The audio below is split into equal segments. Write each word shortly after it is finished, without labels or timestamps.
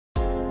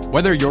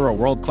Whether you're a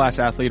world-class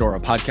athlete or a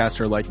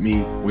podcaster like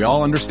me, we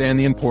all understand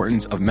the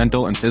importance of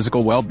mental and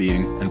physical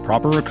well-being and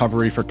proper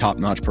recovery for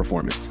top-notch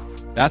performance.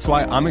 That's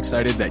why I'm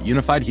excited that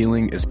Unified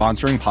Healing is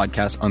sponsoring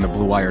podcasts on the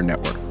Blue Wire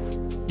Network.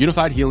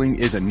 Unified Healing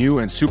is a new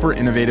and super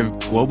innovative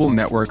global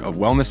network of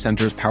wellness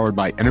centers powered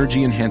by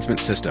Energy Enhancement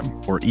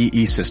System, or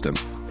EE System.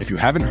 If you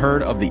haven't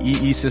heard of the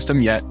EE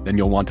System yet, then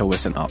you'll want to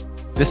listen up.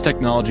 This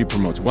technology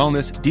promotes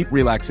wellness, deep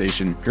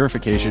relaxation,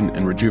 purification,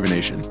 and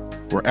rejuvenation.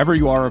 Wherever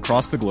you are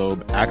across the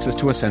globe, access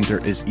to a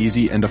center is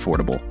easy and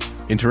affordable.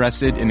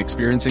 Interested in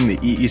experiencing the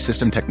EE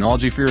System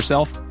technology for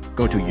yourself?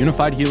 Go to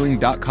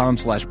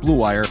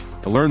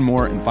unifiedhealing.com/bluewire to learn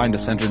more and find a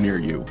center near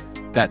you.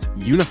 That's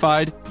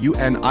unified,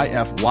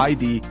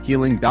 UNIFYD,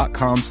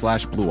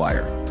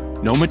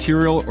 healing.com/bluewire. No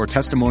material or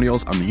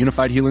testimonials on the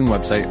Unified Healing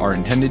website are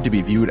intended to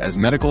be viewed as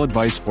medical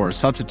advice or a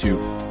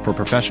substitute for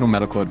professional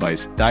medical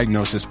advice,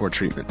 diagnosis, or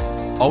treatment.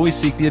 Always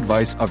seek the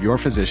advice of your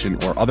physician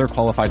or other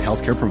qualified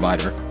healthcare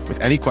provider with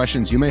any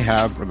questions you may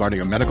have regarding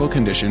a medical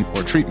condition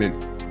or treatment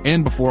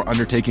and before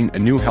undertaking a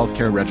new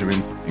healthcare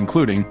regimen,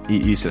 including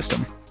EE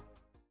System.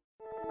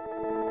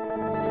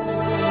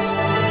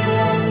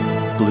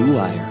 Blue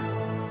Wire.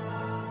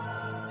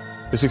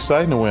 It's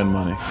exciting to win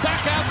money.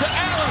 Back out to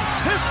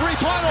Allen. His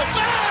three-pointer.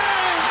 Bang!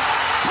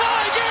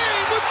 Tie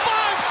game with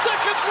 5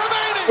 seconds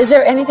remaining. Is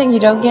there anything you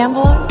don't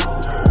gamble on?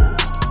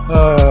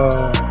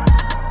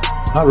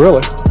 Not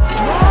really.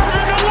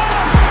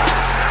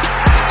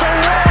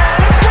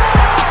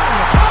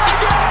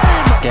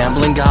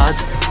 Gambling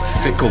gods,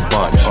 fickle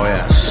bunch. Oh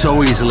yeah.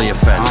 So easily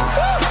offended.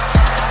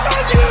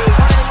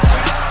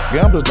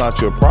 Gambling's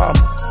not your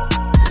problem.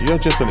 You're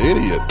just an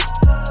idiot.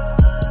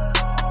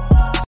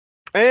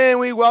 And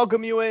we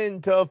welcome you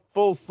into a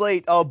full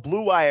slate of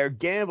Blue Wire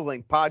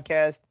Gambling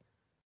Podcast.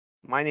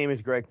 My name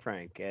is Greg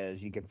Frank,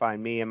 as you can find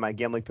me and my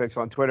gambling picks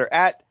on Twitter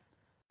at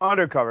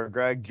Undercover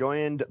Greg,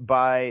 joined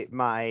by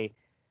my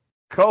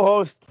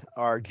co-host,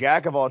 our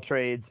jack of all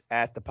trades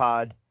at the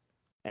pod,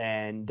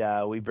 and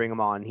we bring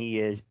him on. He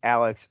is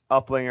Alex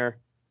Uplinger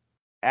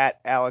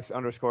at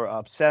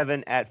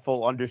Alex_up7 at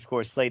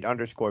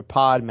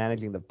full_slate_pod,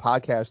 managing the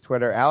podcast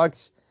Twitter.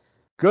 Alex,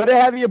 good to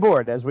have you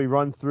aboard as we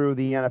run through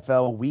the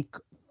NFL Week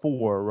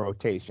 4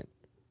 rotation.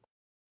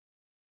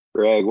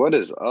 Greg, what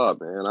is up,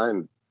 man?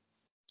 I'm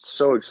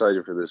so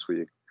excited for this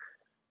week.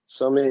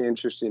 So many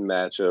interesting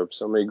matchups,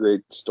 so many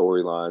great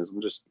storylines.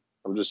 I'm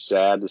just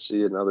sad to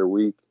see another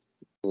week,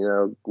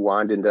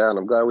 winding down.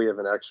 I'm glad we have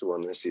an extra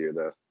one this year,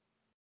 though.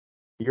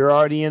 You're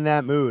already in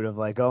that mood of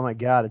like, oh my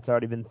God, it's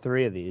already been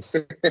 3 of these.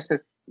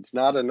 It's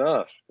not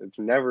enough. It's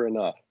never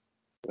enough.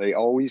 They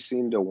always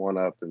seem to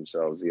one-up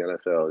themselves. The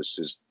NFL is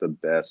just the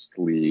best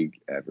league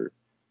ever.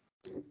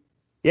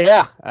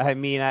 Yeah, I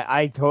mean,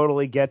 I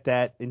totally get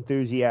that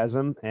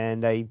enthusiasm,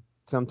 and I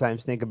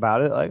sometimes think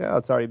about it like, oh,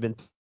 it's already been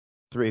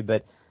 3,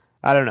 but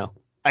I don't know.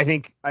 I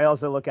think I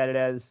also look at it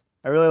as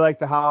I really like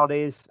the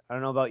holidays. I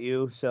don't know about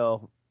you,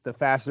 so the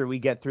faster we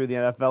get through the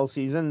NFL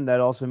season, that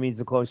also means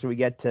the closer we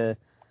get to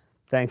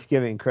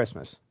Thanksgiving and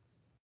Christmas.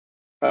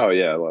 Oh,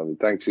 yeah, I love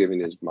it.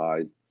 Thanksgiving is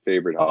my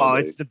favorite holiday. Oh,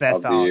 it's the best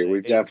of the holiday. year.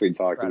 We've definitely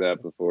talked about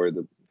that before.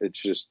 It's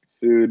just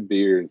food,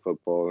 beer, and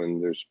football,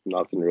 and there's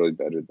nothing really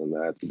better than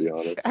that, to be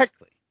honest.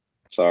 Exactly.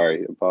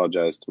 Sorry,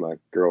 apologize to my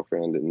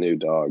girlfriend and new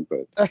dog,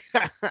 but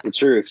the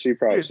truth, she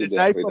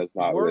definitely does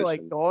not listen.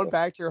 Like going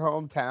back to your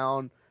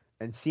hometown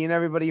and seeing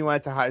everybody you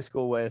went to high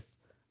school with.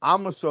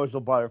 I'm a social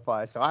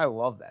butterfly, so I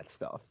love that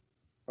stuff.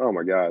 Oh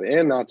my God!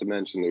 And not to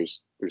mention, there's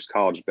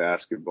college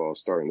basketball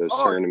starting. Those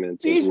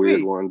tournaments, those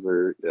weird ones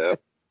are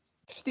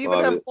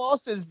Stephen F.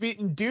 Austin's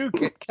beating Duke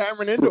at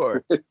Cameron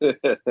Indoor.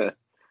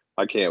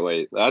 I can't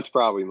wait. That's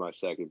probably my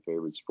second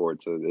favorite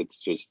sport, so it's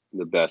just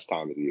the best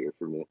time of the year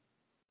for me.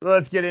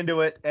 Let's get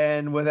into it,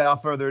 and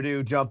without further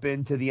ado, jump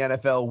into the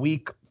NFL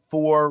Week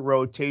 4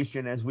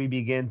 rotation as we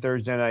begin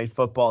Thursday Night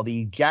Football.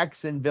 The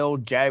Jacksonville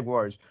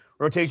Jaguars,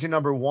 rotation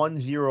number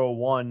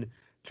 101,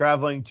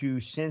 traveling to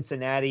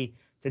Cincinnati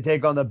to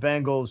take on the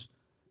Bengals,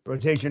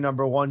 rotation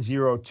number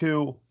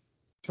 102.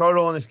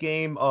 Total in this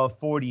game of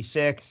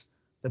 46.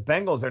 The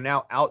Bengals are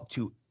now out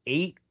to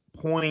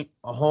 8-point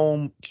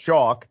home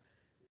chalk.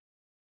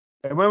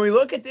 And when we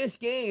look at this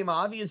game,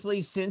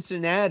 obviously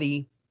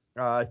Cincinnati,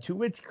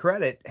 to its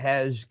credit,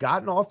 has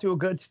gotten off to a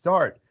good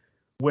start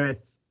with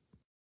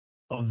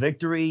a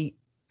victory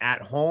at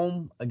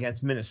home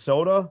against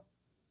Minnesota,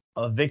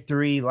 a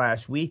victory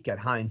last week at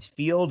Heinz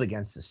Field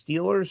against the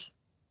Steelers,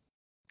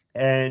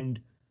 and,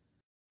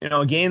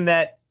 a game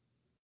that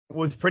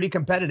was pretty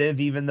competitive,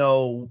 even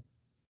though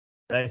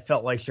I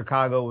felt like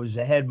Chicago was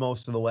ahead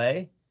most of the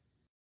way.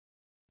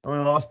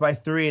 Only lost by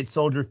 3 at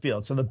Soldier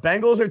Field. So the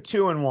Bengals are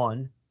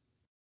 2-1.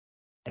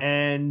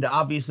 And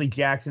obviously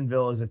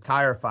Jacksonville is a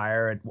tire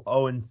fire at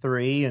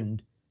 0-3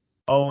 and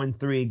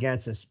 0-3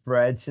 against the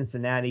spread.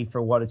 Cincinnati,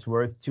 for what it's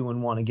worth,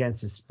 2-1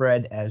 against the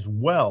spread as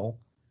well,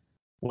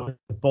 with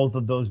both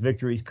of those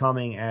victories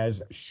coming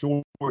as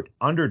short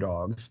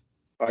underdogs.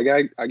 I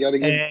got to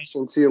give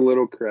Cincy a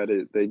little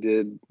credit.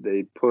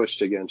 They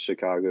pushed against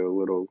Chicago, a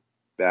little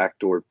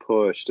backdoor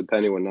push,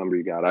 depending what number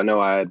you got. I know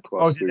I had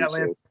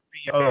 +3.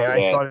 Okay, I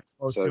Yeah, thought it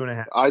was so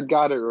 2.5. I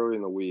got it early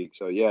in the week.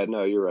 So yeah,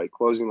 no, you're right.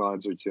 Closing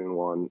lines are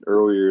 2-1.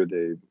 Earlier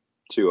they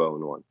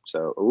 2-0-1.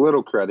 So a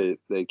little credit.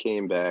 They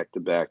came back to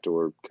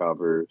backdoor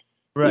cover,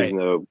 Right. even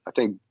though I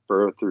think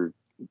Burrow threw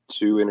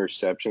 2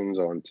 interceptions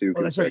on 2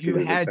 Well, that's right. You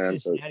consecutive had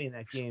attempts. Cincinnati in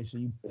that game, so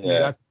you Yeah.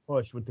 got the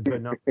push with the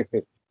good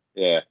numbers.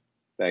 Yeah,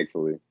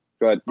 thankfully.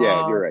 But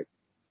yeah, you're right.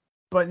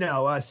 But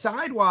no,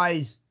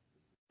 sidewise,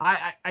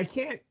 I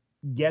can't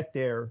get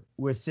there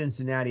with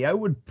Cincinnati. I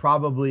would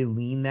probably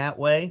lean that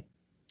way,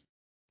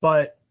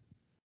 but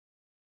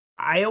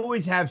I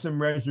always have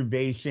some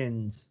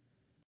reservations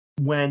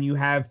when you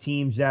have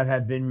teams that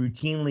have been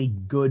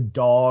routinely good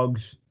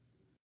dogs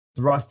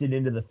thrusted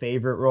into the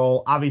favorite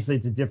role. Obviously,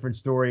 it's a different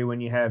story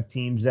when you have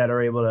teams that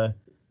are able to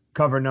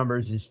cover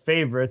numbers as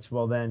favorites.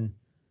 Well, then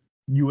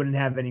you wouldn't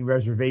have any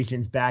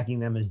reservations backing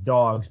them as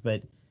dogs.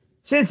 But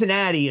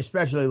Cincinnati,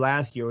 especially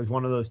last year, was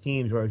one of those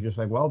teams where I was just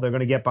like, well, they're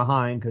going to get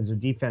behind because their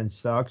defense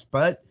sucks,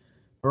 but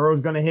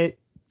Burrow's going to hit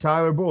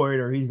Tyler Boyd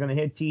or he's going to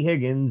hit T.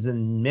 Higgins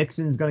and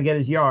Mixon's going to get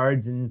his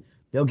yards and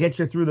they'll get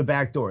you through the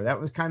back door. That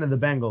was kind of the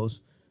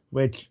Bengals,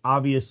 which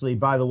obviously,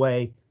 by the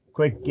way,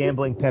 quick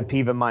gambling pet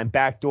peeve of mine,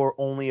 backdoor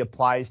only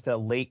applies to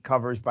late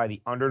covers by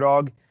the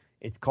underdog.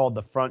 It's called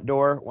the front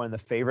door when the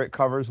favorite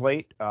covers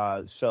late.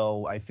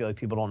 So I feel like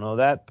people don't know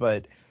that,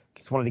 but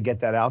just wanted to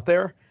get that out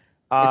there.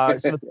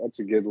 That's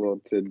a good little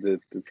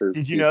tidbit.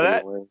 Did you know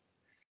that?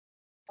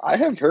 I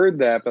have heard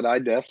that, but I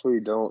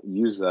definitely don't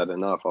use that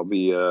enough. I'll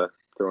be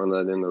throwing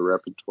that in the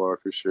repertoire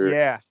for sure.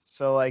 Yeah.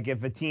 So like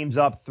if a team's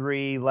up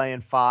 3,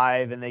 laying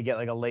 5, and they get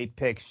like a late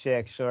pick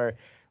 6 or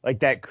like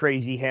that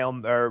crazy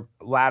hail or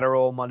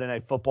lateral Monday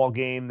Night Football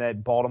game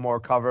that Baltimore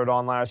covered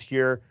on last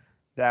year,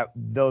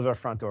 those are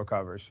front door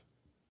covers.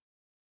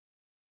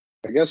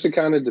 I guess it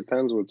kind of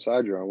depends what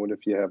side you're on. What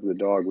if you have the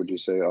dog? Would you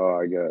say, oh,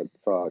 I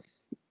got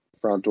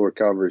front door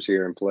covers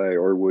here in play,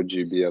 or would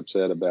you be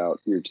upset about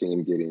your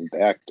team getting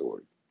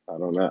backdoored? I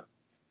don't know.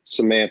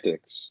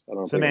 Semantics. I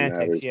don't think it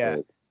matters. Yeah.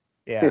 But...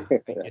 Yeah.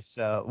 It's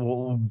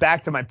well,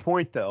 back to my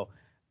point though.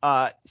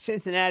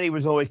 Cincinnati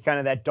was always kind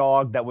of that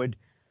dog that would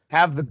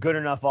have the good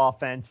enough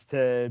offense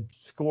to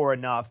score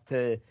enough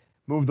to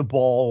move the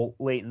ball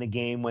late in the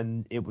game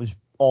when it was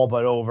all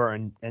but over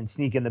and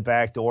sneak in the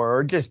back door,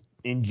 or just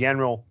in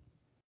general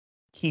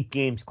keep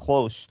games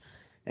close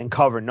and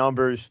cover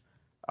numbers.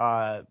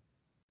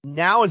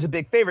 Now is a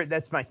big favorite.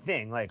 That's my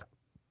thing. Like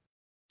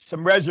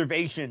some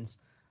reservations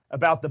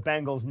about the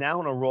Bengals now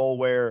in a role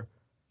where,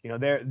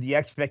 the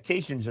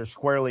expectations are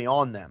squarely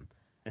on them.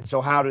 And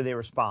so how do they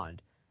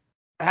respond?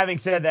 Having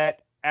said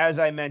that, as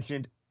I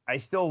mentioned, I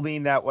still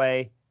lean that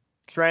way.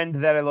 Trend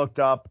that I looked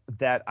up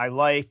that I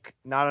like,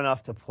 not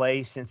enough to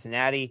play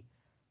Cincinnati.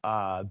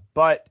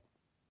 But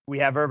we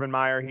have Urban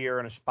Meyer here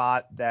in a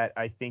spot that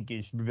I think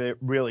is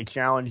really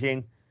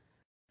challenging.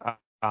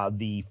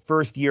 The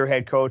first-year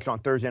head coach on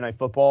Thursday Night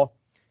Football.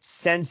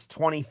 Since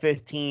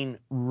 2015,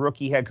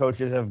 rookie head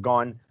coaches have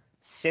gone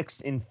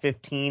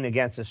 6-15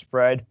 against the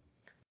spread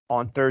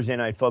on Thursday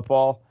Night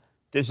Football.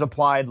 This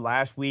applied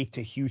last week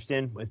to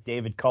Houston with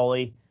David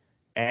Culley.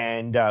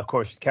 And, of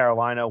course,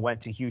 Carolina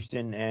went to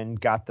Houston and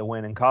got the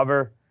win and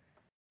cover.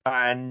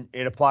 And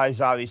it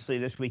applies, obviously,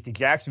 this week to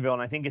Jacksonville.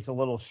 And I think it's a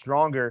little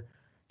stronger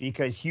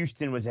because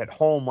Houston was at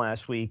home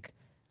last week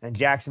and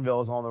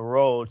Jacksonville is on the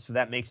road. So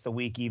that makes the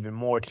week even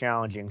more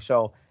challenging.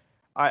 So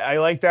I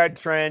like that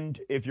trend.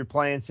 If you're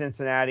playing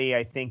Cincinnati,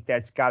 I think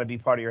that's got to be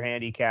part of your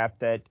handicap,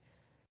 that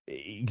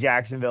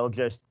Jacksonville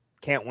just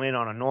can't win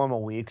on a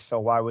normal week. So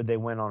why would they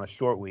win on a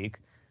short week?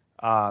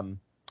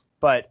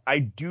 But I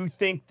do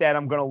think that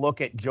I'm going to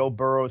look at Joe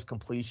Burrow's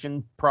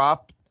completion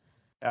prop,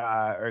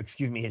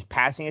 his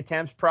passing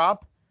attempts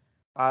prop.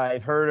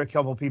 I've heard a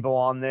couple people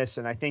on this,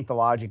 and I think the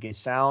logic is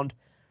sound.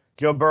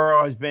 Joe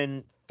Burrow has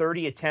been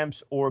 30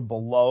 attempts or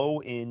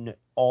below in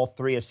all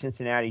 3 of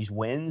Cincinnati's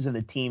wins, and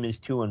the team is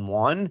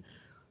 2-1.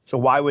 So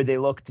why would they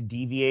look to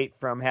deviate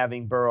from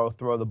having Burrow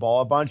throw the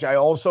ball a bunch? I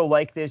also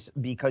like this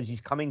because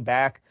he's coming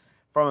back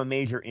from a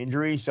major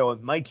injury, so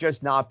it might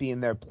just not be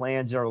in their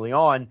plans early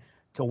on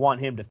to want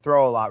him to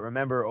throw a lot.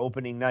 Remember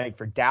opening night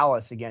for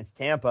Dallas against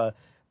Tampa,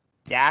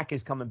 Dak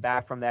is coming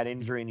back from that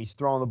injury and he's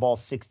throwing the ball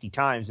 60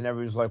 times, and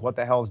everybody's like, what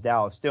the hell is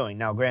Dallas doing?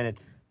 Now,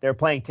 granted, they're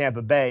playing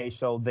Tampa Bay,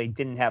 so they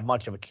didn't have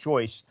much of a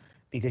choice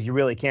because you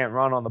really can't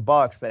run on the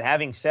Bucs. But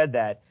having said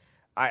that,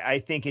 I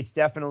think it's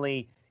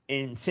definitely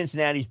in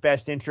Cincinnati's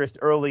best interest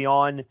early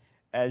on,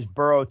 as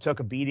Burrow took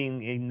a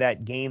beating in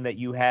that game that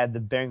you had the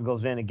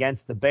Bengals in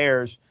against the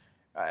Bears.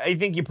 I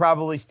think you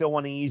probably still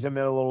want to ease them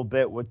in a little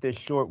bit with this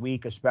short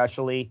week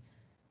especially.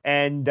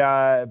 And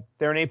they're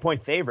an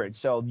 8-point favorite,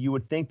 so you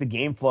would think the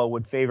game flow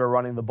would favor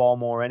running the ball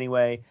more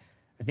anyway.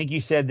 I think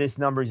you said this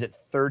number's at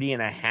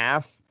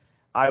 30.5.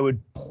 I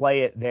would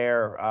play it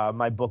there.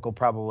 My book will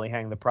probably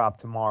hang the prop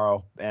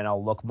tomorrow, and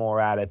I'll look more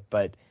at it.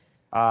 But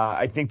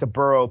I think the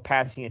Burrow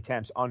passing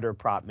attempts under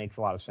prop makes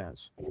a lot of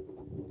sense.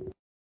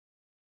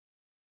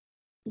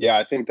 Yeah,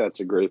 I think that's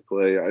a great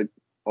play.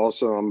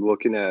 I'm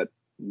looking at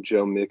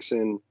Joe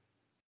Mixon.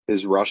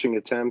 His rushing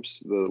attempts,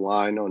 the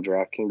line on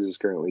DraftKings is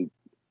currently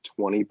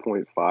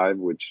 20.5,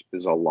 which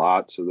is a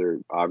lot. So they're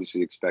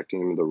obviously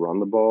expecting him to run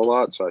the ball a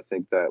lot. So I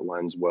think that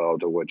lends well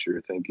to what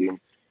you're thinking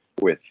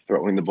with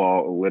throwing the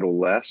ball a little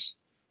less.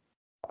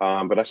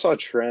 But I saw a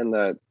trend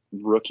that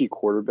rookie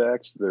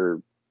quarterbacks, they're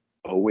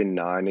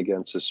 0-9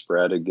 against the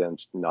spread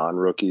against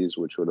non-rookies,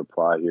 which would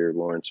apply here.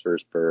 Lawrence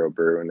first,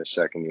 Burrow in his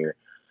second year.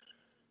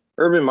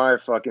 Urban Meyer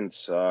fucking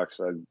sucks.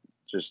 I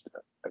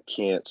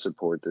can't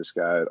support this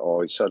guy at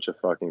all. He's such a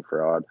fucking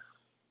fraud.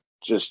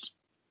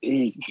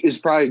 He is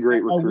probably a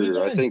great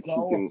recruiter. I think he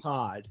can.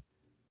 Pod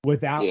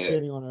without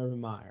shitting on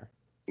Urban Meyer.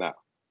 No,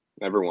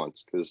 never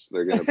once, because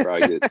they're gonna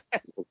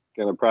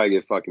probably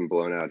get fucking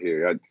blown out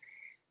here.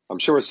 I'm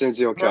sure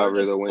Cincy will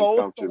cover. They'll win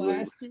comfortably. The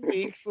last 2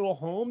 weeks, little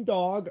home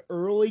dog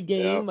early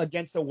game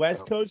against the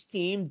West Coast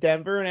team,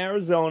 Denver and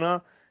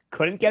Arizona.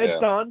 Couldn't get it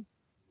done.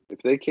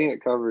 If they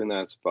can't cover in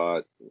that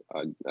spot,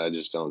 I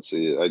just don't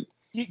see it.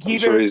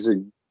 Keep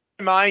in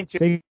mind,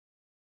 they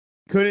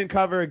couldn't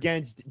cover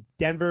against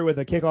Denver with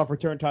a kickoff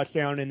return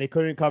touchdown, and they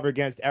couldn't cover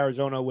against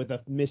Arizona with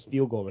a missed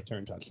field goal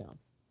return touchdown.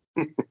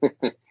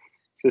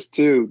 Just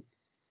two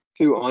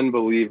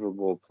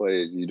unbelievable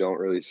plays. You don't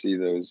really see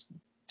those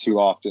too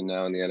often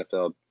now in the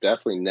NFL.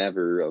 Definitely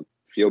never a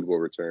field goal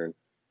return.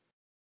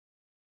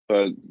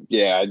 But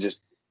yeah,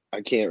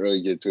 I can't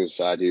really get to a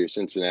side here.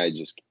 Cincinnati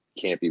just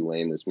can't be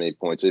laying this many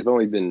points. They've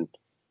only been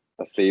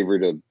a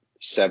favorite of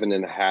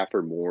 7.5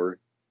 or more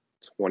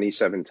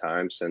 27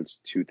 times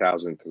since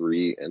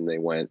 2003, and they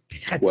went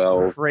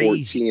 12,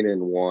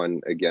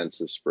 14-1 against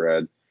the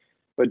spread.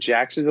 But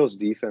Jacksonville's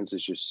defense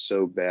is just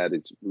so bad.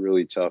 It's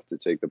really tough to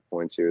take the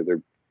points here.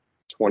 They're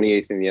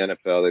 28th in the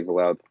NFL. They've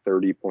allowed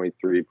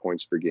 30.3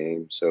 points per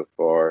game so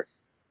far.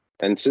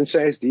 And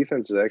Cincinnati's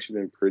defense has actually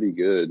been pretty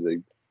good.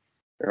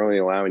 They're only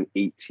allowing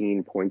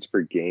 18 points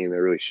per game. They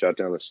really shut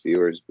down the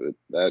Steelers, but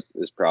that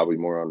is probably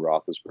more on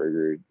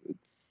Roethlisberger.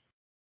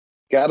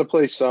 Got to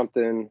play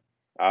something.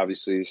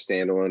 Obviously,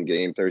 standalone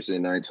game Thursday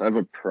night. So I have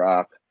a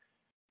prop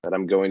that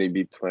I'm going to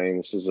be playing.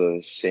 This is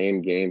a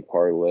same game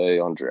parlay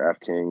on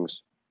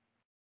DraftKings.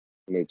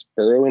 And it's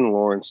Burrow and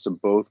Lawrence to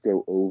both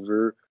go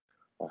over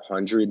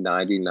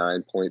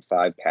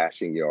 199.5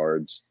 passing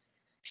yards.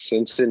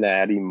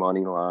 Cincinnati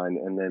money line,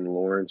 and then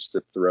Lawrence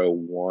to throw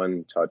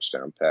one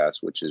touchdown pass,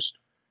 which is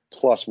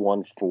plus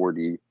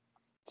 140.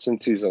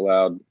 Since he's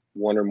allowed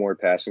one or more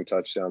passing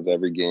touchdowns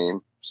every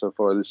game so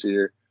far this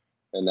year,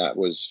 and that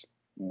was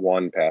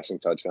one passing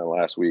touchdown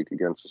last week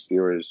against the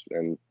Steelers,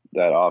 and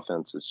that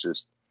offense is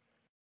just,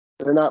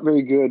 they're not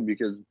very good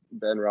because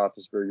Ben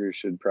Roethlisberger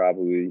should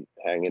probably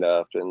hang it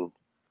up and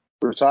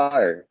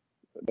retire.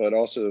 But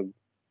also,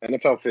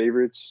 NFL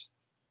favorites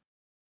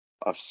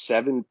of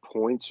 7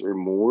 points or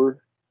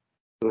more,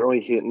 they're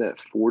only hitting at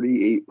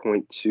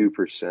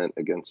 48.2%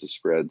 against the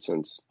spread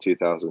since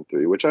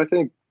 2003, which I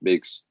think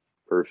makes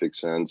perfect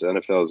sense.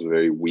 NFL is a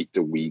very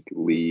week-to-week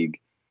league.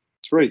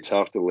 It's really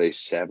tough to lay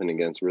 7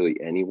 against really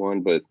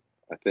anyone, but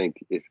I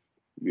think if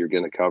you're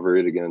going to cover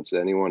it against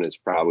anyone, it's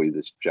probably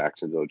this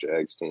Jacksonville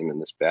Jags team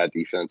and this bad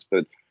defense.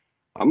 But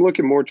I'm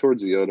looking more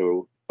towards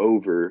the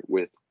over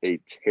with a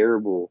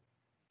terrible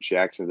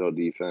Jacksonville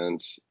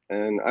defense,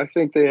 and I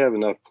think they have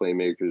enough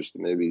playmakers to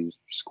maybe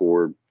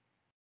score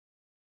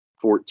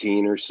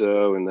 14 or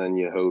so, and then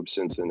you hope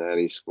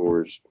Cincinnati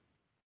scores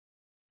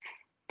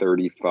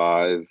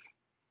 35,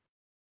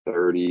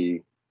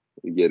 30,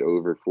 you get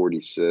over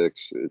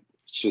 46. It's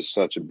just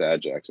such a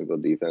bad Jacksonville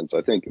defense.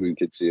 I think we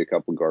could see a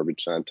couple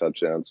garbage time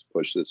touchdowns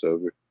push this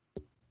over.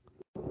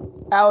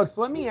 Alex,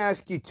 let me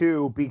ask you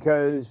too,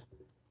 because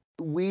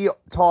we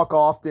talk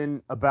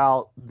often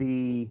about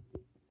the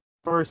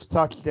first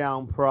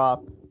touchdown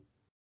prop,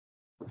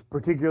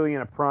 particularly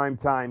in a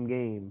primetime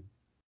game.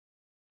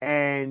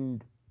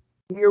 And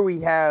here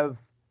we have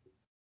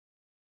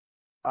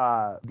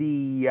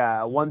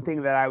the one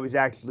thing that I was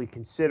actually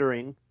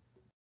considering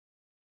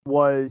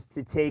was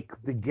to take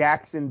the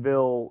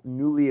Jacksonville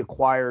newly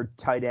acquired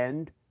tight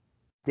end,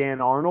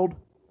 Dan Arnold,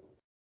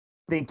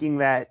 thinking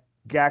that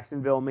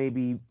Jacksonville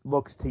maybe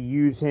looks to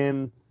use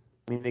him.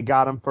 I mean, they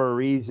got him for a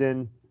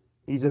reason.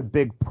 He's a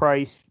big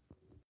price.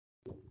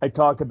 I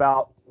talked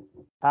about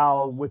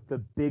how with the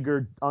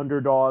bigger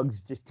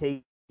underdogs just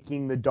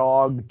taking the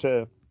dog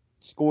to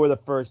score the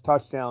first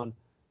touchdown,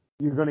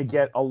 you're going to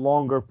get a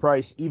longer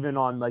price even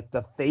on like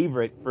the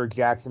favorite for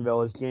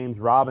Jacksonville is James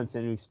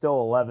Robinson, who's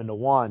still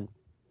 11-1.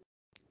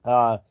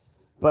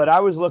 But I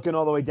was looking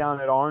all the way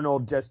down at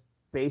Arnold just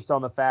based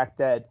on the fact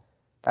that,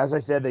 as I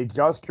said, they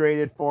just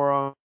traded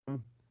for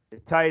him,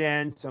 tight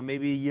end. So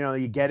maybe,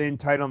 you get in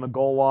tight on the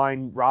goal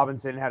line.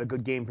 Robinson had a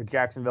good game for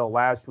Jacksonville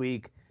last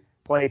week.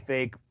 Play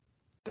fake,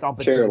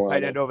 dump it to the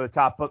tight end over the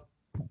top. But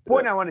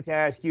point I wanted to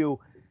ask you,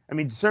 I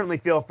mean, certainly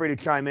feel free to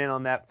chime in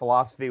on that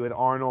philosophy with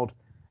Arnold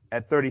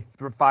at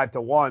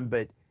 35-1.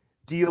 But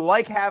do you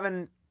like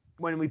having,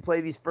 when we play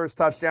these first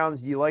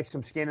touchdowns, do you like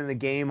some skin in the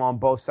game on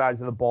both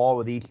sides of the ball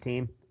with each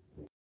team?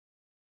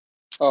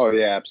 Oh,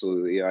 yeah,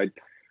 absolutely.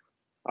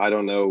 I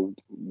don't know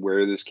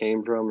where this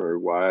came from or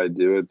why I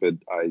do it, but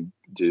I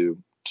do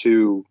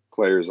 2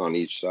 players on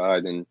each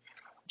side. And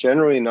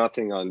Generally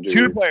nothing under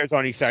 2 players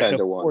on each side, 10 so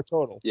to 1. 4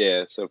 total.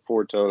 Yeah, so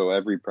 4 total.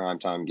 Every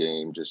primetime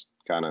game, just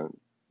kind of,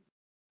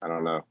 I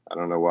don't know. I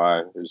don't know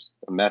why. There's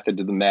a method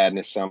to the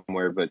madness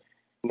somewhere, but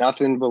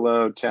nothing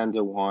below 10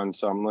 to 1.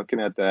 So I'm looking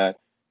at that.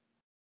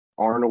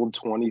 Arnold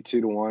 22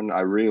 to 1.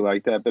 I really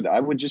like that, but I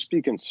would just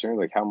be concerned,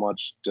 like, how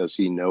much does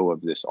he know of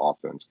this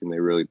offense? Can they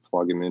really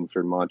plug him in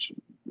for much,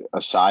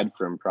 aside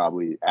from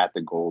probably at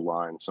the goal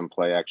line, some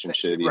play action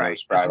shit? He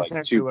knows probably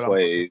like 2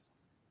 plays.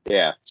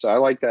 Yeah, so I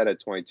like that at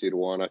 22 to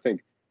 1. I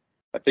think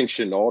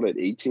Shenault at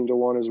 18 to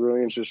 1 is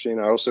really interesting.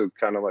 I also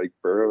kind of like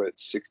Burrow at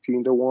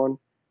 16 to 1.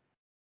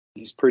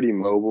 He's pretty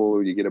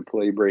mobile. You get a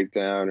play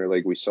breakdown, or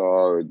like we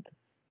saw a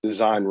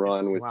design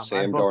run with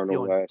Sam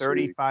Darnold last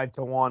 35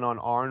 to 1 on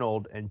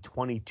Arnold and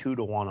 22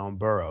 to 1 on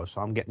Burrow.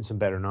 So I'm getting some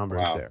better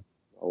numbers there.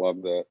 I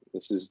love that.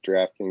 This is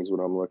DraftKings what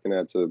I'm looking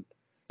at. So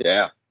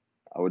yeah,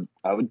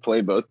 I would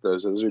play both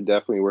those. Those are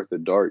definitely worth the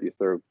dart. You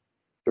throw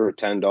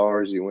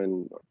 $10, you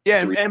win.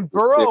 Yeah, and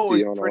Burrow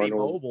is pretty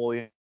Arnold. mobile.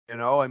 You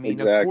know, I mean,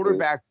 Exactly. A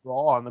quarterback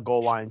draw on the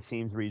goal line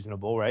seems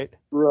reasonable, right?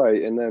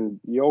 Right, and then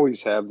you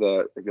always have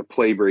that, like, the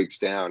play breaks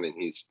down and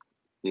he's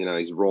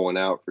rolling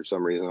out for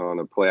some reason on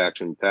a play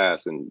action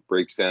pass and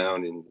breaks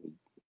down and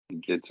he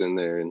gets in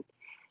there. And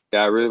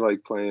yeah, I really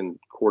like playing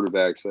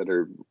quarterbacks that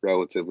are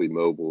relatively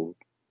mobile,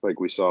 like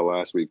we saw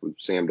last week with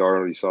Sam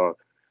Darnold. You saw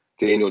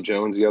Daniel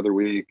Jones the other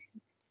week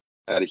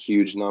had a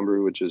huge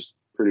number, which is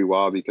pretty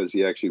wild because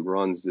he actually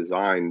runs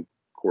design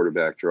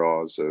quarterback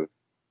draws. So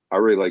I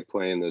really like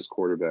playing those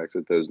quarterbacks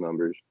at those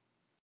numbers.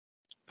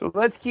 So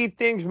let's keep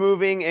things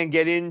moving and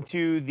get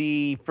into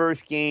the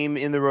first game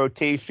in the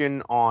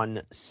rotation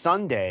on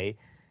Sunday.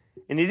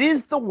 And it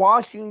is the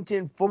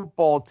Washington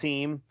football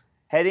team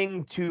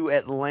heading to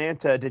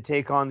Atlanta to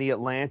take on the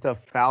Atlanta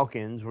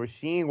Falcons. We're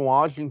seeing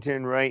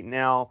Washington right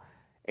now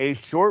a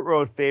short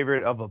road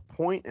favorite of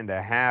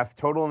 1.5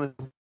 total in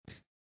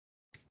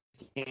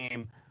this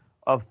game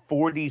of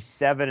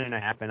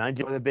 47.5, and I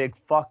give a big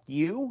fuck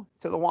you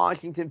to the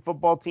Washington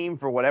football team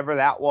for whatever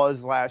that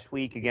was last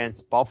week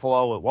against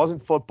Buffalo. It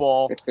wasn't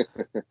football.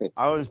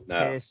 I was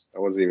pissed. I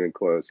wasn't even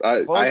close. I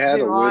had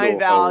a line little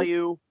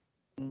value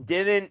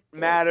didn't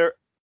matter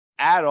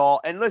at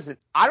all. And listen,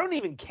 I don't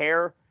even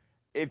care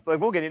if, like,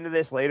 we'll get into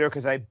this later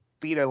because I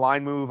beat a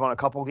line move on a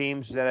couple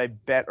games that I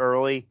bet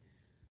early.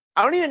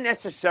 I don't even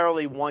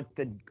necessarily want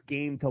the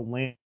game to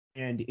land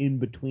in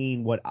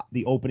between what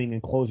the opening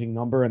and closing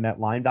number and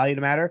that line value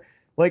to matter.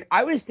 Like,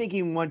 I was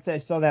thinking once I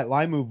saw that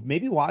line move,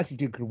 maybe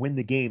Washington could win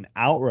the game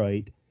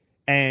outright,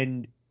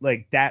 and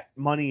like that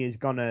money is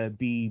gonna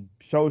be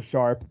so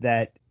sharp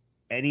that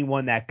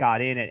anyone that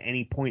got in at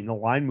any point in the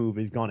line move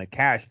is gonna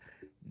cash.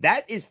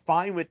 That is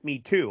fine with me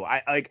too.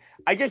 I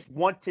just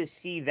want to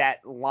see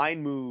that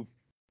line move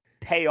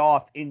pay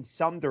off in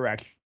some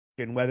direction,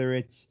 whether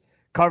it's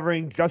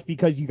covering just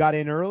because you got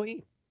in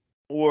early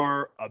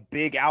or a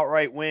big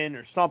outright win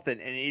or something.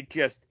 And it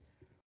just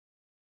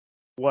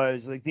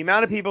was like the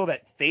amount of people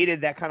that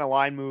faded that kind of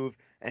line move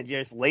and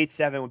just laid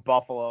 7 with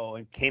Buffalo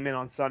and came in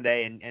on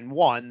Sunday and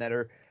won, that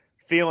are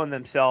feeling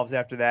themselves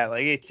after that.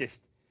 Like, it's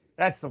just,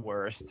 that's the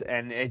worst.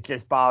 And it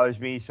just bothers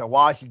me. So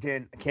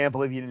Washington, I can't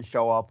believe you didn't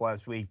show up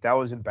last week. That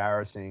was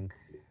embarrassing.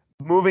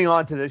 Moving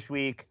on to this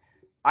week,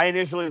 I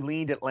initially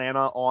leaned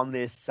Atlanta on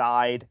this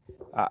side.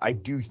 I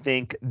do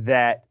think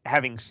that,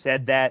 having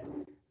said that,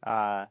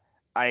 I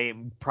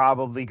am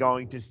probably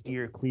going to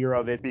steer clear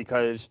of it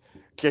because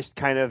just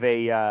kind of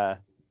a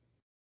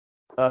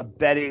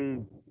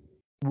betting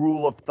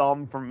rule of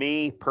thumb for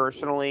me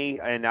personally,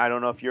 and I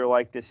don't know if you're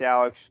like this,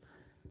 Alex.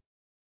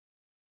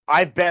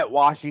 I've bet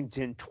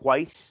Washington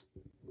twice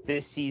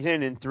this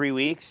season in 3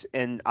 weeks,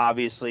 and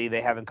obviously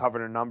they haven't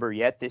covered a number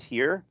yet this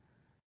year.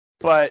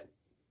 But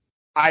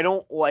I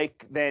don't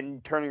like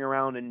then turning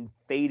around and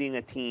fading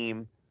a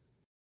team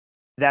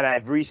that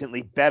I've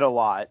recently bet a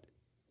lot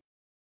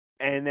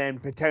and then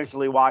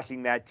potentially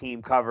watching that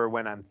team cover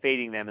when I'm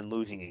fading them and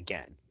losing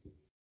again.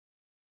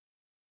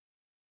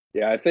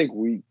 Yeah, I think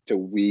week to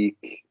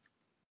week,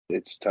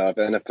 it's tough.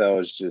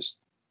 NFL is just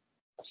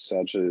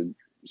such a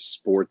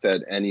sport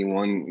that any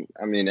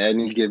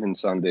given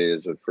Sunday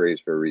is a phrase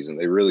for a reason.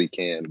 They really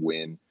can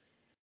win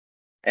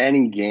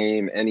any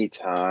game, any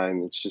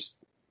time. It's just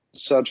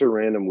such a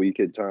random week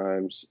at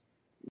times.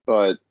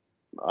 But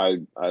I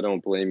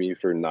don't blame you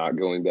for not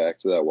going back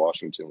to that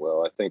Washington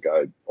well. I think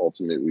I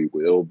ultimately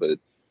will, but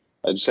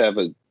I just have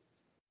a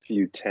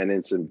few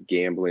tenets of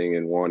gambling,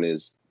 and one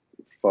is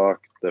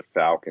fuck the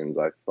Falcons.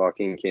 I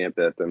fucking can't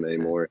bet them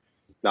anymore.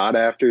 Not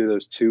after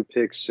those 2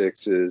 pick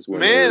sixes.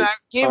 When Man, I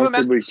gave them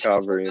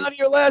covering out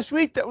here last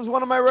week. That was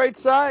one of my right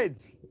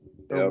sides.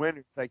 The Yep.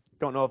 winners. I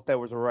don't know if there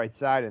was a right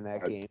side in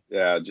that game.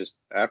 Yeah, just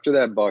after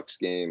that Bucks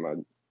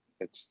game,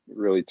 it's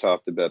really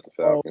tough to bet the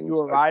Falcons. Oh, you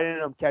were riding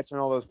them, catching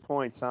all those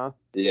points, huh?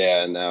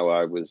 Yeah, now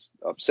I was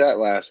upset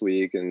last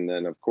week, and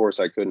then, of course,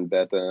 I couldn't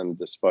bet them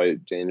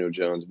despite Daniel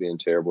Jones being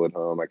terrible at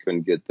home. I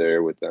couldn't get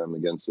there with them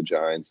against the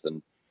Giants,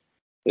 and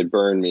it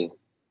burned me.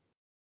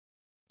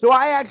 So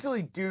I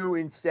actually do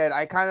instead.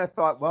 I kind of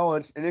thought,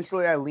 well,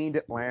 initially I leaned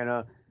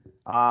Atlanta.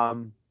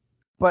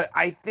 But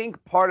I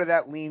think part of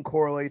that lean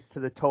correlates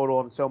to the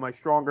total, and so my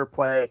stronger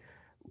play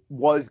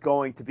was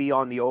going to be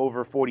on the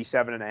over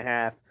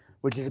 47.5,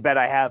 which is a bet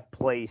I have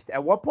placed.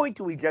 At what point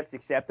do we just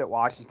accept that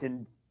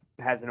Washington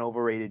has an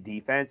overrated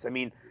defense? I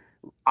mean,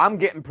 I'm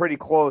getting pretty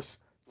close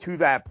to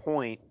that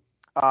point.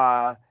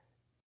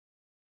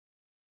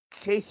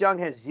 Chase Young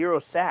has 0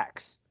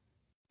 sacks,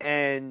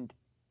 and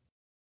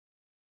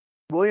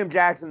William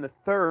Jackson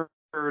III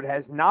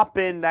has not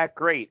been that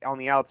great on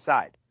the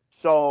outside.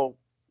 So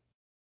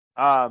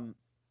I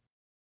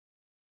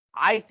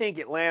think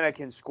Atlanta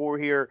can score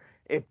here.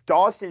 If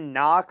Dawson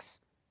Knox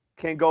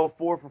can go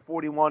 4 for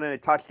 41 and a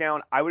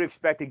touchdown, I would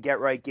expect a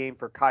get-right game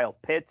for Kyle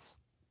Pitts.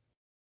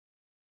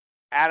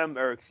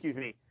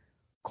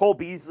 Cole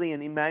Beasley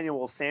and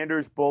Emmanuel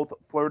Sanders both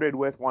flirted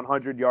with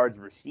 100 yards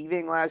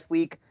receiving last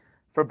week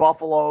for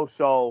Buffalo.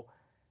 So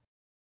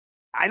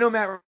I know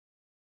Matt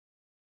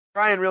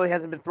Ryan really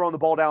hasn't been throwing the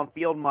ball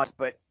downfield much,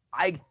 but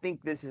I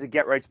think this is a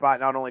get-right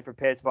spot not only for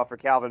Pitts but for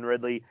Calvin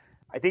Ridley.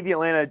 I think the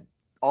Atlanta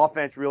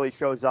offense really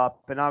shows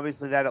up, and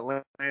obviously that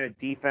Atlanta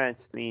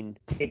defense, I mean,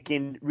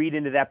 read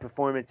into that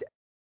performance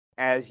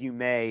as you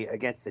may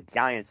against the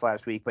Giants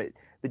last week, but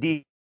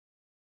the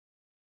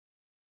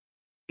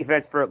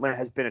defense for Atlanta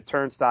has been a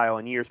turnstile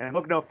in years. And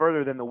look no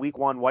further than the Week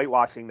 1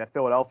 whitewashing that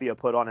Philadelphia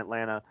put on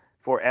Atlanta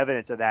for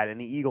evidence of that. And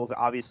the Eagles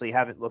obviously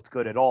haven't looked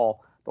good at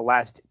all the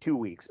last 2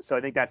 weeks. So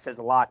I think that says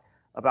a lot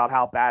about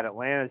how bad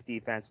Atlanta's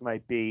defense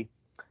might be.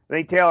 I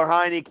think Taylor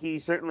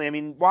Heineke certainly, I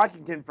mean,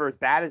 Washington, for as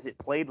bad as it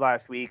played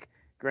last week,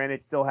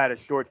 granted still had a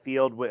short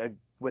field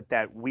with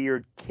that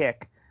weird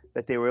kick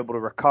that they were able to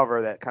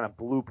recover, that kind of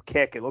bloop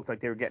kick. It looked like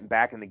they were getting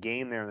back in the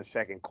game there in the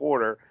second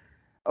quarter.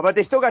 But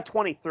they still got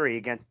 23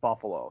 against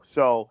Buffalo.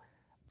 So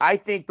I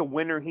think the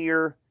winner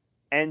here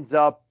ends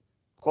up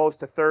close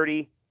to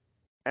 30,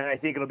 and I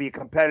think it'll be a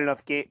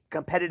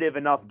competitive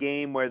enough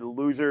game where the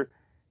loser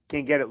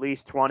can get at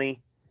least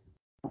 20,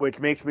 which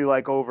makes me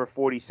like over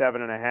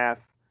 47.5.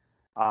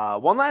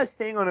 One last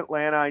thing on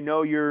Atlanta. I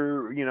know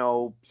you're,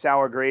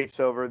 sour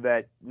grapes over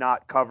that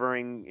not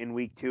covering in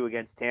week 2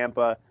 against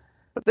Tampa,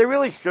 but they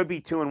really should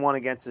be 2-1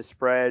 against the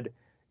spread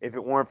if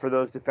it weren't for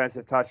those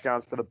defensive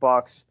touchdowns for the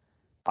Bucs.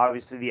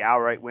 Obviously, the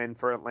outright win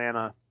for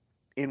Atlanta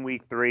in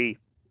week 3.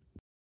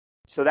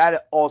 So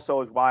that also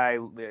is why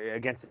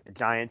against the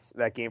Giants,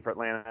 that game for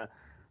Atlanta.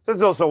 So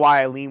that's also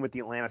why I lean with the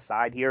Atlanta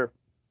side here.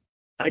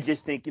 I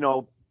just think,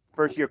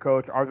 first-year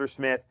coach Arthur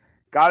Smith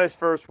got his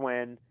first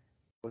win,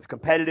 was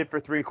competitive for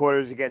 3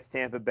 quarters against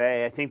Tampa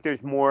Bay. I think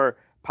there's more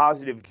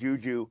positive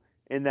juju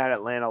in that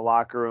Atlanta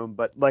locker room.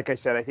 But like I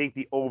said, I think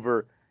the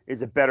over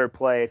is a better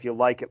play if you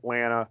like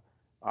Atlanta.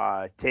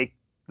 Take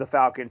the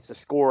Falcons to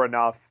score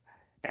enough.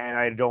 And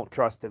I don't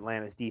trust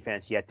Atlanta's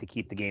defense yet to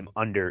keep the game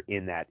under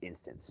in that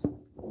instance.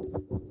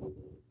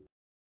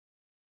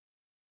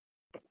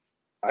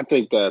 I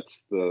think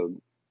that's the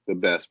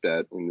best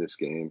bet in this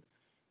game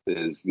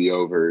is the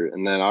over.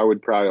 And then I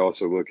would probably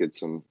also look at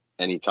some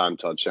anytime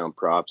touchdown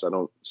props. I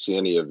don't see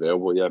any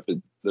available yet, but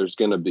there's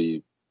going to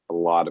be a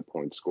lot of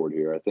points scored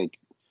here. I think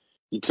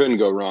you couldn't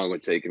go wrong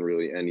with taking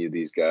really any of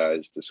these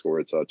guys to score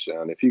a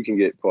touchdown. If you can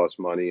get plus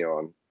money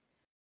on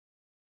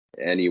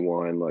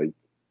anyone, like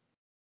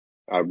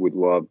I would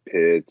love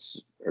Pitts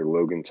or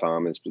Logan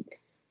Thomas, but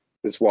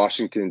this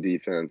Washington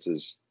defense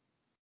is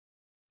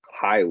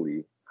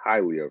highly,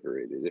 highly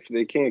overrated. If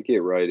they can't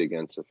get right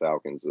against the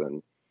Falcons,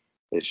 then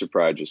they should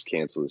probably just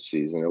cancel the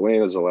season.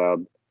 Atlanta's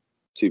allowed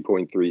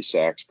 2.3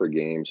 sacks per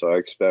game, so I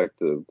expect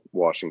the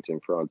Washington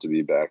front to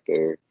be back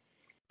there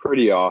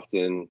pretty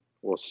often.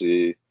 We'll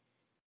see.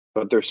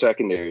 But their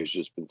secondary has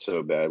just been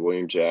so bad.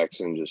 William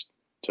Jackson just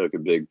took a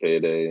big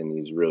payday, and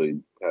he's really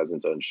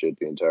hasn't done shit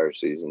the entire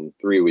season.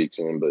 3 weeks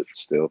in, but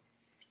still,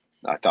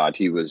 I thought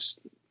he was,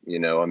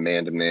 a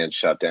man-to-man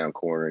shutdown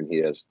corner, and he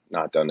has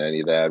not done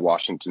any of that.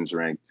 Washington's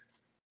ranked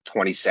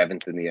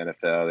 27th in the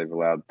NFL. They've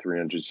allowed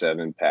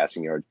 307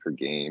 passing yards per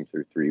game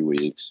through 3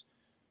 weeks.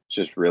 It's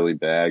just really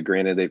bad.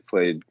 Granted, they've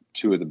played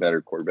 2 of the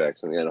better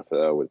quarterbacks in the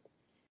NFL with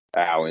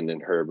Allen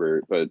and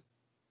Herbert, but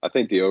I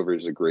think the over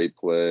is a great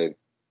play.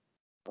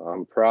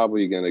 I'm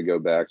probably going to go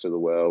back to the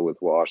well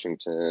with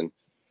Washington,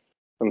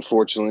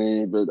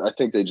 unfortunately, but I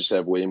think they just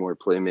have way more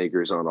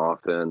playmakers on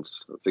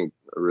offense. I think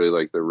I really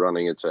like the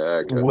running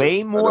attack.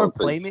 Way more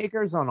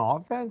playmakers on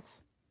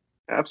offense?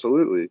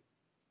 Absolutely.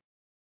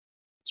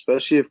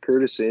 Especially if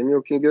Curtis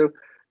Samuel can go.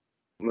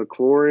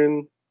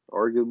 McLaurin,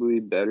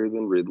 arguably better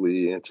than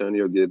Ridley.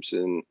 Antonio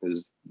Gibson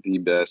is the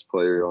best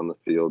player on the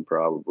field,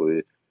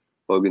 probably.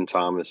 Logan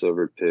Thomas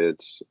over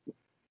Pitts.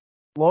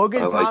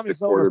 Logan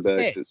Thomas over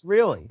Pitts,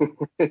 really?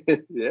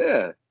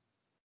 Yeah,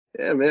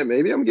 man.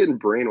 Maybe I'm getting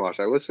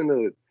brainwashed. I listen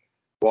to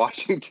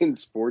Washington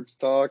sports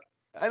talk.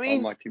 I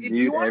mean, if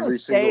you want to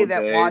say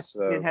that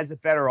Washington has a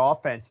better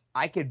offense,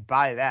 I could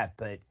buy that.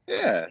 But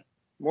yeah,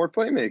 more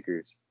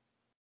playmakers.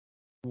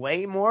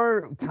 Way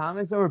more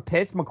Thomas over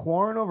Pitts,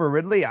 McLaurin over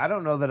Ridley. I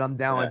don't know that I'm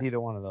down with either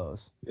one of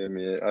those. I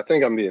mean, I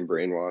think I'm being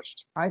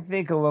brainwashed. I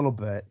think a little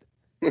bit.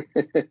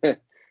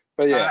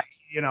 But yeah.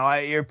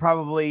 You're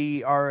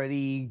probably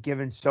already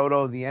giving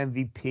Soto the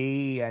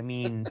MVP. I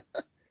mean,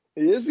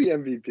 He is the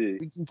MVP.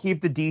 We can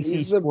keep the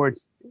DC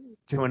sports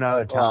to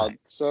another time.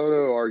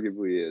 Soto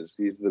arguably is.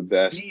 He's the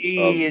best He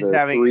of is the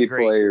having three a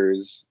great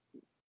players.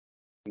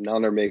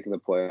 None are making the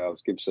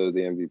playoffs. Give Soto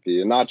the MVP.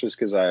 And not just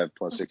because I have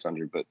plus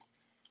 600,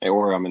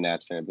 or I'm a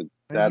Nats fan. But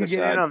When did you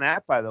get in on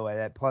that, by the way,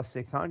 that plus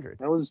 600?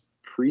 That was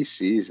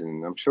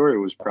preseason. I'm sure it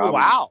was probably. Oh,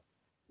 wow.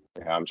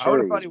 Yeah, I'm sure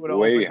it was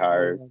way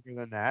higher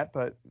than that,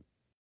 but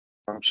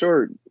I'm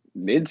sure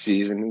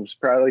mid-season it was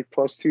probably like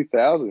plus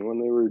 2,000 when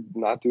they were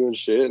not doing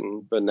shit.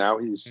 But now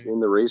he's in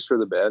the race for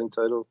the batting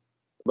title.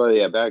 But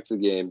yeah, back to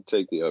the game.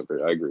 Take the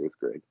over. I agree with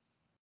Greg.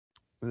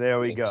 There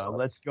we go.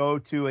 Let's go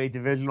to a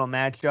divisional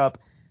matchup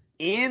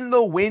in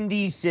the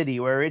Windy City,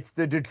 where it's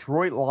the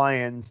Detroit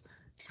Lions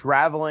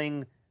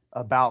traveling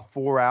about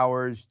 4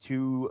 hours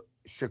to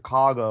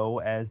Chicago,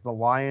 as the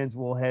Lions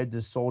will head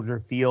to Soldier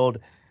Field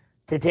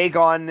to take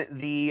on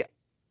the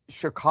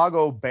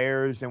Chicago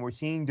Bears. And we're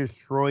seeing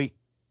Detroit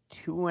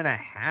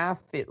 2.5,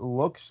 it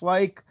looks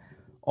like,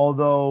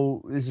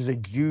 although this is a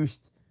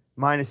juiced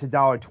minus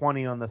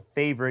 $1.20 on the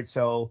favorite,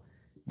 so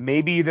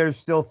maybe there's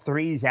still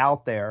threes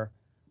out there.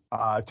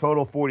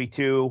 Total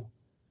 42.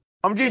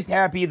 I'm just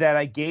happy that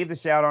I gave the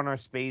shout on our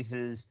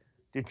spaces.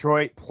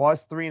 Detroit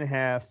plus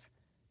 3.5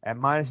 at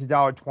minus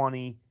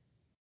 $1.20.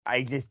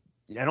 I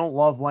don't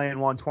love laying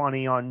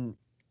 120 on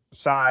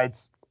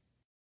sides,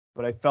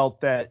 but I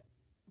felt that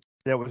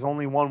there was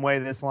only one way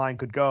this line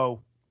could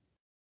go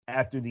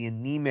after the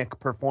anemic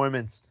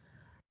performance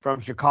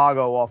from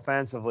Chicago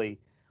offensively.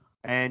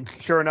 And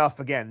sure enough,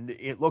 again,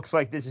 it looks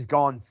like this has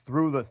gone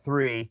through the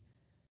 3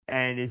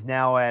 and is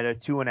now at a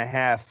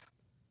 2.5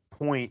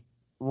 point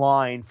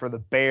line for the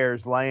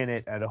Bears, laying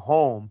it at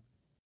home.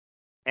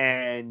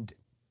 And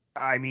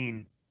I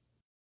mean,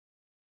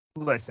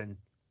 listen,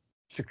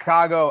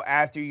 Chicago,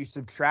 after you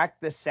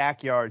subtract the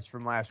sack yards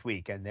from last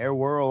week, and there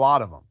were a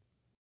lot of them.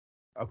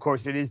 Of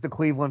course, it is the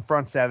Cleveland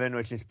front seven,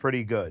 which is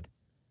pretty good.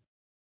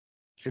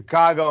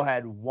 Chicago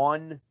had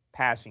 1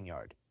 passing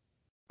yard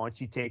once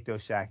you take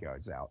those sack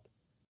yards out.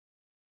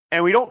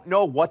 And we don't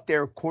know what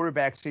their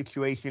quarterback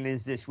situation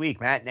is this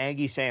week. Matt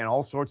Nagy saying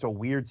all sorts of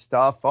weird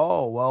stuff.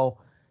 Oh, well,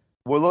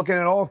 we're looking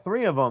at all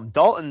 3 of them.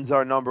 Dalton's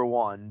our number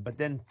 1. But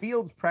then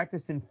Fields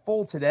practiced in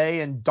full today,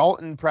 and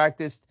Dalton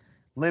practiced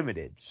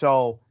limited.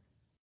 So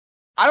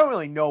I don't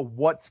really know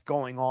what's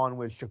going on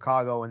with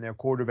Chicago and their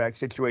quarterback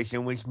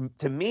situation, which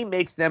to me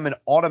makes them an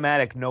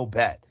automatic no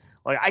bet.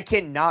 Like, I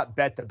cannot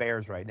bet the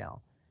Bears right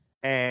now.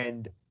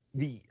 And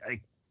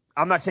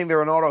I'm not saying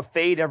they're an auto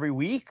fade every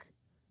week,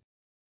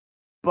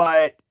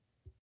 but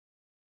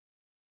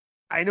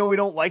I know we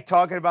don't like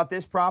talking about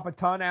this prop a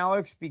ton,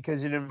 Alex,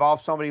 because it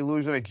involves somebody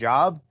losing a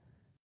job,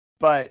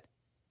 but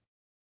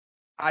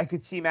I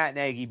could see Matt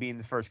Nagy being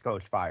the first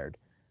coach fired.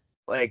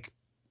 Like,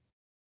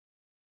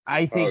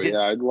 I think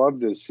I'd love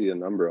to see a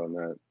number on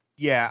that.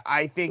 Yeah,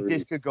 I think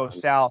this could go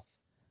south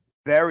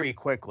very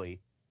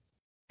quickly.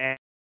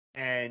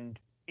 And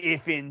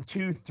if in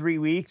 2-3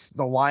 weeks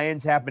the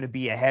Lions happen to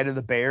be ahead of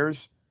the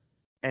Bears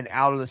and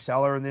out of the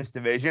cellar in this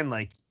division,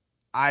 like,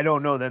 I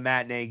don't know that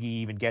Matt Nagy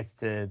even gets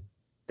to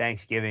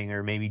Thanksgiving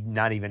or maybe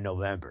not even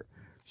November.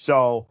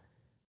 So,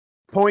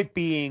 point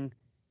being,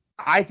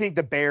 I think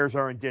the Bears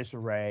are in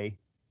disarray,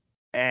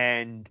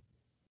 and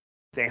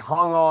they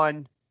hung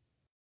on.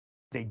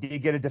 They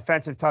did get a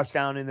defensive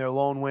touchdown in their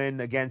lone win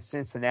against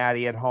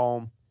Cincinnati at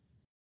home.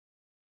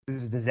 This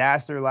is a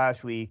disaster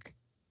last week.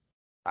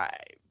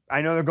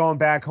 I know they're going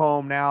back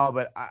home now,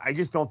 but I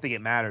just don't think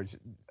it matters.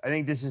 I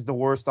think this is the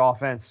worst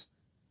offense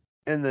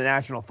in the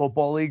National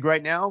Football League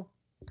right now.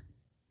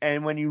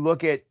 And when you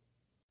look at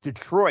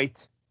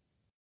Detroit,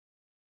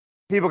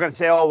 people are going to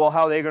say, oh, well,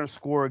 how are they going to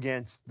score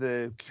against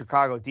the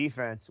Chicago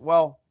defense?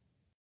 Well,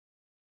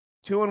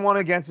 2-1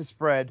 against the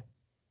spread.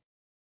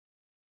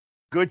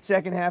 Good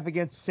second half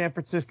against San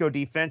Francisco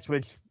defense,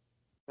 which,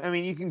 I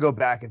mean, you can go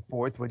back and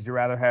forth. Would you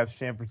rather have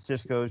San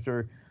Francisco's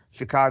or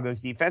Chicago's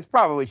defense?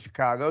 Probably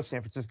Chicago.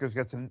 San Francisco's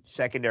got some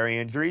secondary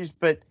injuries,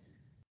 but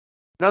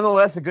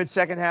nonetheless, a good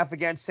second half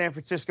against San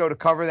Francisco to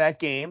cover that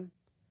game.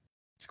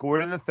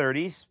 Scored in the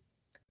 30s.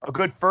 A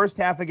good first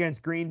half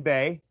against Green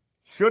Bay.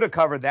 Should have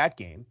covered that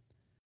game.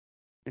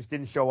 Just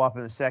didn't show up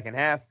in the second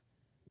half.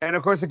 And,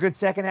 of course, a good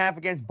second half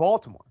against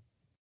Baltimore.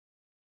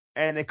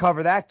 And they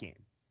cover that game.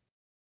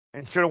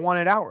 And should have won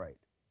it outright.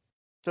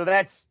 So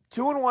that's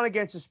 2-1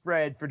 against the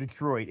spread for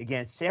Detroit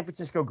against San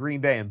Francisco,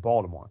 Green Bay, and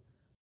Baltimore.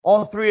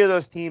 All 3 of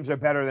those teams are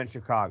better than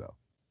Chicago.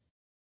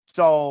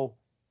 So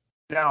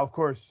now, of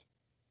course,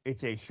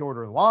 it's a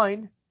shorter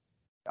line.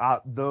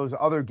 Those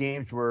other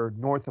games were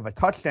north of a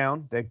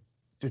touchdown that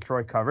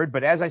Detroit covered.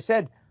 But as I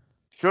said,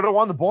 should have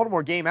won the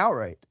Baltimore game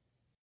outright.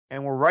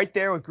 And we're right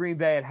there with Green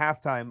Bay at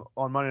halftime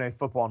on Monday Night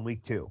Football in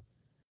week 2.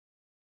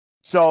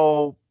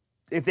 So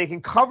if they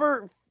can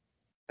cover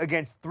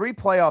against 3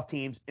 playoff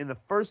teams in the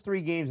first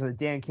 3 games of the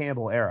Dan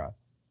Campbell era,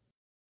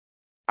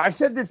 I've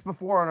said this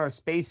before on our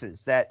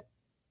spaces that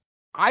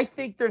I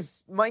think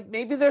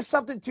maybe there's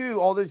something to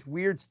all this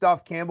weird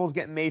stuff Campbell's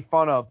getting made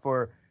fun of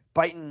for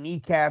biting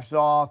kneecaps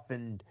off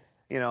and,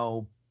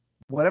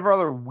 whatever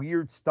other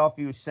weird stuff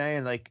he was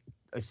saying. Like,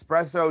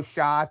 espresso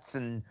shots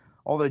and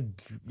all the,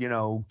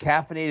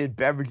 caffeinated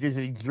beverages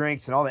that he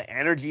drinks and all the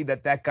energy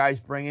that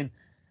guy's bringing.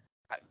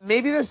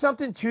 Maybe there's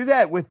something to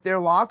that with their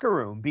locker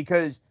room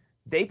because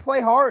they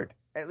play hard.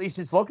 At least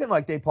it's looking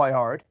like they play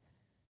hard.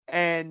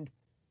 And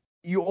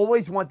you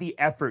always want the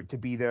effort to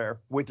be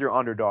there with your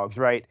underdogs,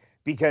 right?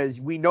 Because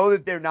we know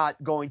that they're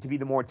not going to be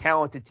the more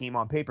talented team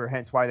on paper,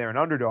 hence why they're an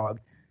underdog.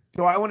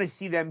 So I want to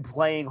see them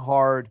playing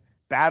hard,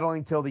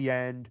 battling till the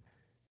end,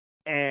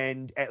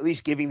 and at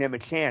least giving them a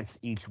chance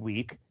each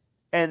week.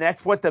 And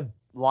that's what the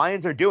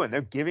Lions are doing.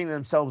 They're giving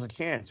themselves a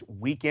chance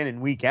week in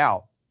and week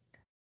out.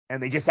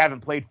 And they just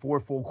haven't played 4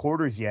 full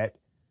quarters yet.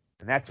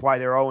 And that's why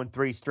they're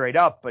 0-3 straight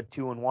up, but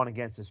 2-1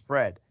 against the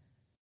spread.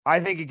 I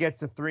think it gets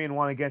to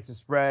 3-1 against the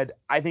spread.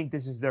 I think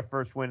this is their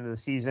first win of the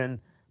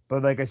season.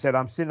 But like I said,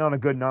 I'm sitting on a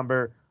good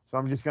number, so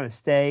I'm just going to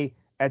stay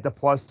at the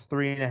plus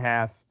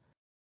 3.5.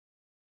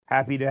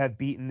 Happy to have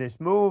beaten this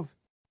move.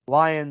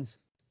 Lions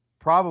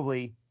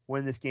probably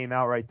win this game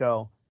outright,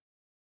 though.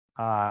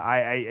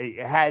 I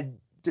had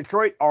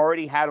Detroit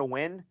already had a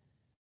win.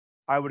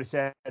 I would have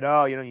said,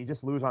 you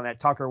just lose on that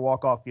Tucker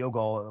walk-off field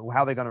goal.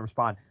 How are they going to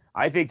respond?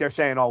 I think they're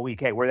saying all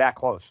week, hey, we're that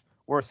close.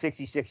 We're a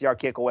 66-yard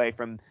kick away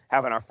from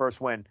having our first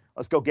win.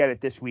 Let's go get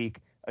it this week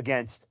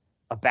against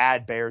a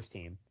bad Bears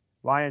team.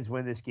 Lions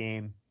win this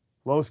game.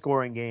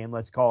 Low-scoring game.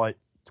 Let's call it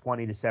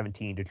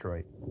 20-17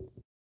 Detroit.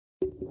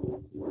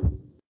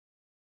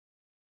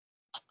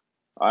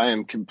 I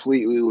am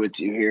completely with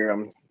you here.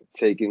 I'm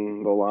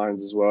taking the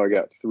Lions as well. I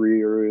got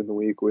 3 early in the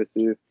week with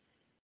you.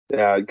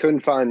 Yeah, I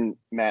couldn't find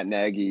Matt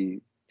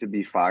Nagy to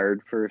be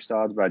fired first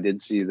odds, but I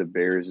did see the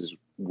Bears'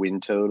 win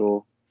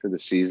total for the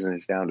season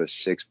is down to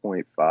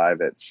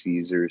 6.5 at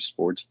Caesars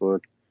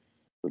Sportsbook,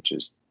 which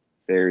is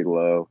very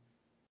low.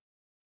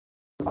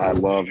 I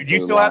love. Do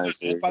you still have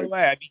this? By the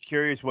way, I'd be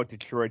curious what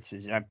Detroit's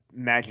is. I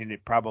imagine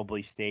it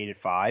probably stayed at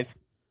 5.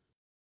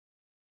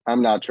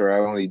 I'm not sure.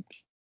 I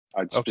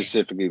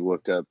specifically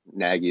looked up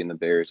Nagy and the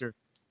Bears, sure.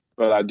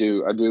 But I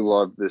do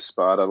love this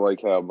spot. I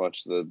like how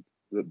much the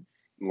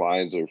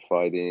Lions are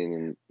fighting,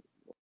 and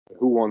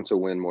who wants to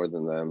win more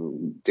than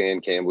them?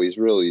 Dan Campbell, he's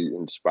really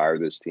inspired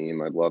this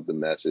team. I love the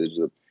message.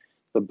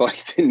 The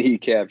bite the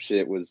kneecap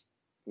shit was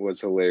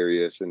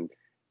hilarious and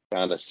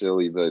kind of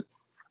silly, but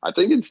I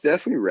think it's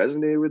definitely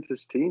resonated with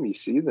this team. You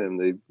see them;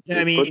 they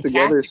put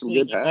together some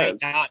good halves. He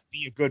might not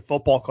be a good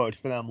football coach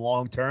for them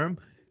long term,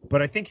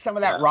 but I think some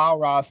of that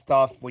rah-rah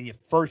stuff when you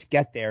first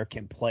get there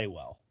can play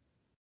well.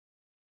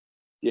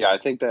 Yeah, I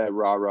think that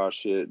rah-rah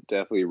shit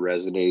definitely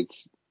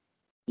resonates.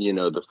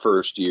 The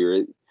first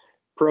year,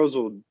 pros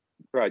will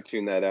probably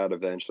tune that out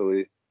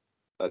eventually.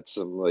 That's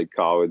some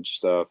college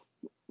stuff,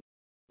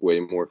 way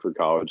more for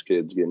college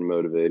kids getting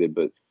motivated.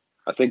 But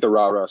I think the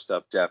rah-rah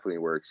stuff definitely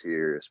works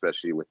here,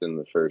 especially within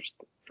the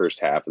first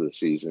half of the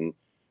season.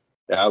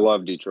 Yeah, I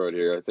love Detroit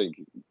here. I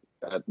think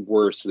at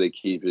worst they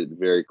keep it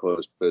very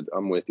close, but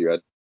I'm with you. I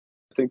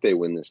think they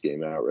win this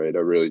game outright.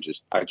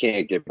 I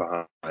can't get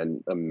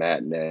behind a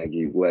Matt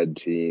Nagy-led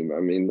team.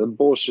 I mean, the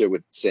bullshit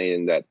with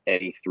saying that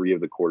any 3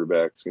 of the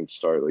quarterbacks can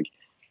start,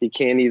 he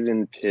can't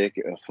even pick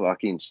a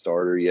fucking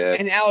starter yet.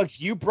 And Alex,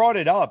 you brought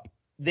it up.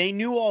 They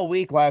knew all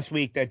week last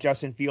week that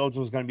Justin Fields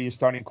was going to be the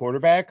starting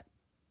quarterback,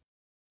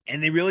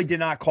 and they really did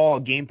not call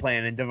a game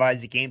plan and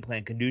devise a game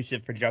plan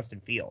conducive for Justin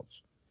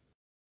Fields.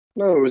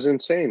 No, it was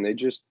insane.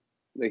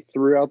 They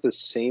threw out the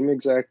same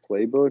exact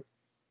playbook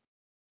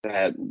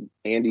that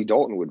Andy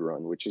Dalton would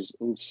run, which is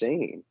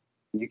insane.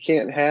 You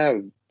can't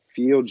have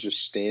Fields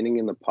just standing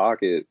in the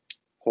pocket,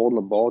 holding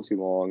the ball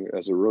too long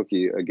as a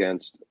rookie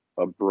against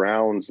a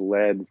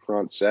Browns-led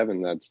front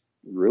 7 that's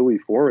really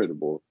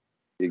formidable.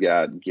 You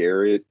got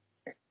Garrett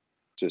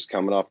just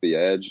coming off the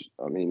edge.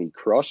 I mean, he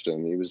crushed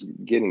him. He was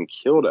getting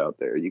killed out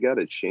there. You got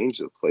to change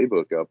the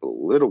playbook up a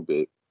little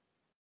bit.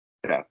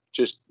 Yeah,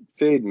 just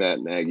fade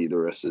Matt Nagy the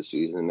rest of the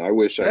season. I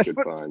wish I could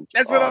find.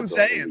 That's what I'm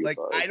saying.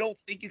 I don't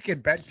think you can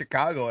bet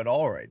Chicago at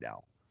all right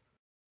now.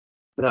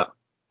 No,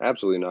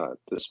 absolutely not.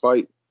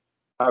 Despite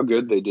how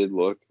good they did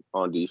look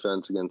on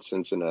defense against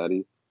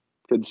Cincinnati,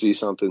 could see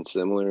something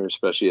similar,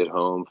 especially at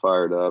home,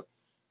 fired up.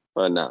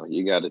 But no,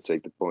 you got to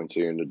take the points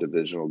here in the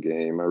divisional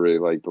game. I really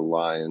like the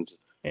Lions.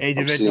 Hey,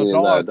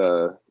 divisional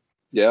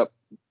dogs.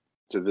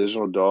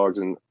 Divisional dogs,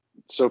 and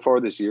so far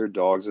this year,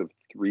 dogs of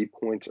 3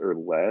 points or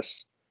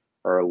less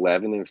are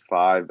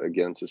 11-5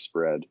 against the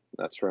spread.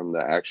 That's from the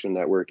Action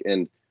Network.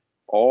 And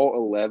all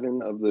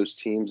 11 of those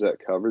teams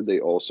that covered, they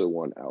also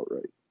won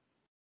outright.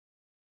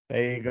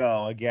 There you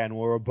go. Again,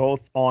 we're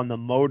both on the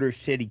Motor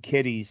City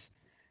Kitties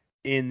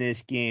in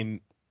this game.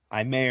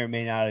 I may or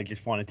may not have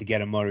just wanted to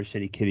get a Motor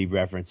City Kitty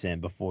reference in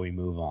before we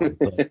move on.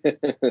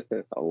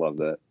 I love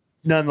that.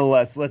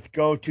 Nonetheless, let's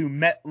go to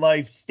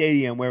MetLife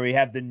Stadium where we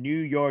have the New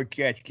York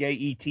Jets,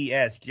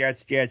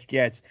 Jets,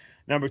 Jets,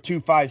 number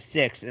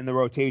 256 in the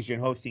rotation,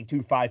 hosting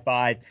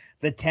 255,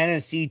 the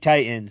Tennessee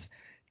Titans.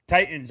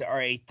 Titans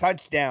are a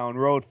touchdown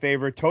road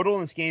favorite. Total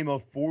in this game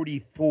of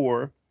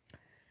 44.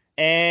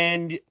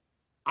 And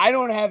I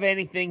don't have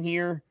anything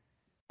here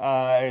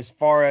as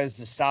far as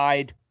the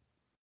side.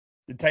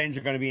 the Titans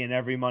are going to be in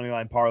every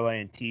moneyline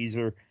parlay and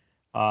teaser.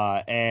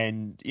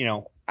 And, you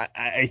know,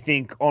 I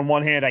think on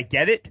one hand, I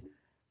get it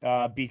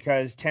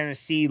because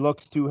Tennessee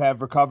looks to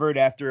have recovered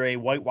after a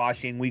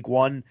whitewashing week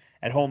 1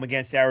 at home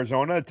against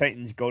Arizona. The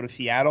Titans go to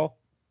Seattle,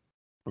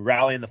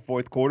 rally in the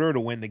fourth quarter to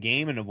win the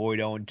game and avoid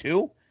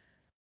 0-2.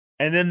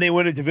 And then they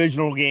win a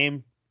divisional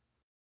game,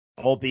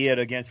 albeit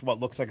against what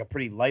looks like a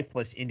pretty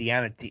lifeless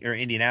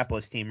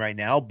Indianapolis team right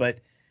now. But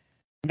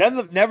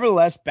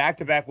nevertheless,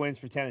 back-to-back wins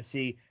for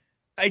Tennessee.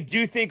 I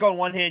do think on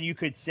one hand you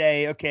could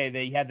say, okay,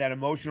 they had that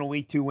emotional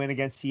week 2 win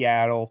against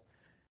Seattle.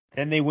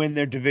 Then they win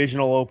their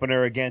divisional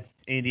opener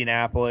against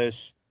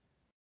Indianapolis.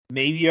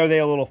 Maybe are they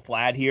a little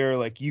flat here?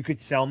 Like, you could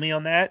sell me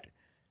on that.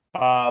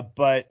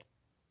 But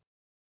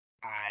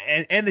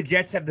the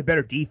Jets have the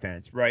better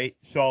defense, right?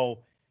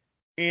 So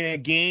in a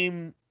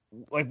game,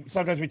 like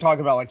sometimes we talk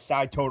about like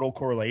side total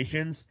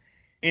correlations.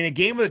 In a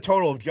game with a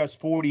total of just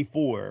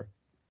 44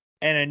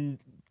 and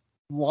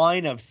a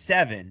line of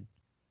 7,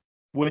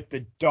 with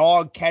the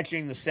dog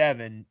catching the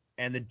 7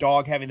 and the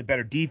dog having the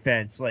better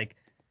defense, like,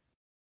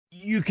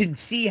 you can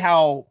see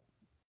how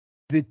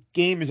the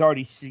game is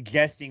already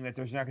suggesting that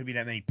there's not going to be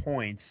that many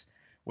points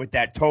with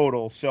that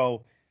total.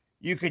 So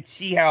you could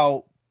see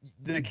how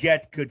the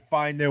Jets could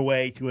find their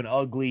way to an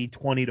ugly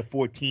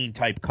 20-14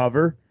 type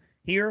cover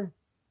here.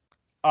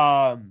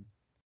 But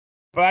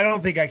I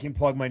don't think I can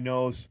plug my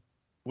nose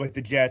with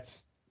the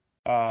Jets.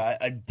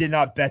 I did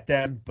not bet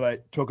them,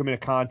 but took them in a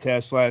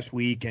contest last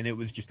week, and it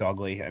was just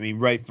ugly. I mean,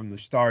 right from the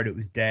start, it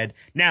was dead.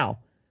 Now,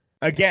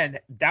 again,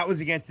 that was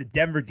against the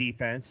Denver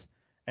defense,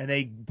 and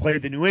they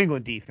played the New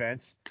England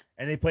defense,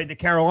 and they played the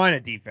Carolina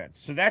defense.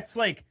 So that's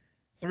like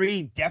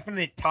 3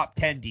 definite top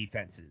 10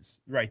 defenses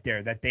right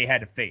there that they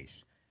had to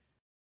face.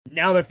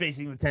 Now they're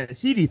facing the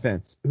Tennessee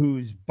defense,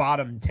 who's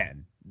bottom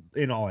 10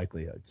 in all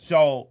likelihood.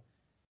 So,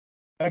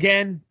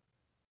 again,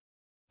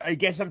 I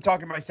guess I'm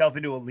talking myself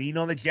into a lean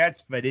on the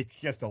Jets, but it's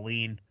just a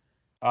lean.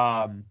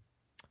 I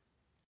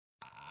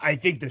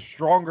think the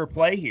stronger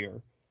play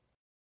here,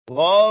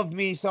 love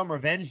me some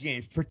revenge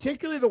games,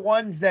 particularly the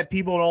ones that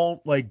people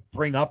don't like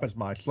bring up as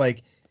much.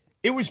 Like,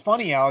 it was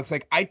funny, Alex.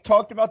 Like, I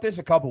talked about this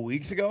a couple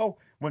weeks ago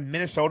when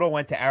Minnesota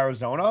went to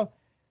Arizona,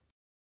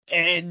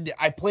 and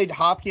I played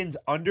Hopkins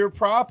under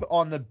prop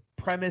on the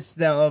premise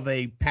of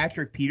a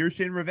Patrick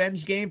Peterson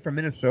revenge game from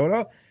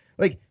Minnesota.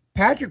 Like,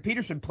 Patrick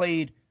Peterson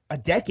played a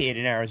decade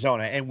in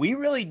Arizona, and we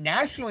really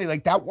nationally,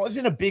 like, that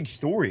wasn't a big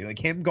story. Like,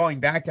 him going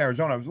back to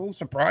Arizona, I was a little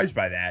surprised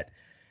by that.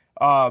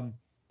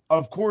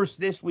 Of course,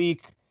 this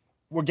week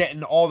we're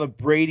getting all the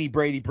Brady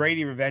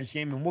revenge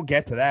game, and we'll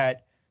get to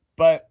that.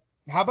 But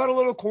how about a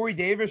little Corey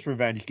Davis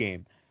revenge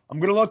game? I'm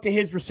going to look to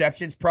his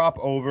receptions prop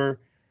over.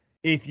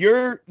 If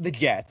you're the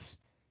Jets,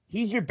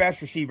 he's your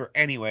best receiver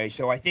anyway,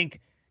 so I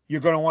think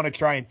you're going to want to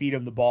try and feed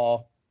him the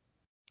ball.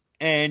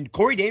 And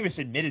Corey Davis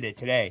admitted it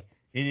today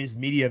in his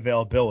media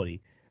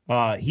availability.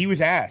 He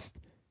was asked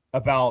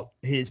about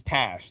his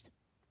past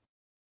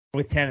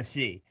with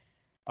Tennessee,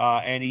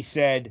 and he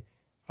said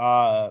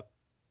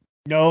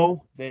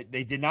no, that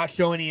they did not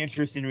show any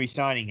interest in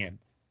re-signing him.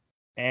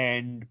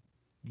 And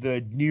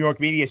the New York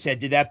media said,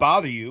 did that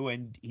bother you?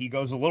 And he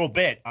goes, a little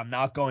bit. I'm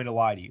not going to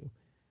lie to you.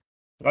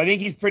 So I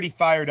think he's pretty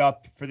fired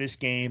up for this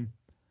game.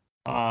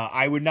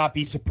 I would not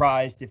be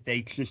surprised if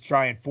they just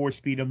try and force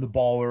feed him the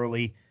ball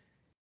early,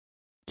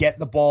 get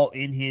the ball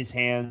in his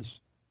hands.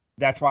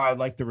 That's why I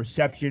like the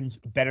receptions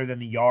better than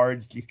the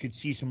yards. You could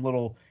see some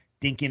little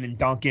dinking and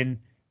dunking.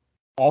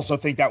 Also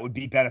think that would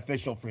be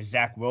beneficial for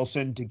Zach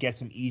Wilson to get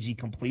some easy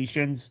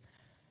completions,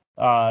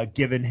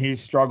 given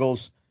his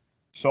struggles.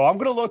 So I'm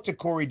going to look to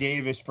Corey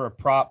Davis for a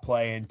prop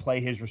play and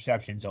play his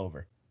receptions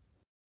over.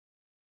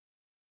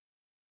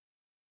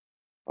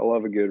 I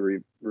love a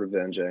good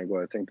revenge angle.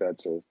 I think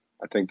that's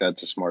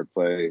a smart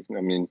play.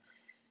 I mean,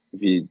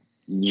 if you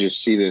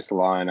just see this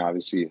line,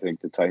 obviously you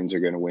think the Titans are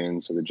going to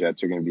win, so the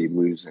Jets are going to be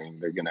losing.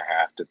 They're going to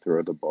have to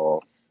throw the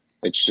ball.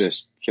 It's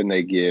just, can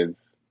they give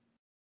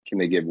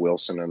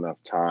Wilson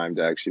enough time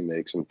to actually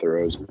make some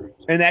throws?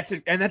 And that's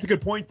a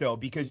good point, though,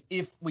 because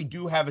if we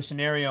do have a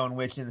scenario in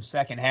which in the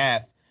second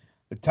half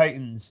the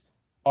Titans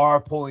are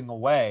pulling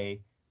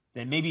away,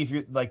 then maybe if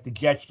you're like the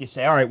Jets just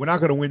say, all right, we're not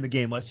going to win the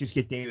game. Let's just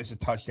get Davis a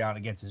touchdown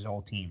against his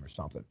old team or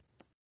something.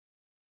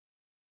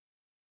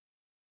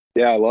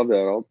 Yeah, I love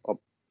that.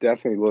 I'll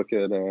definitely look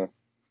at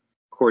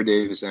Corey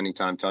Davis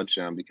anytime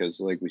touchdown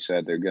because, like we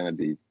said, they're going to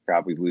be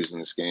probably losing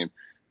this game.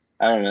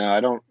 I don't know. I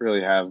don't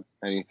really have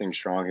anything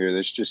strong here.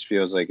 This just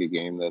feels like a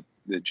game that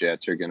the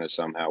Jets are going to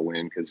somehow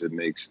win because it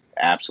makes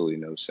absolutely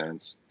no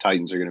sense.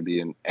 Titans are going to be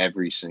in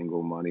every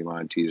single money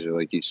line teaser,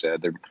 like you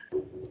said. They're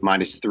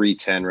minus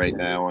 310 right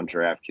now on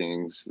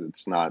DraftKings.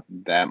 It's not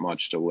that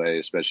much delay,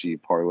 especially you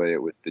parlay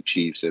it with the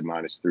Chiefs at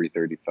minus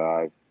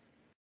 335.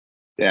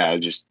 Yeah,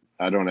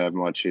 I don't have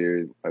much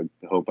here. I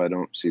hope I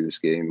don't see this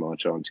game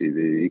much on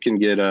TV. You can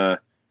get a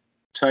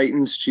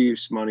Titans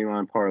Chiefs money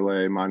line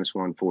parlay minus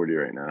 140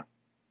 right now.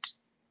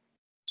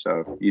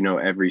 So,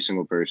 every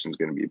single person's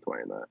going to be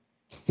playing that.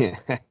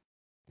 Yeah.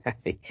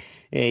 Yeah,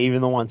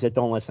 even the ones that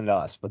don't listen to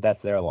us, but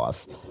that's their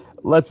loss.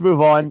 Let's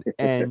move on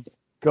and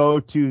go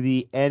to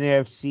the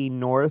NFC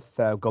North.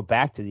 Go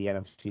back to the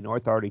NFC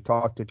North. I already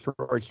talked to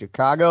Detroit,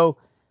 Chicago.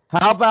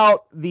 How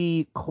about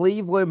the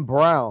Cleveland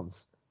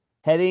Browns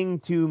heading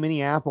to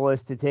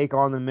Minneapolis to take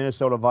on the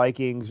Minnesota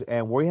Vikings?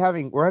 And we're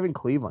having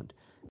Cleveland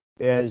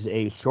as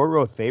a short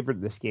road favorite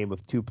in this game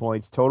with 2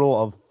 points,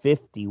 total of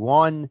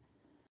 51.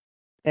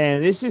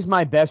 And this is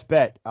my best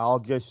bet. I'll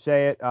just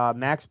say it.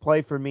 Max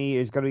play for me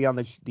is going to be on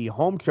the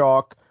home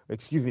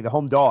the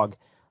home dog.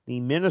 The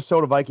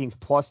Minnesota Vikings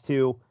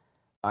 +2.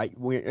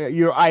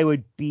 I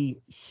would be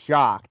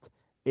shocked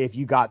if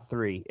you got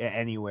 3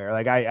 anywhere.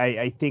 Like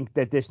I think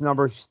that this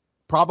number's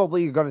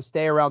probably going to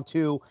stay around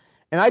 2.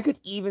 And I could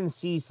even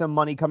see some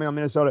money coming on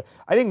Minnesota.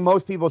 I think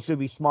most people should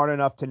be smart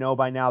enough to know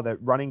by now that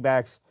running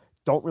backs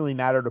don't really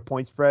matter to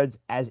point spreads,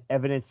 as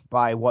evidenced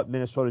by what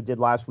Minnesota did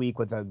last week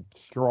with a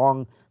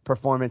strong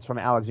performance from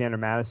Alexander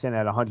Mattison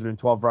at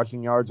 112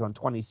 rushing yards on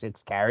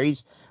 26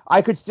 carries.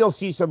 I could still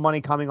see some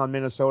money coming on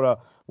Minnesota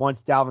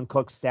once Dalvin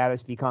Cook's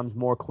status becomes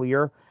more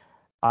clear.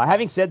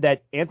 Having said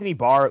that, Anthony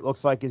Barr, it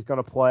looks like, is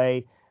going to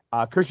play.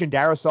 Christian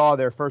Darrisaw,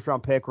 their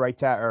first-round pick, left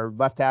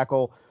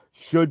tackle,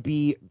 should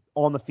be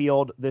on the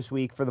field this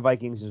week for the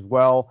Vikings as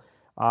well.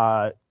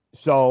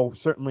 So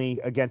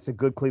certainly against a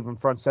good Cleveland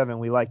front seven,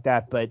 we like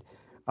that. But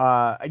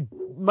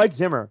Mike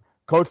Zimmer,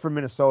 coach for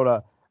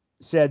Minnesota,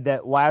 said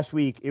that last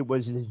week it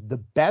was the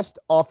best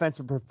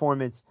offensive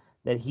performance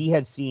that he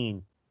had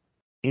seen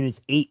in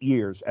his 8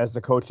 years as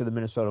the coach of the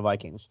Minnesota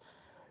Vikings.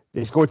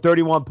 They scored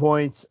 31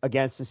 points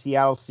against the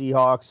Seattle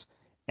Seahawks.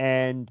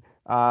 And,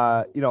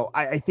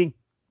 I think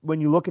when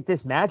you look at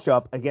this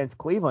matchup against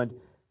Cleveland,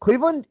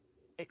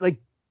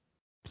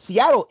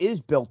 Seattle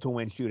is built to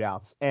win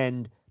shootouts,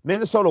 and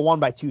Minnesota won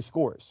by 2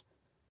 scores.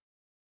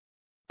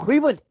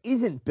 Cleveland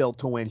isn't built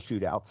to win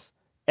shootouts,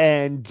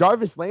 and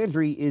Jarvis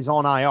Landry is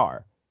on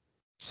IR.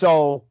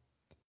 So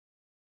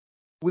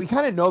we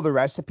kind of know the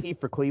recipe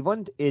for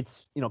Cleveland.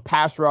 It's,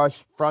 pass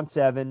rush, front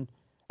seven,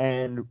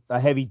 and a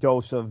heavy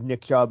dose of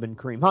Nick Chubb and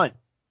Kareem Hunt.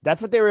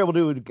 That's what they were able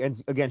to do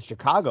against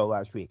Chicago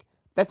last week.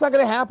 That's not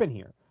going to happen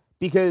here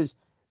because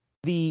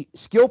the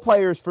skill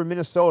players for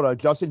Minnesota,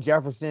 Justin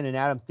Jefferson and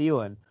Adam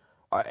Thielen,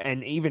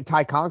 and even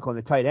Ty Conklin,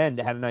 the tight end,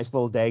 had a nice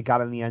little day,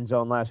 got in the end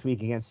zone last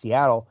week against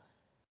Seattle.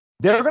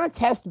 They're going to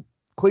test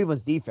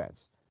Cleveland's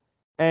defense.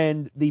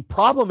 And the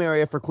problem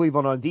area for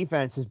Cleveland on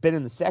defense has been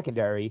in the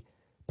secondary.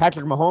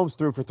 Patrick Mahomes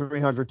threw for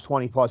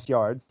 320-plus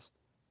yards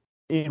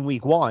in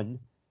week 1.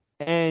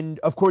 And,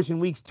 of course, in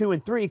weeks 2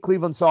 and 3,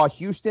 Cleveland saw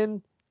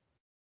Houston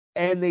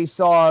and they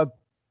saw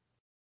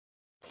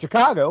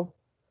Chicago,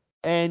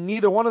 and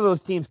neither one of those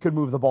teams could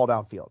move the ball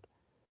downfield.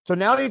 So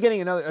now you're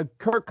getting another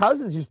Kirk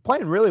Cousins, who's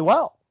playing really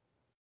well.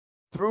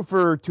 Threw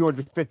for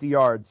 250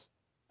 yards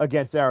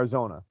against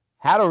Arizona.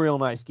 Had a real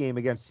nice game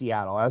against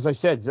Seattle. As I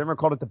said, Zimmer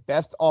called it the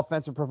best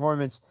offensive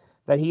performance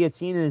that he had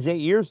seen in his 8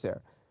 years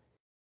there.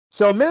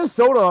 So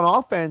Minnesota on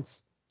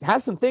offense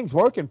has some things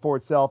working for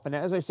itself. And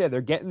as I said,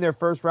 they're getting their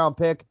first-round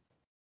pick,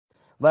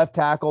 left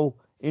tackle,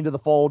 into the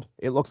fold,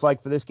 it looks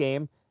like, for this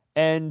game.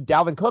 And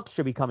Dalvin Cook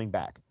should be coming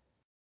back.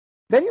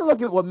 Then you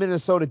look at what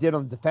Minnesota did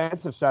on the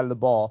defensive side of the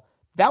ball.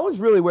 That was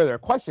really where their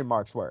question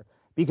marks were,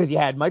 because you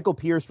had Michael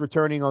Pierce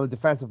returning on the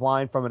defensive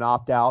line from an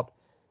opt-out.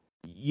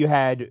 You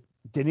had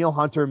Danielle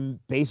Hunter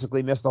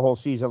basically missed the whole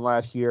season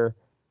last year.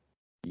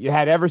 You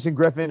had Everson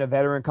Griffin, a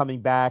veteran,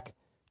 coming back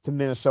to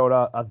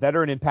Minnesota, a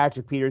veteran in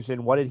Patrick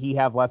Peterson. What did he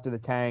have left in the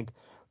tank?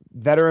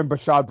 Veteran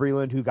Bashaud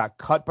Breeland, who got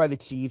cut by the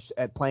Chiefs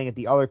at playing at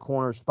the other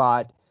corner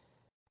spot.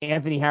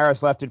 Anthony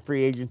Harris left in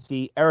free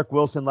agency. Eric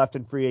Wilson left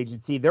in free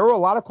agency. There were a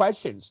lot of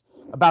questions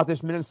about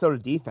this Minnesota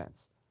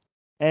defense.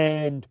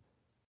 And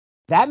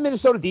that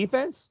Minnesota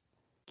defense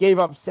gave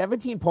up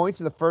 17 points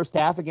in the first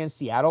half against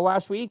Seattle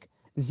last week,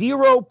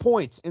 0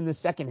 points in the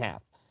second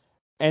half.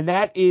 And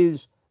that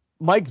is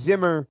Mike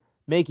Zimmer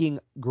making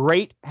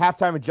great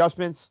halftime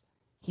adjustments.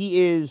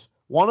 He is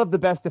one of the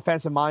best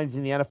defensive minds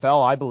in the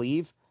NFL, I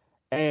believe.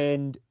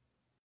 And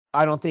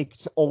I don't think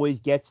always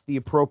gets the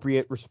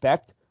appropriate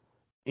respect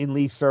in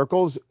league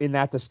circles in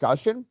that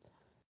discussion.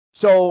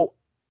 So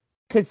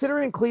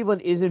considering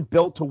Cleveland isn't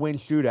built to win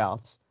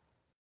shootouts,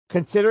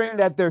 considering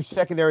that their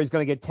secondary is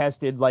going to get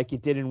tested like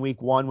it did in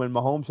week 1 when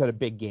Mahomes had a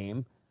big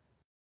game,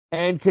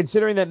 and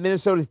considering that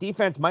Minnesota's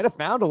defense might have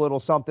found a little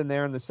something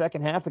there in the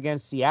second half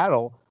against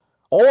Seattle,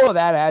 all of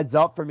that adds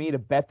up for me to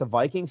bet the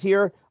Vikings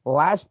here.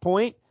 Last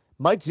point,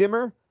 Mike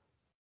Zimmer,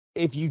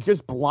 if you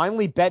just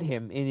blindly bet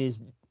him in his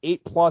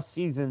 8+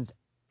 seasons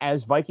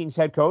as Vikings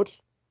head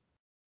coach,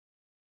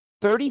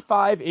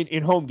 35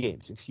 in home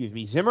games,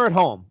 Zimmer at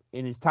home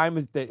in his time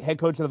as the head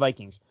coach of the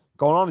Vikings,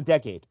 going on a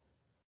decade,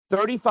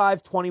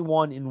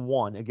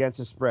 35-21-1 against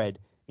the spread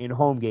in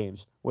home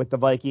games with the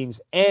Vikings,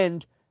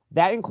 and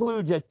that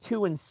includes a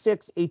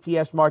 2-6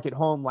 ATS mark at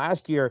home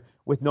last year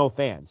with no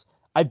fans.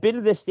 I've been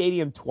to this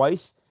stadium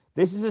twice.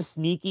 This is a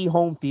sneaky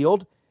home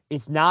field.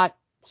 It's not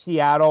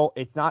Seattle.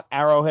 It's not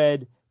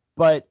Arrowhead,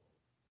 but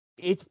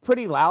it's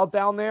pretty loud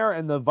down there.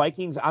 And the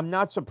Vikings, I'm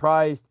not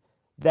surprised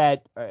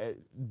that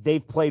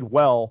they've played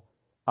well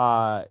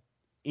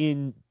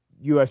in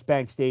U.S.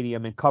 Bank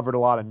Stadium and covered a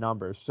lot of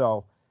numbers.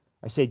 So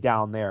I say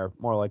down there,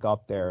 more like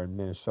up there in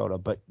Minnesota,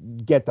 but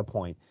get the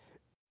point.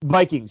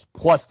 Vikings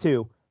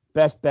 +2,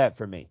 best bet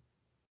for me.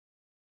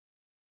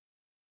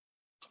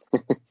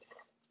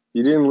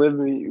 You didn't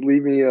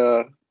leave me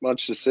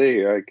much to say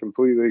here. I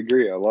completely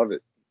agree. I love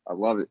it.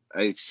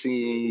 I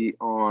see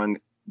on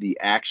the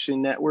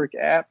Action Network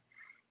app,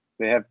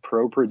 they have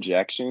pro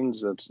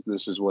projections.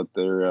 This is what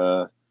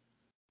their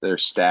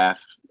staff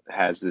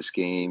has this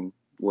game,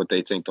 what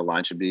they think the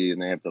line should be,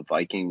 and they have the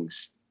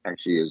Vikings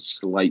actually as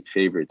slight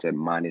favorites at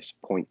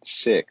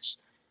 -0.6.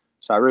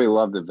 So I really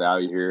love the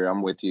value here.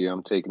 I'm with you.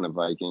 I'm taking the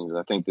Vikings.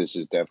 I think this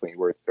is definitely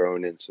worth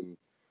throwing in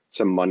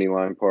some money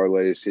line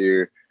parlays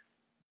here.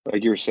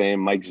 Like you were saying,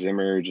 Mike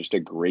Zimmer, just a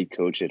great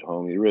coach at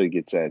home. He really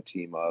gets that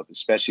team up,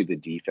 especially the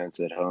defense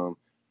at home.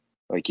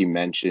 Like you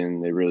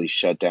mentioned, they really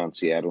shut down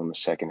Seattle in the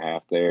second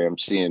half there. I'm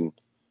seeing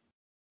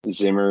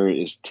Zimmer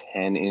is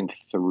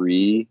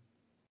 10-3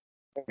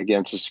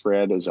 against the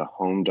spread as a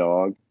home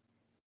dog.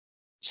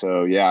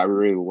 So, yeah, I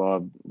really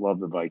love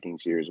the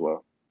Vikings here as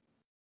well.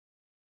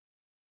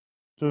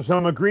 So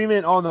some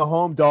agreement on the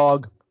home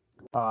dog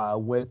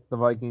with the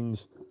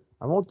Vikings.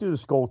 I won't do the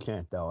skull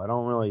chant though. I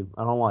don't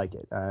like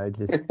it. I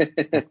just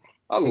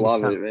I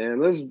love it, man.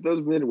 Those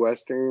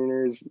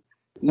Midwesterners,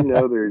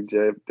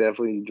 they're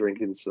definitely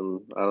drinking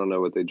some. I don't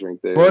know what they drink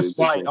there. Busch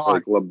Light,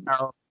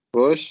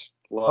 Busch,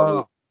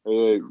 love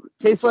it.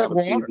 Tastes like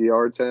water.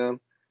 PPR town.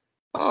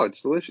 Oh,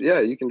 it's delicious.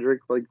 Yeah, you can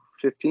drink like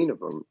 15 of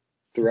them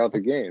throughout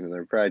the game, and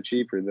they're probably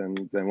cheaper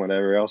than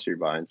whatever else you're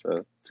buying.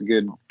 So it's a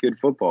good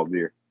football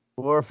beer.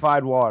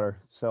 Glorified water.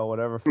 So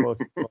whatever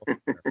floats.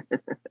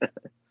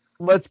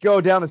 Let's go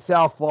down to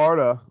South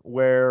Florida,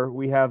 where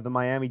we have the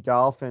Miami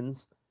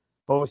Dolphins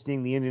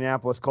hosting the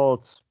Indianapolis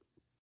Colts.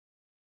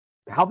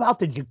 How about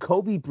the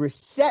Jacoby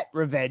Brissett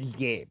revenge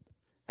game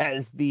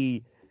as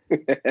the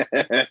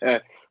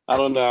I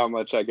don't know how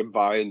much I can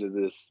buy into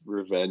this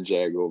revenge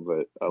angle,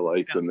 but I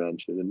like the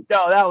mention.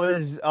 No, that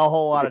was a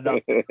whole lot of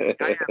nothing.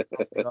 I have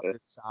the other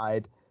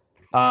side.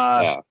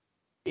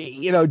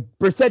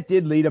 Brissett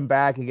did lead him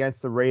back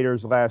against the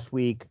Raiders last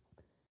week.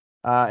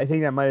 I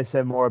think that might have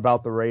said more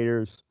about the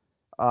Raiders.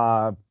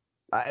 I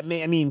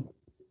mean,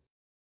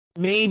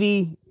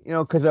 maybe,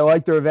 because I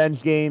like the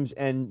revenge games,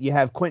 and you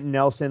have Quentin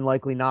Nelson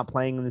likely not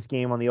playing in this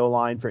game on the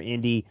O-line for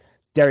Indy.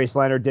 Darius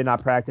Leonard did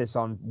not practice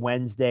on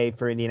Wednesday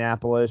for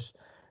Indianapolis.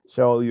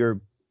 So you're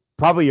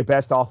probably your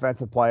best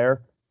offensive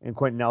player in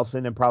Quentin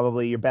Nelson and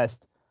probably your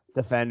best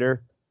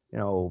defender.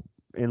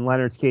 In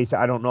Leonard's case,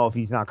 I don't know if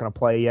he's not going to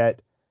play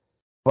yet,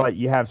 but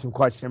you have some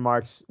question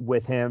marks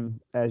with him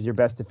as your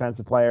best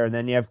defensive player. And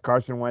then you have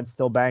Carson Wentz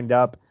still banged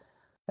up.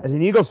 As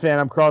an Eagles fan,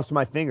 I'm crossing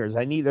my fingers.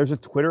 There's a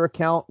Twitter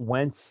account,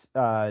 Wentz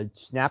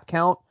snap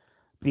count,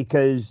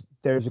 because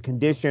there's a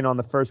condition on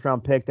the first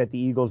round pick that the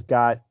Eagles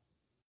got.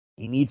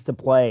 He needs to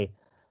play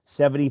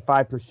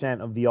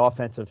 75% of the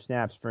offensive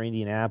snaps for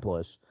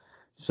Indianapolis.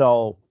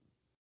 So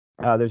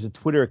there's a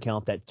Twitter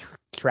account that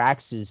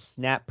tracks his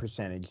snap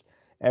percentage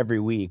every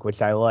week,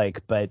 which I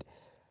like. But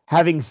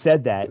having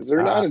said that, is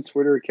there not a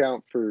Twitter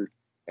account for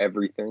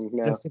everything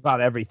now? Just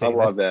about everything. I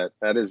love that.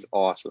 That is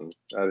awesome.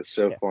 That is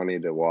so funny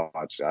to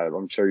watch.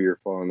 I'm sure you're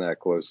following that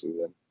closely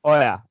then. Oh,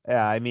 yeah.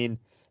 Yeah, I mean,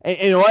 and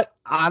you know what?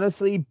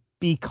 Honestly,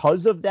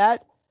 because of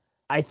that,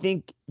 I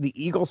think the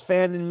Eagles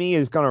fan in me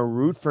is going to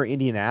root for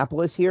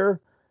Indianapolis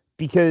here,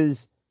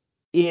 because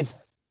if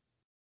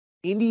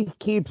Indy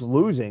keeps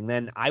losing,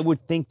 then I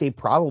would think they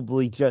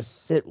probably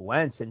just sit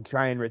Wentz and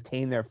try and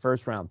retain their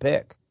first-round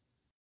pick.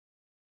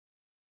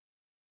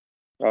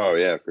 Oh,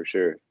 yeah, for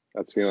sure.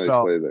 That's the only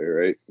play there,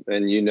 right?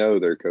 And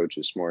their coach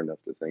is smart enough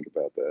to think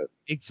about that.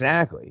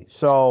 Exactly.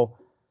 So,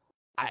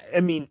 I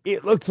mean,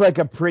 it looks like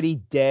a pretty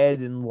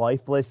dead and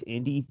lifeless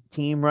Indy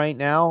team right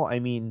now. I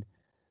mean,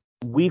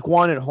 week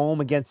 1 at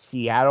home against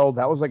Seattle,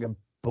 that was like a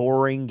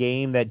boring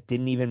game that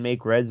didn't even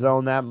make red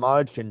zone that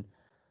much. And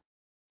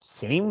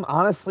same,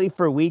 honestly,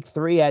 for week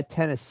 3 at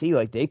Tennessee.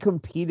 Like, they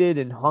competed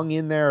and hung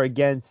in there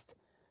against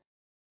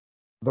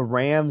the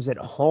Rams at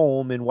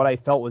home in what I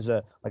felt was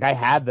I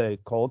had the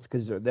Colts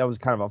because that was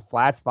kind of a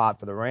flat spot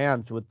for the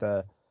Rams with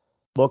the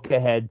look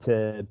ahead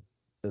to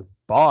the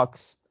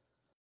Bucs.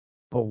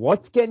 But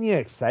what's getting you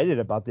excited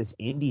about this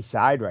Indy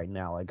side right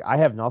now? Like, I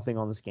have nothing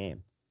on this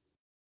game.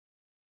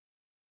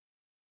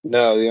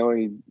 No, the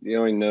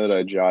only note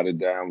I jotted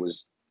down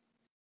was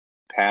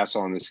pass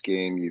on this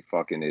game, you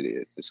fucking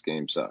idiot. This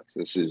game sucks.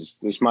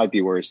 This might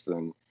be worse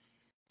than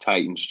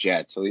Titans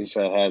Jets. At least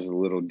that has a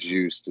little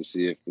juice to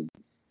see if the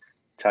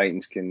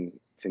Titans can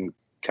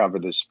cover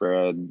the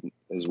spread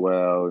as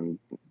well. And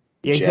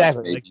yeah,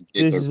 exactly. Like,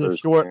 this is a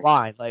short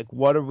line. Like,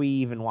 what are we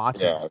even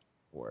watching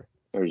for?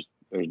 There's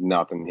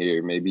nothing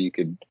here. Maybe you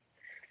could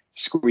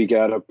squeak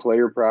out a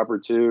player prop or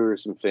two or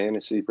some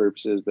fantasy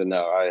purposes, but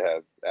no, I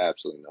have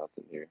absolutely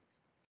nothing here.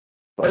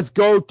 Let's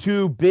go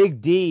to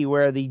Big D,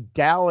 where the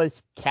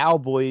Dallas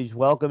Cowboys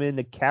welcome in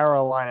the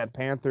Carolina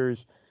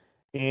Panthers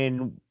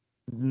in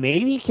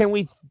maybe can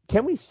we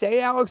say,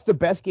 Alex, the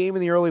best game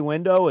in the early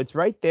window? It's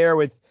right there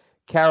with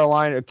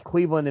Carolina,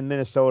 Cleveland, and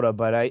Minnesota,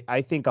 but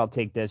I think I'll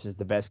take this as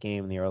the best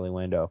game in the early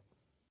window.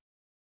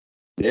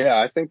 Yeah,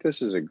 I think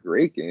this is a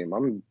great game.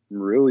 I'm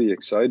really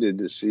excited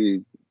to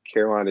see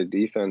Carolina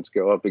defense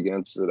go up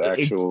against an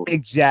actual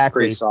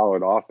exactly pretty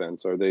solid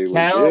offense. Are they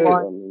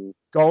Carolina legit?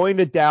 going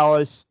to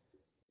Dallas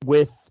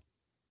with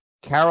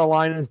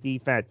Carolina's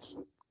defense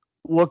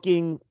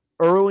looking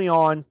early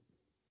on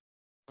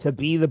to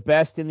be the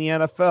best in the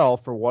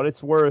NFL for what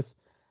it's worth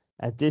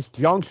at this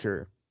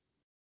juncture.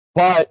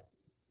 But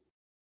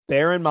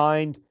bear in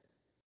mind,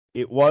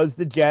 it was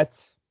the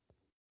Jets,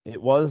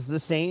 it was the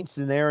Saints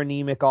and their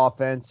anemic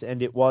offense,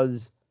 and it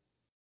was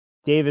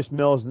Davis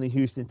Mills and the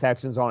Houston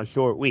Texans on a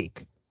short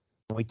week.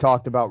 We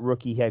talked about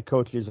rookie head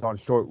coaches on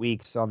short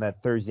weeks on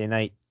that Thursday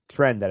night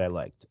trend that I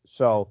liked.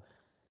 So,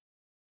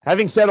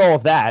 having said all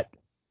of that,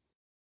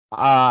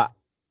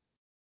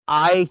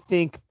 I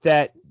think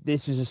that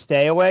this is a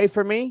stay away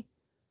for me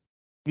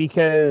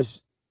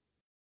because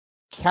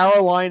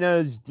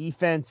Carolina's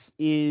defense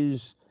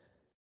is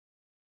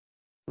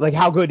like,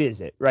 how good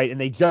is it, right? And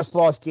they just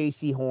lost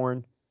J.C.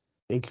 Horn.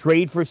 They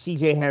trade for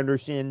C.J.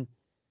 Henderson.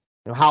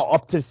 You know, how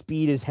up to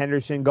speed is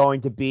Henderson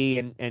going to be?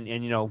 And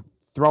you know,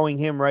 throwing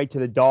him right to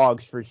the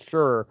dogs for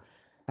sure,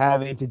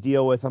 having to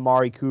deal with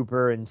Amari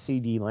Cooper and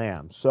C.D.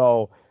 Lamb.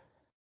 So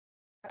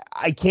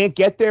I can't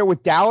get there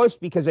with Dallas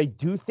because I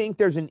do think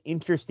there's an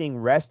interesting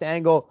rest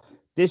angle.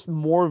 This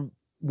more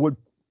would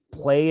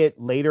play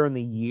it later in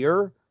the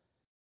year.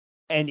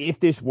 And if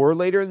this were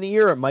later in the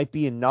year, it might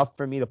be enough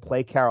for me to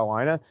play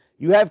Carolina.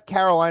 You have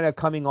Carolina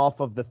coming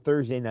off of the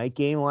Thursday night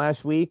game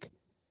last week,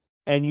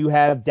 and you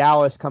have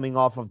Dallas coming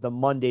off of the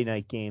Monday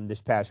night game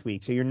this past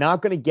week. So you're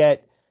not going to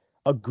get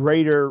a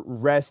greater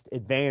rest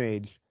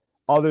advantage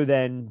other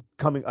than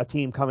a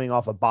team coming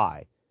off a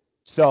bye.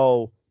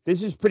 So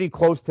this is pretty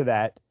close to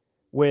that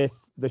with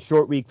the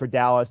short week for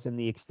Dallas and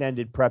the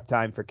extended prep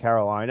time for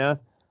Carolina.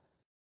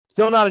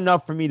 Still not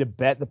enough for me to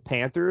bet the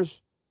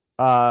Panthers,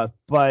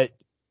 but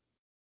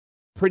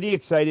pretty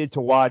excited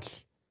to watch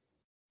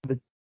the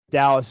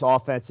Dallas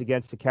offense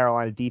against the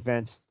Carolina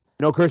defense.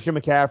 No Christian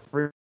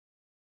McCaffrey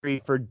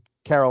for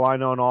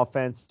Carolina on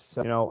offense.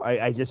 So, you know,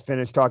 I just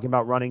finished talking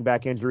about running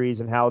back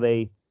injuries and how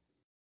they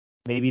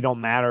maybe don't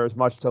matter as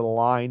much to the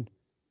line.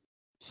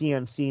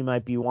 CMC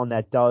might be one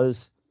that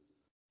does.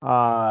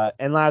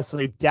 And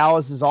lastly,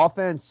 Dallas's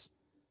offense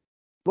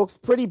looks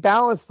pretty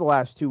balanced the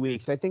last 2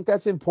 weeks. I think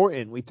that's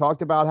important. We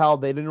talked about how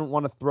they didn't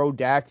want to throw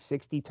Dak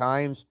 60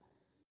 times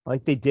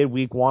like they did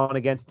week 1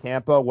 against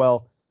Tampa.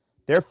 Well,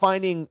 they're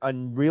finding a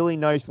really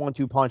nice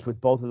 1-2 punch with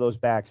both of those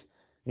backs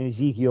in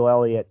Ezekiel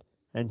Elliott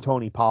and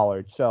Tony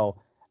Pollard. So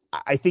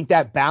I think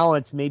that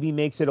balance maybe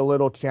makes it a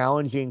little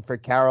challenging for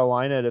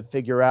Carolina to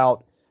figure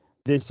out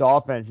this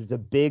offense. It's a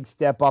big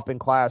step up in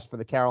class for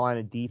the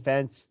Carolina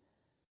defense.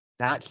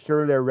 Not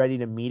sure they're ready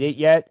to meet it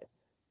yet.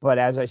 But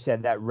as I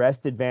said, that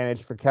rest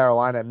advantage for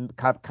Carolina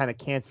kind of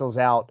cancels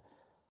out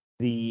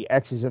the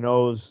X's and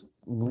O's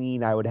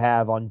lean I would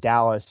have on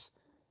Dallas.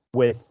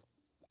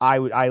 I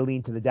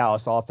lean to the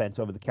Dallas offense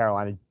over the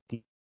Carolina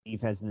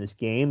defense in this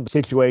game.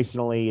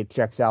 Situationally, it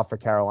checks out for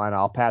Carolina.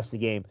 I'll pass the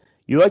game.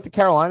 You like the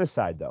Carolina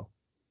side, though?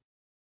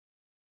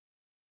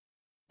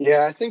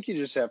 Yeah, I think you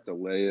just have to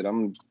lay it.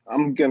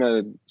 I'm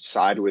gonna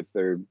side with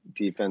their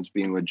defense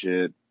being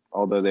legit,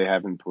 although they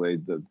haven't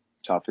played the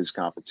toughest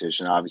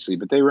competition, obviously,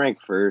 but they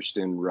rank first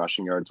in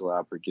rushing yards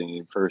allowed per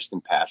game, first in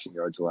passing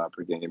yards allowed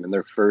per game, and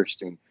they're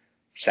first in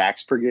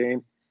sacks per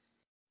game.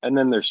 And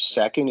then they're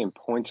second in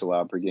points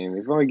allowed per game.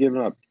 They've only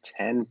given up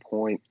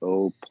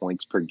 10.0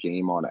 points per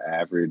game on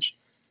average.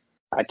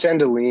 I tend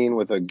to lean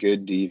with a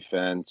good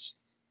defense.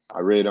 I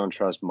really don't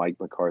trust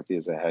Mike McCarthy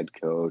as a head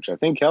coach. I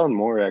think Kellen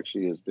Moore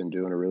actually has been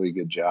doing a really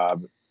good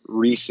job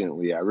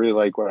recently. I really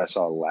like what I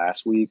saw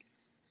last week.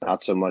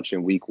 Not so much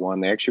in week 1.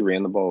 They actually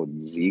ran the ball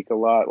with Zeke a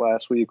lot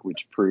last week,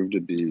 which proved to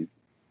be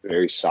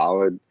very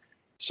solid.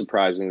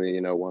 Surprisingly,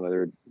 you know, one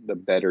of the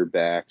better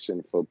backs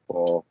in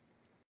football.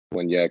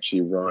 When you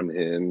actually run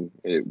him,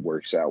 it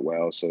works out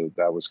well. So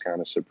that was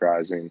kind of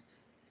surprising.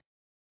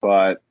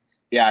 But,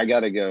 yeah, I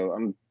got to go.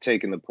 I'm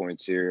taking the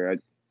points here.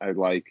 I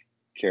like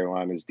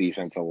Carolina's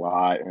defense a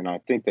lot, and I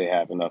think they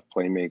have enough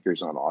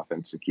playmakers on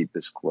offense to keep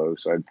this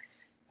close. I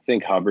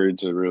think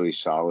Hubbard's a really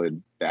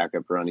solid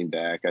backup running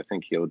back. I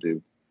think he'll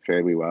do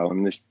fairly well.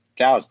 And this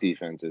Dallas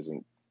defense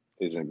isn't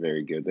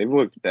very good. They've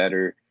looked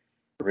better.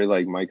 I really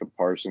like Micah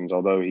Parsons,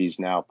 although he's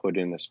now put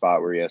in a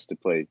spot where he has to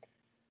play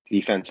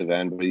defensive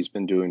end, but he's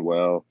been doing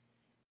well.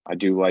 I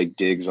do like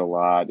Diggs a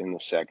lot in the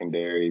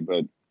secondary,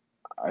 but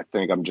I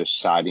think I'm just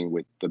siding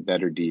with the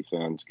better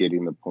defense,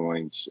 getting the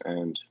points,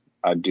 and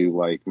I do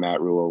like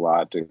Matt Rule a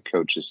lot to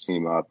coach his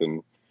team up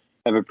and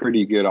have a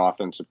pretty good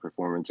offensive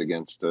performance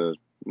against a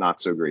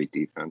not-so-great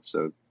defense,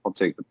 so I'll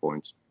take the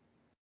points.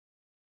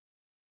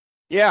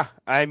 Yeah,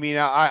 I mean,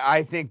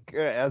 I think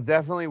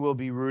definitely will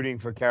be rooting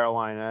for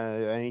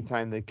Carolina.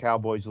 Anytime the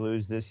Cowboys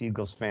lose, this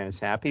Eagles fan is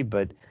happy,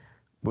 but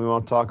we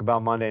won't talk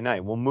about Monday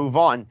night. We'll move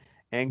on.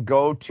 and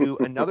go to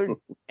another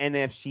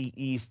NFC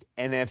East,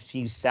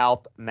 NFC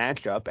South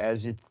matchup,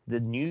 as it's the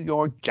New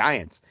York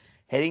Giants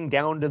heading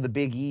down to the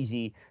Big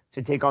Easy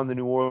to take on the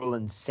New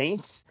Orleans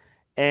Saints.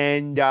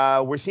 And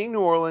we're seeing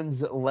New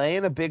Orleans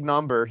laying a big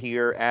number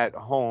here at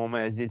home,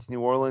 as it's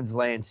New Orleans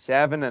laying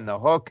 7 and the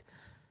hook,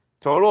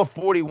 total of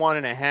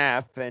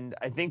 41.5. And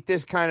I think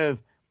this kind of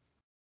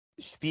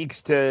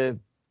speaks to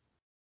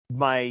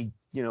my,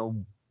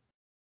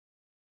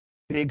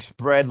 big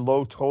spread,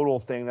 low total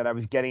thing that I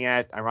was getting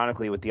at,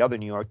 ironically, with the other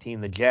New York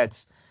team, the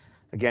Jets,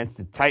 against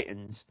the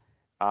Titans.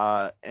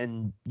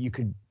 And you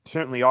could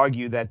certainly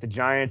argue that the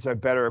Giants are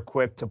better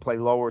equipped to play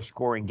lower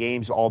scoring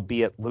games,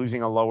 albeit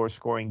losing a lower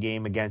scoring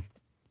game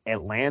against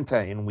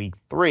Atlanta in week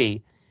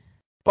 3.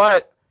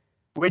 But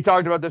we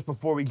talked about this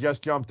before we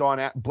just jumped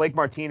on. Blake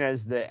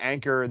Martinez, the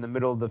anchor in the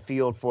middle of the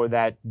field for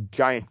that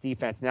Giants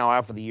defense, now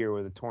out for the year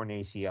with a torn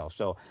ACL.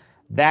 So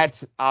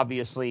that's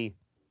obviously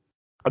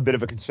a bit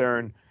of a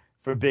concern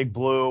for Big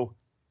Blue.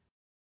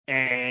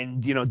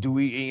 And, do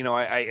we,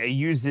 I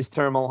use this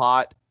term a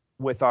lot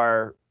with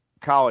our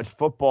college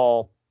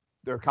football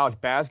or college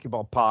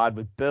basketball pod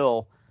with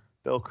Bill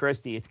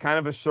Christie. It's kind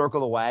of a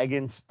circle the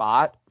wagon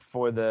spot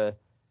for the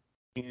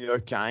New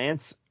York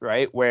Giants,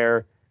 right?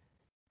 Where,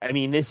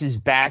 this is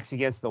backs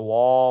against the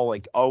wall,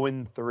 like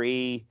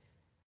 0-3.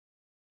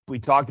 We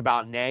talked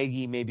about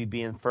Nagy maybe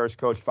being the first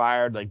coach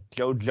fired, like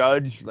Joe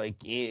Judge,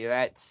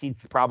 that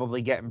seat's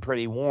probably getting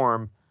pretty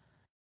warm.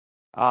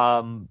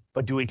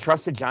 But do we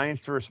trust the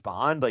Giants to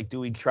respond? Do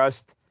we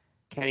trust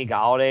Kenny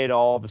Golladay to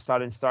all of a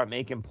sudden start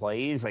making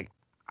plays?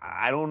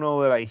 I don't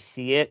know that I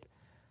see it.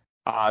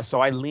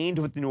 So I leaned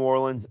with New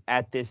Orleans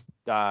at this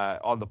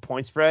on the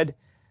point spread,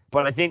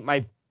 but I think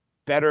my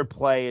better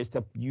play is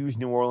to use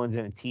New Orleans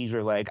in a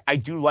teaser leg. I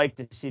do like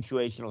the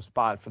situational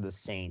spot for the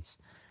Saints.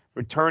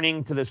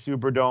 Returning to the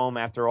Superdome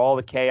after all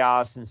the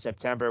chaos in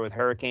September with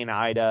Hurricane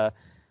Ida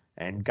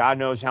and God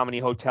knows how many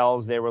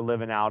hotels they were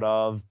living out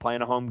of,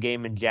 playing a home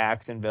game in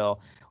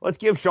Jacksonville. Let's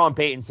give Sean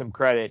Payton some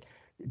credit.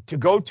 To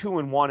go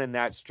 2-1 in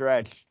that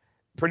stretch,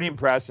 pretty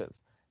impressive.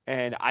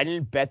 And I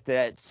didn't bet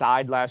that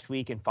side last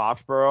week in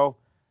Foxborough,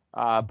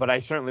 but I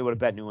certainly would have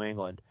bet New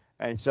England.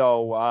 And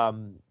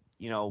so,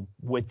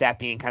 with that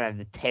being kind of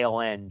the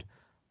tail end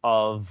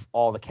of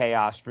all the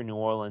chaos for New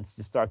Orleans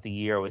to start the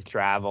year with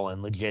travel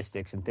and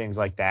logistics and things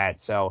like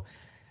that. So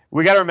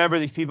we got to remember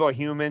these people are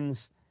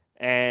humans,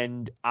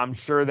 and I'm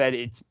sure that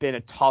it's been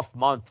a tough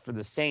month for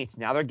the Saints.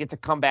 Now they get to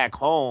come back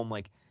home.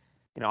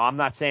 I'm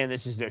not saying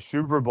this is their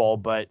Super Bowl,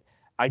 but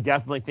I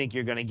definitely think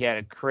you're going to get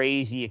a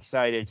crazy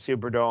excited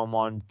Superdome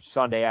on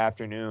Sunday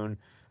afternoon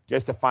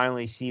just to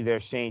finally see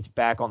their Saints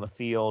back on the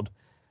field.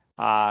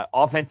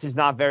 Offense is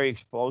not very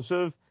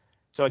explosive,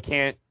 so I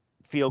can't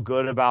feel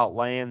good about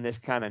laying this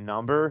kind of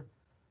number,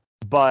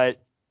 but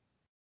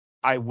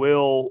I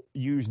will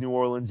use New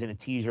Orleans in a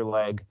teaser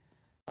leg,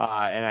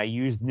 and I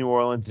used New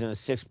Orleans in a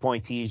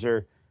 6-point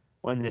teaser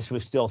when this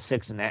was still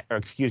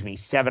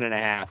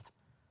 7.5.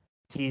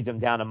 Teased them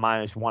down to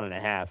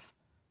 -1.5.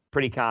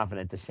 Pretty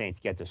confident the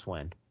Saints get this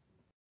win.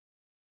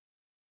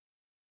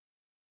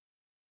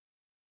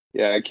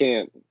 Yeah, I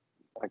can't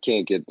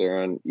get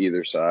there on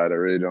either side. I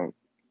really don't.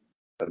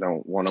 I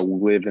don't want to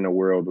live in a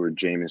world where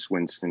Jameis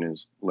Winston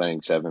is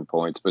laying 7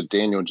 points, but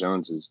Daniel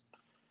Jones is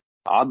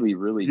oddly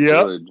really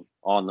good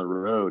on the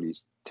road.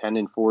 He's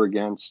 10-4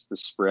 against the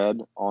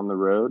spread on the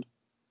road,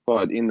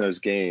 but in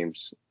those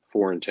games,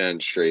 4-10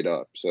 straight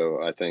up.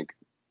 So I think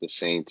the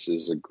Saints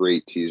is a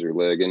great teaser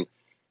leg. And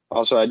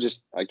also, I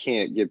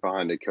can't get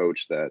behind a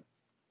coach that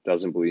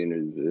doesn't believe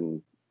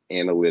in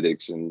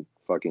analytics and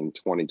fucking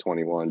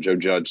 2021. Joe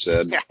Judge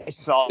said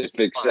if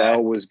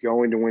Excel was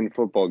going to win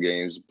football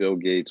games, Bill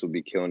Gates would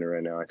be killing it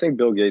right now. I think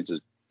Bill Gates is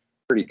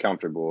pretty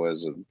comfortable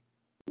as a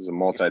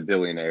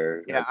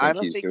multi-billionaire. Yeah, I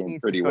think he's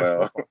doing pretty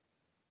well.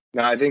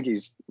 No, I think he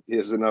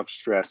has enough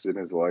stress in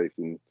his life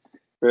and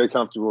very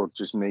comfortable with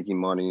just making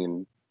money.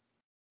 And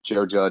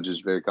Joe Judge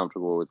is very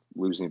comfortable with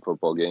losing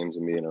football games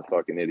and being a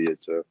fucking idiot.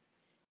 So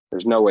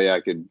there's no way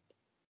I could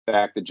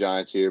back the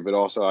Giants here, but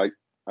also I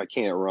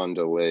can't run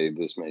to lay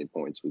this many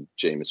points with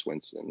Jameis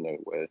Winston. No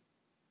way.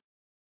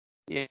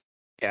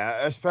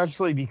 Yeah,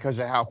 especially because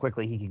of how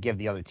quickly he could give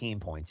the other team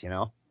points,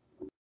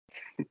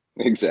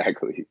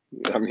 Exactly.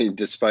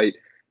 Despite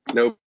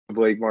no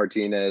Blake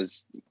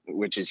Martinez,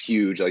 which is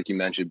huge, like you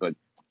mentioned, but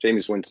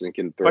Jameis Winston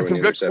can throw an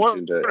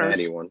interception to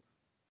anyone.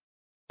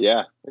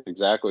 Yeah,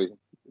 exactly.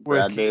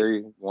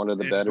 Bradbury, one of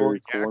the better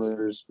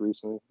corners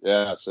recently.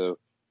 Yeah, so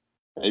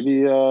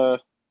maybe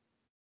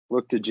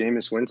look to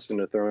Jameis Winston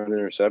to throw an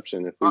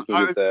interception if we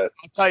can get that.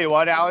 I'll tell you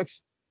what,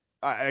 Alex.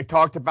 I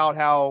talked about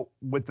how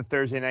with the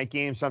Thursday night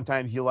game,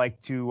 sometimes you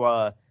like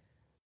to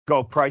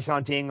go price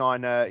hunting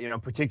on,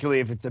 particularly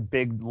if it's a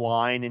big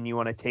line and you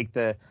want to take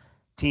the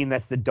team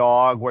that's the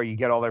dog where you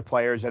get all their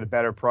players at a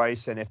better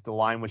price. And if the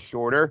line was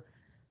shorter,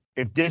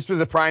 if this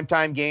was a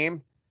primetime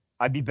game,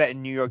 I'd be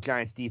betting New York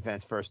Giants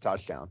defense first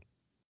touchdown.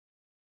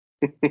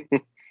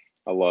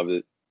 I love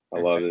it.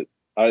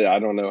 I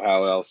don't know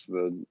how else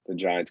the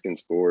Giants can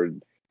score.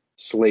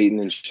 Slayton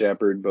and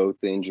Shepard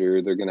both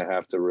injured. They're going to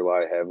have to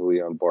rely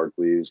heavily on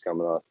Barkley, who's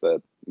coming off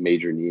that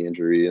major knee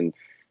injury. And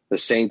the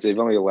Saints, they've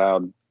only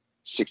allowed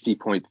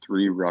 60.3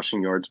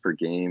 rushing yards per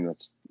game.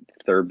 That's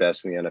third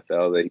best in the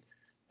NFL.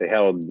 They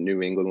held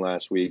New England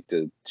last week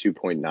to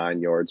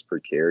 2.9 yards per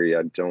carry.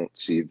 I don't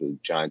see the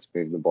Giants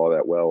moving the ball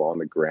that well on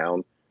the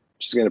ground,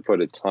 which is going to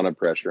put a ton of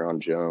pressure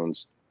on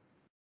Jones.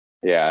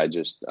 Yeah,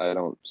 I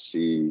don't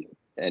see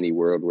any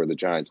world where the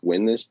Giants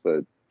win this,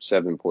 but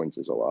 7 points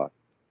is a lot.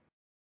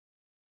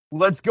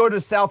 Let's go to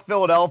South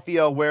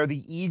Philadelphia, where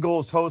the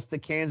Eagles host the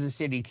Kansas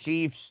City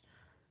Chiefs.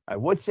 I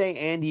would say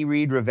Andy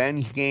Reid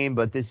revenge game,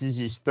 but this is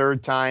his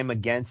third time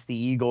against the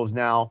Eagles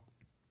now.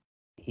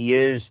 He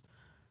is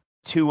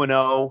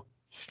 2-0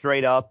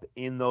 straight up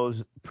in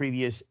those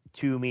previous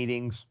two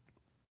meetings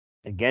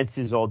against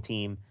his old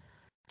team.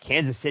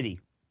 Kansas City,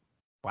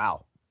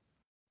 wow.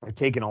 They're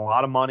taking a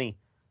lot of money.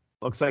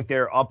 Looks like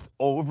they're up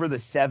over the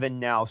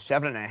 7 now,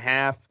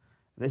 7.5.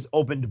 This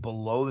opened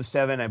below the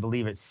 7. I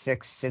believe it's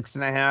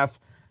 6.5.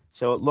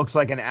 So it looks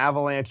like an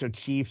avalanche of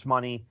Chiefs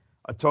money,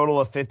 a total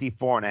of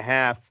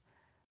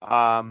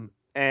 54.5.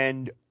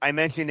 And I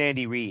mentioned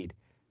Andy Reid.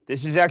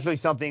 This is actually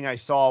something I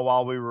saw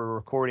while we were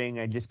recording.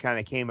 I just kind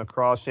of came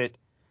across it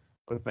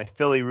with my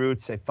Philly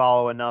roots. I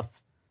follow enough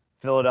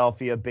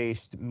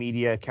Philadelphia-based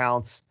media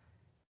accounts.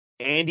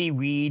 Andy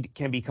Reid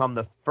can become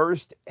the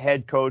first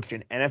head coach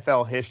in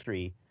NFL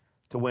history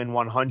to win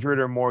 100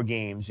 or more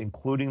games,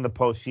 including the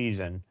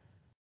postseason,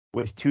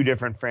 with two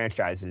different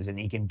franchises. And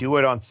he can do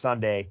it on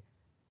Sunday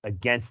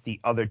against the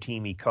other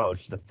team he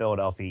coached, the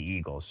Philadelphia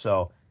Eagles.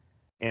 So,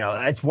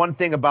 that's one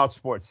thing about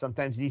sports.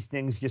 Sometimes these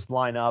things just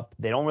line up.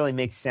 They don't really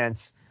make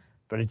sense,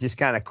 but it's just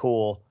kind of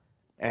cool.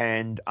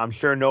 And I'm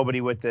sure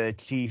nobody with the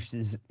Chiefs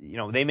is,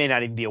 they may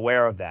not even be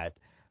aware of that.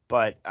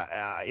 But,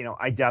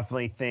 I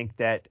definitely think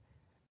that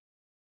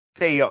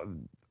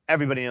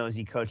everybody knows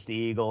he coached the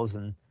Eagles,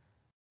 and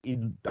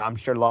he'd, I'm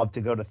sure, love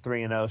to go to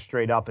 3-0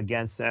 straight up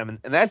against them.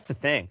 And that's the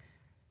thing.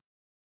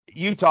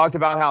 You talked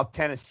about how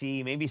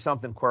Tennessee, maybe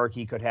something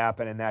quirky could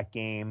happen in that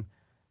game.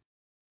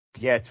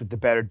 Jets with the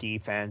better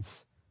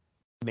defense.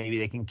 Maybe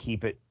they can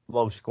keep it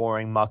low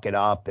scoring, muck it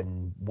up,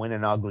 and win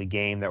an ugly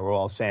game that we're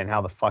all saying, how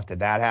the fuck did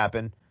that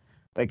happen?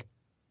 Like,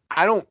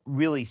 I don't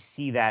really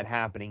see that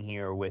happening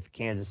here with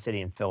Kansas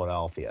City and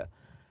Philadelphia.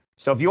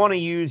 So if you want to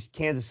use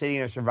Kansas City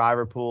in a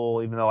survivor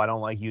pool, even though I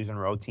don't like using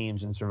road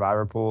teams in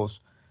survivor pools,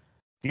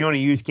 if you want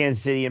to use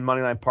Kansas City in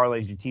moneyline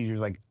parlays, your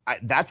teasers,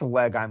 that's a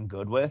leg I'm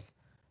good with,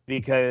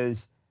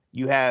 because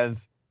you have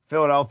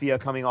Philadelphia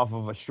coming off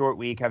of a short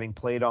week, having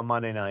played on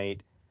Monday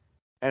night,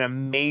 and a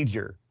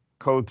major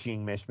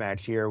coaching mismatch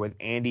here with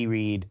Andy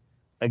Reid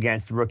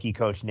against rookie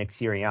coach Nick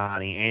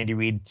Sirianni. Andy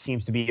Reid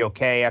seems to be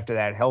okay after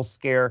that health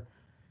scare,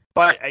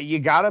 but you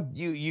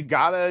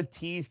gotta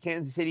tease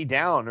Kansas City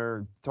down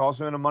or toss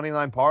them in a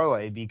moneyline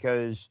parlay,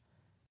 because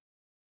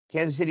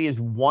Kansas City is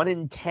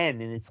 1-10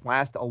 in its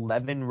last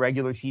 11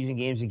 regular season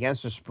games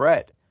against the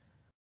spread.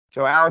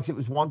 So, Alex, it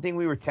was one thing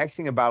we were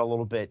texting about a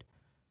little bit.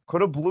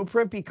 Could a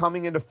blueprint be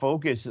coming into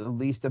focus, at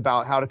least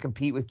about how to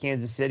compete with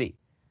Kansas City?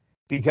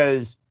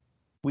 Because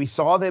we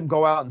saw them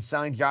go out and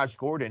sign Josh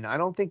Gordon. I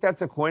don't think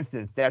that's a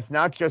coincidence. That's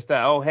not just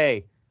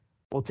hey,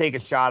 we'll take a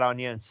shot on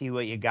you and see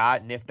what you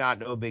got, and if not,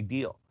 no big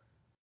deal.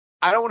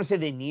 I don't want to say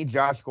they need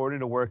Josh Gordon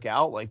to work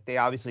out. Like, they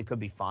obviously could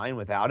be fine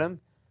without him.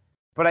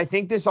 But I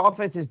think this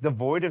offense is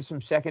devoid of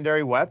some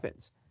secondary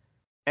weapons.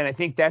 And I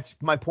think that's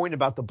my point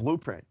about the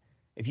blueprint.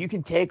 If you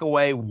can take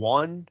away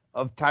one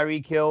of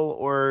Tyreek Hill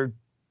or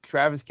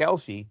Travis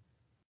Kelce,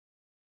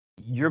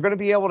 you're going to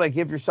be able to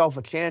give yourself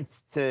a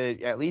chance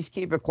to at least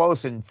keep it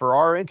close, and for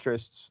our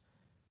interests,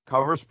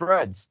 cover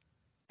spreads.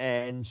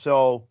 And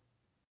so,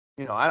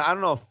 I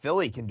don't know if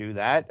Philly can do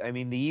that. I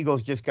mean, the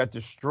Eagles just got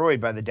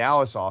destroyed by the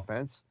Dallas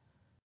offense.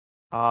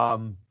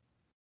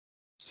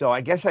 So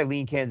I guess I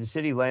lean Kansas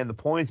City laying the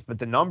points, but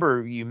the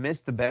number, you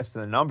missed the best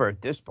of the number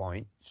at this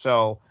point.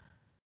 So,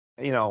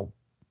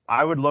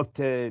 I would look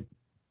to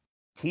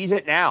tease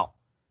it now,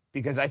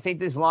 because I think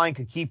this line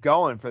could keep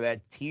going for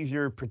that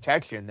teaser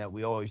protection that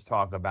we always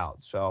talk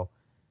about. So,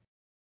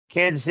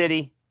 Kansas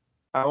City,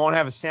 I won't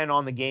have a cent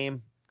on the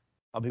game.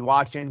 I'll be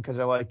watching because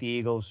I like the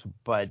Eagles,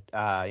 but,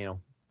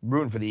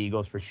 rooting for the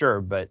Eagles for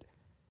sure. But,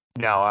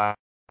 no,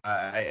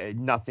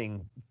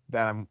 nothing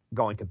that I'm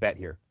going to bet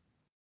here.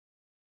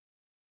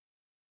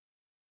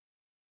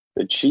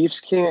 The Chiefs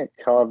can't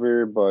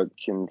cover, but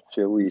can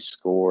Philly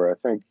score? I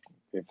think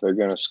if they're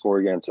going to score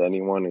against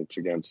anyone, it's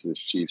against this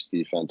Chiefs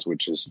defense,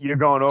 which is... You're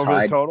going over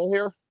the total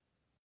here?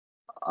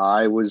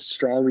 I was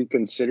strongly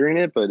considering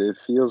it, but it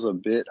feels a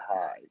bit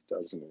high,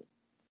 doesn't it?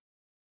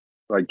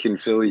 Like, can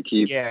Philly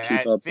keep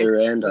up their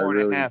end? I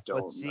really don't know.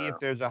 Let's see if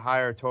there's a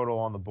higher total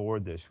on the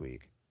board this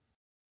week.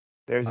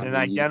 There's an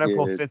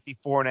identical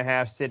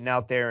 54.5 sitting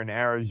out there in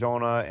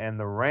Arizona and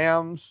the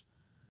Rams.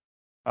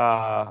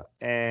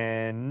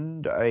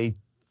 And I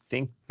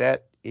think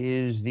that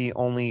is the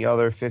only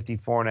other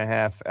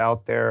 54.5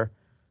 out there.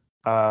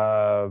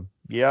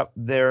 Yep,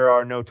 there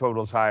are no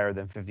totals higher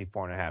than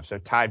 54.5, so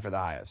tied for the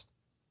highest.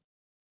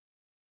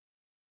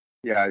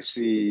 Yeah, I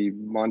see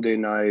Monday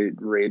night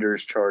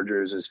Raiders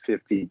Chargers is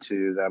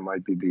 52. That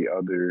might be the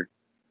other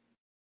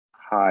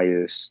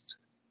highest,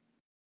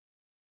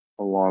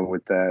 along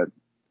with that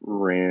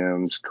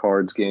Rams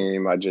Cards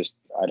game. I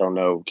don't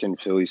know, can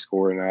Philly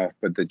score enough?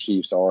 But the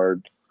Chiefs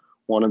are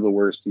one of the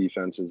worst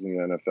defenses in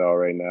the NFL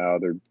right now.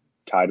 They're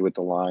tied with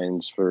the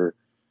Lions for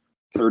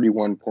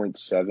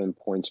 31.7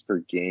 points per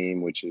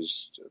game, which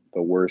is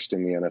the worst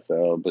in the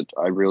NFL. But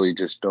I really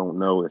just don't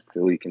know if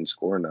Philly can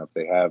score enough.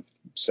 They have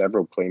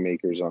several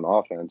playmakers on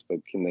offense,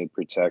 but can they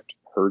protect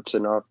Hurts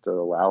enough to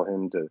allow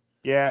him to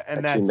and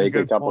actually that's make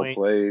a couple point.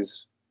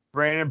 plays?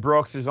 Brandon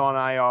Brooks is on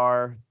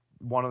IR,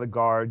 one of the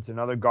guards.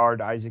 Another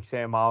guard, Isaac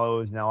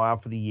Seumalo, is now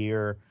out for the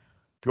year.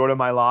 Jordan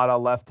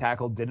Mailata, left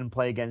tackle, didn't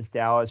play against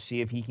Dallas.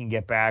 See if he can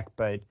get back,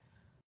 but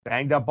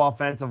banged up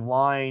offensive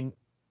line,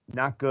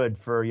 not good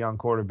for a young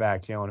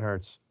quarterback, Jalen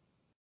Hurts.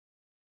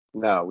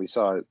 No, we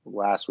saw it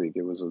last week.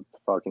 It was a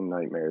fucking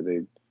nightmare.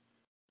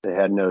 They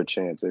had no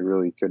chance. They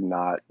really could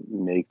not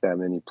make that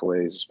many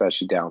plays,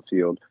 especially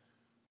downfield.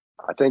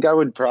 I think I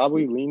would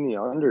probably lean the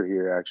under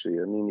here, actually.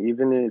 I mean,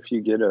 even if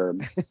you get a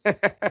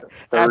 30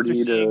 After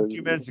seeing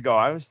 2 minutes ago,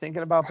 I was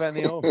thinking about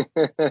betting the over.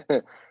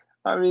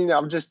 I mean,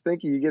 I'm just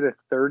thinking you get a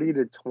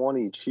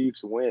 30-20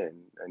 Chiefs win,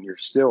 and you're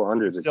still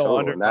under the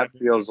total. And that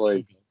feels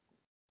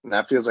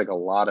like a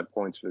lot of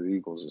points for the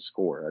Eagles to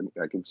score.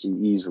 I can see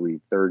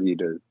easily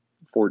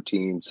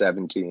 30-14,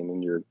 17,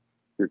 and you're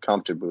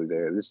comfortably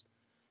there. This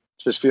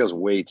just feels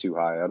way too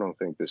high. I don't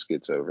think this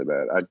gets over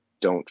that. I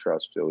don't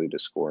trust Philly to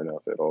score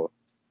enough at all.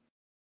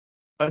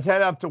 Let's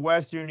head up to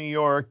Western New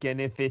York, and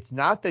if it's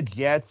not the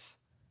Jets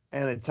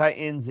and the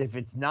Titans, if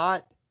it's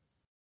not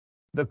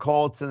the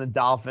Colts and the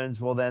Dolphins,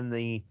 well, then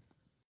the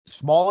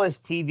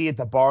smallest TV at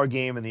the bar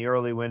game in the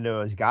early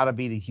window has got to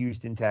be the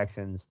Houston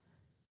Texans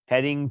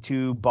heading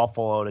to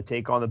Buffalo to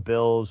take on the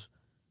Bills.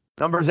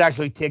 Numbers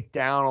actually ticked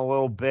down a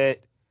little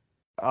bit.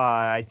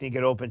 I think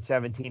it opened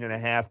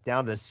 17.5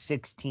 down to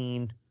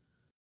 16.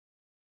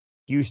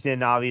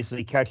 Houston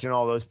obviously catching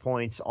all those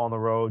points on the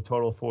road,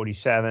 total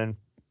 47.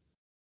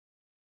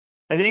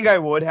 I think I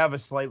would have a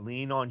slight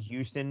lean on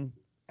Houston,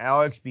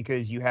 Alex,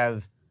 because you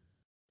have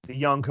the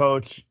young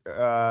coach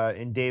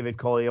in David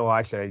Culley. Well,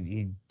 actually,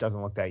 he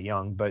doesn't look that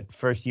young, but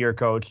first-year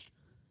coach.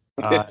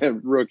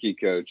 Rookie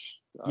coach.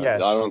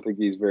 Yes. I don't think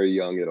he's very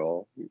young at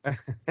all.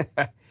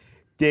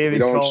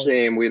 David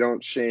Culley. We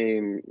don't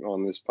shame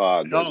on this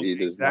pod that he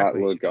does not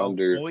look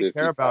under 55 years old. All we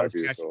care about is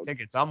catching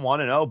tickets. I'm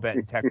 1-0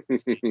 betting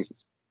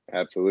Texas.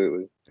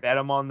 Absolutely. Bet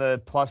him on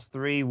the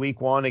 +3 week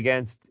 1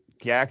 against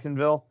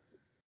Jacksonville.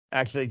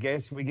 Actually,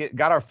 guess we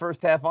got our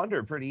first half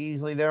under pretty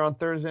easily there on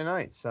Thursday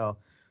night. So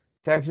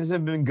Texans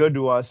have been good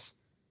to us,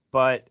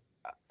 but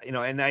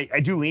and I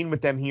do lean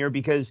with them here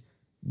because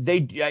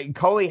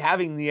Culley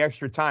having the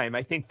extra time.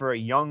 I think for a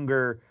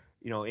younger,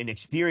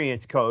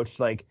 inexperienced coach,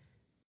 like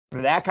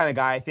for that kind of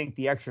guy, I think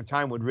the extra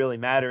time would really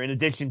matter. In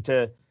addition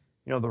to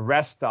the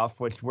rest stuff,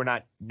 which we're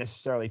not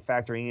necessarily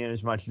factoring in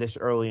as much this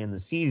early in the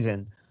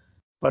season,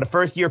 but a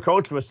first-year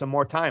coach with some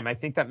more time, I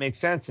think that makes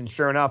sense. And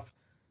sure enough,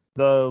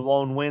 the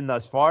lone win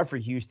thus far for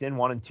Houston,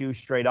 1-2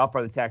 straight up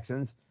are the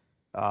Texans.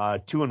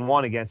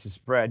 2-1 against the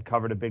spread,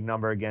 covered a big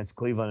number against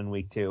Cleveland in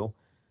week 2.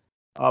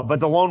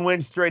 But the lone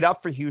win straight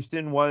up for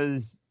Houston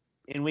was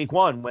in week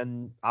 1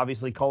 when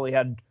obviously Culley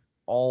had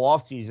all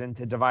offseason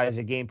to devise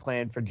a game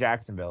plan for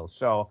Jacksonville.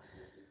 So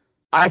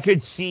I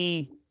could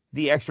see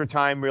the extra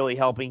time really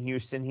helping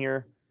Houston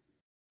here.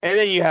 And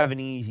then you have an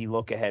easy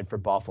look ahead for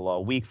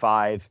Buffalo. Week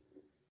 5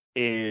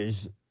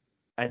 is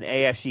an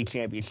AFC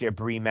Championship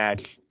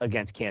rematch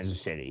against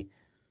Kansas City.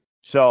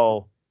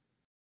 So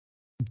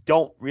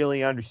don't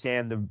really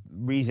understand the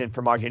reason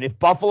for margin. If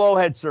Buffalo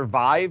had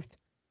survived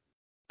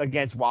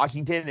against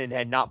Washington and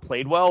had not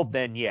played well,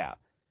 then yeah,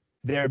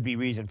 there'd be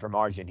reason for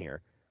margin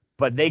here.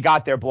 But they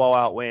got their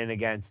blowout win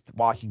against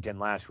Washington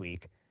last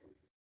week.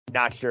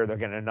 Not sure they're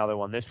getting another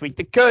one this week.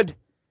 They could.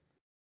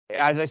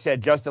 As I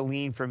said, just a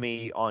lean for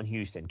me on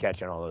Houston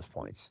catching all those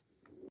points.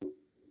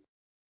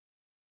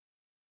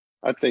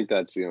 I think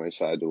that's the only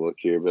side to look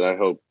here, but I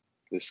hope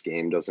this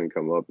game doesn't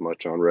come up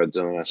much on Red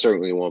Zone. I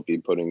certainly won't be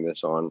putting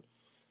this on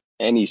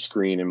any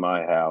screen in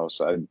my house.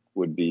 I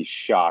would be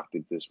shocked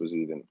if this was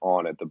even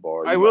on at the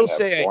bar. I will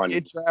say I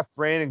did draft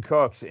Brandon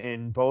Cooks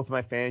in both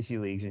my fantasy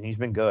leagues, and he's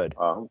been good.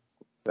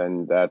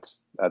 Then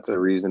that's a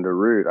reason to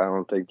root. I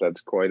don't think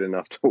that's quite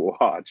enough to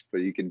watch,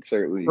 but you can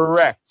certainly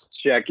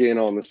check in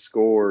on the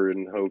score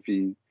and hope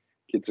he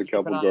gets a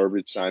couple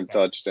garbage time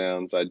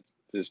touchdowns.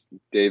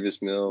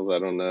 Davis Mills, I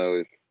don't know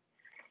if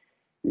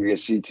you're going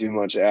to see too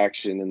much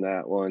action in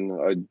that one.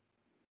 I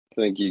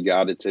think you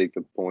got to take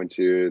the points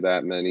here,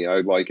 that many.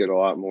 I'd like it a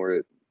lot more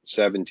at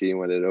 17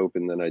 when it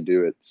opened than I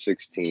do at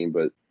 16,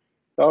 but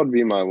that would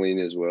be my lean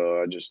as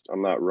well.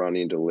 I'm not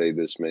running to lay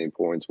this many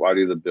points. Why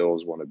do the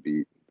Bills want to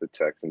beat the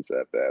Texans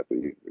that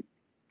badly?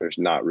 There's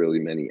not really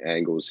many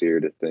angles here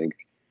to think.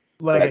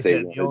 Like I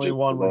said, the only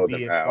one would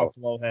be if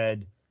Buffalo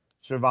had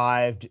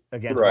survived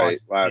against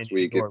Washington last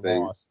week. If they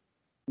lost.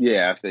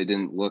 Yeah, if they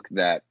didn't look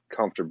that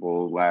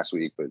comfortable last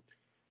week, but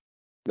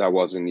that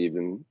wasn't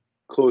even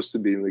close to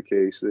being the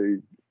case. They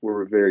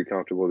were very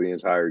comfortable the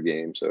entire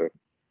game. So,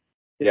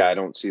 yeah, I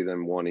don't see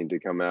them wanting to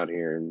come out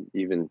here and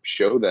even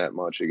show that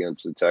much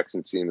against the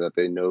Texans team that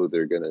they know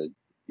they're going to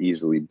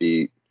easily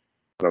beat.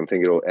 I don't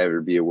think it'll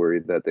ever be a worry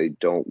that they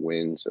don't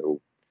win.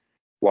 So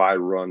why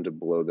run to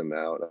blow them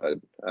out?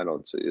 I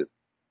don't see it.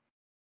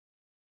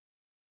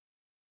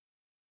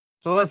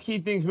 So let's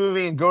keep things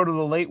moving and go to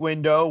the late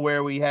window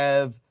where we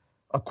have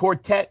a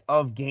quartet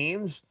of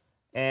games,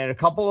 and a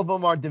couple of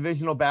them are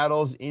divisional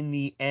battles in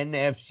the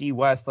NFC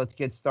West. Let's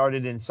get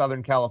started in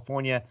Southern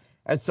California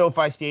at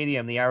SoFi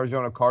Stadium. The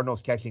Arizona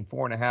Cardinals catching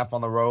 4.5 on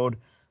the road.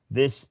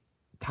 This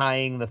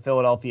tying the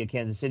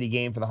Philadelphia-Kansas City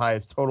game for the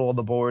highest total on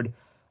the board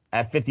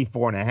at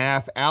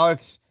 54.5.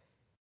 Alex,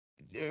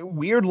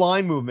 weird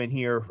line movement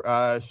here.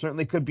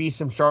 Certainly could be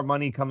some sharp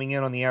money coming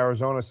in on the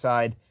Arizona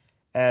side,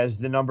 as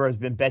the number has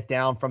been bet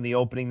down from the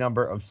opening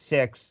number of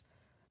 6.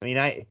 I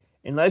mean,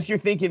 unless you're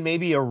thinking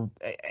maybe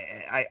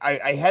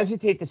I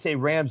hesitate to say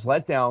Rams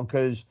letdown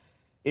because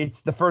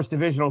it's the first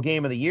divisional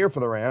game of the year for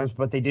the Rams,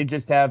 but they did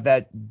just have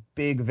that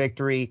big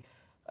victory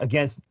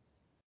against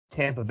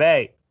Tampa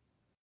Bay.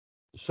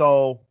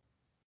 So,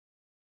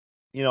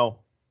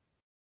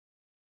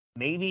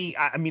 maybe,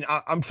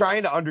 I'm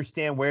trying to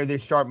understand where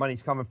this sharp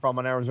money's coming from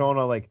on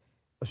Arizona, like,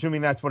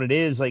 assuming that's what it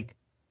is, like,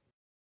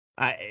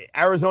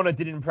 Arizona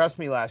didn't impress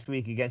me last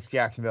week against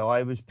Jacksonville.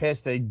 I was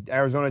pissed that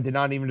Arizona did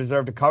not even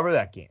deserve to cover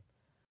that game.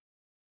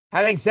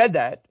 Having said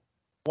that,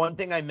 one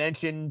thing I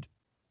mentioned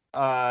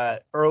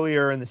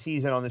earlier in the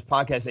season on this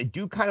podcast, I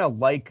do kind of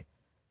like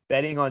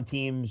betting on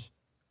teams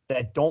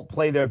that don't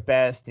play their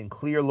best in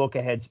clear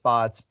look-ahead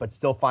spots but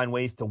still find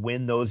ways to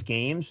win those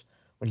games,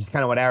 which is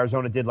kind of what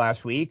Arizona did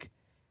last week.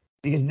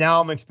 Because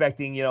now I'm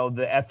expecting,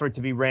 the effort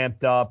to be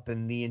ramped up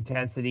and the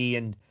intensity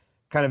and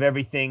kind of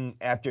everything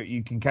after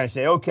you can kind of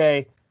say,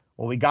 okay,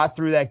 well, we got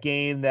through that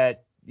game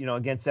that,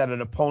 against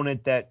an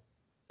opponent that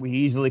we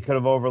easily could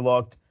have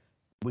overlooked.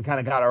 We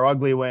kind of got our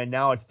ugly win.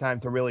 Now it's time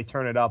to really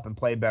turn it up and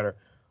play better.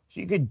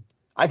 So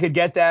I could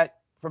get that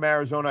from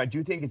Arizona. I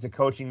do think it's a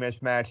coaching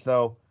mismatch,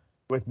 though,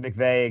 with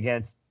McVay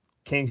against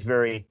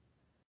Kingsbury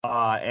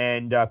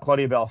and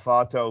Claudio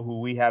Belfato, who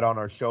we had on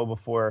our show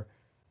before,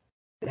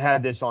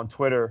 had this on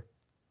Twitter.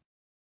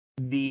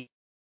 The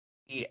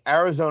the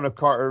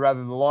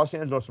Los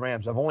Angeles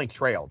Rams have only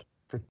trailed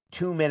for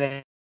 2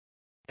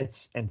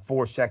 minutes and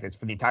 4 seconds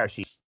for the entire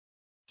season.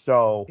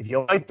 So if you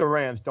like the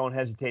Rams, don't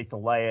hesitate to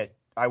lay it.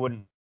 I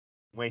wouldn't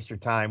waste your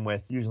time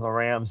with using the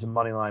Rams and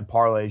money line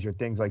parlays or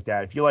things like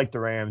that. If you like the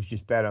Rams,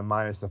 just bet them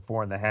minus the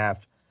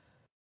 4.5.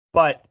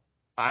 But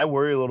I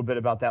worry a little bit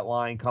about that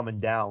line coming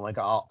down. Like,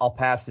 I'll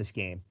pass this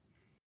game.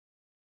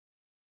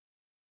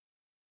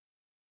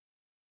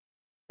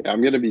 Yeah,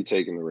 I'm going to be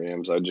taking the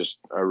Rams.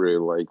 I really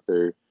like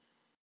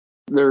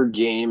their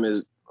game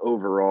is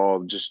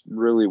overall just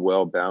really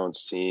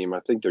well-balanced team. I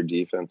think their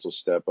defense will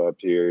step up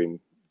here and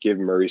give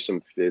Murray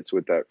some fits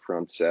with that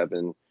front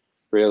seven.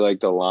 Really like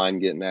the line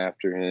getting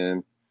after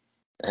him.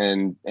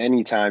 And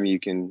anytime you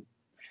can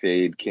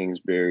fade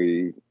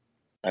Kingsbury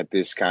at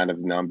this kind of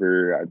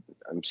number,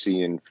 I'm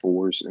seeing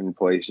 4s in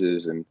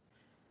places. And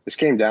this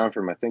came down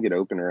from, I think it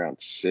opened around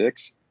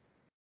 6.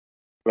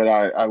 But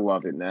I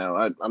love it now.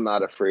 I'm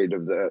not afraid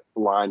of the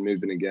line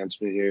moving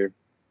against me here.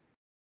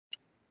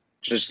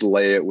 Just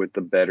lay it with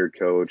the better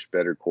coach,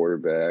 better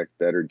quarterback,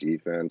 better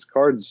defense.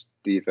 Cards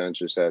defense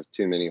just has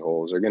too many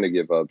holes. They're going to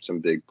give up some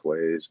big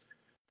plays.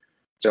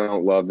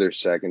 Don't love their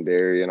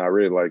secondary, and I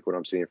really like what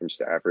I'm seeing from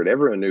Stafford.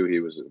 Everyone knew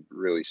he was a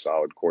really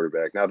solid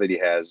quarterback. Now that he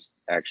has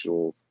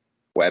actual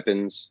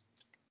weapons,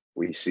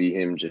 we see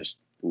him just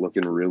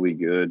looking really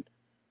good.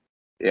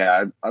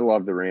 Yeah, I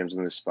love the Rams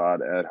in this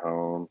spot at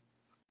home.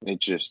 It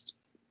just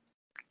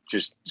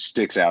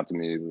sticks out to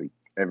me. Like,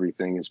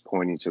 everything is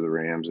pointing to the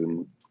Rams,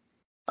 and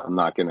I'm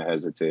not going to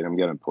hesitate. I'm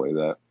going to play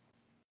that.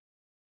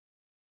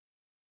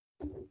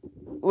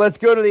 Let's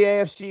go to the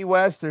AFC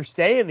West, or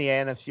stay in the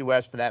NFC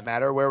West for that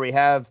matter, where we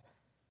have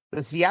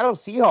the Seattle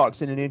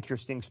Seahawks in an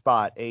interesting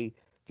spot. I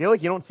feel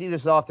like you don't see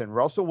this often.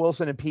 Russell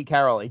Wilson and Pete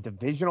Carroll, a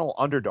divisional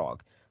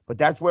underdog. But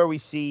that's where we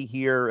see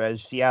here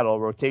as Seattle,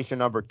 rotation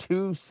number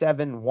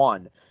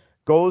 271,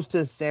 goes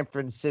to San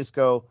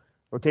Francisco,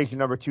 rotation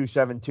number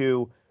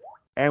 272.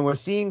 And we're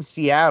seeing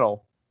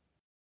Seattle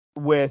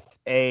with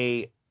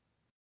a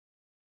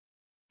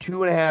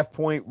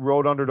 2.5-point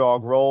road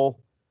underdog roll,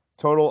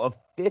 total of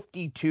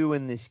 52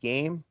 in this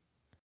game.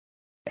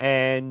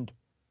 And,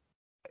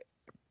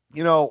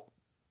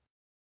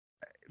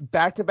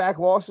 back-to-back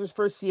losses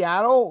for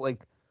Seattle.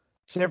 Like,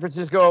 San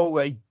Francisco,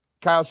 like,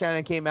 Kyle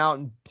Shanahan came out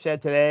and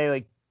said today,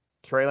 like,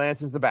 Trey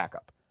Lance is the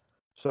backup.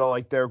 So,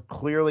 like, they're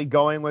clearly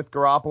going with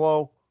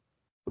Garoppolo,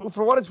 who,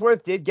 for what it's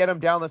worth, did get him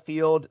down the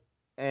field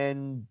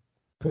and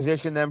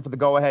position them for the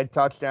go-ahead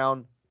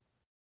touchdown,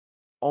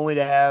 only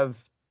to have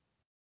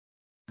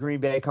Green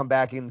Bay come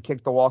back and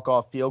kick the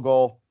walk-off field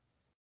goal.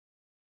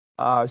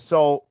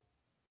 So,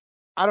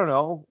 I don't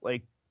know.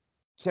 Like,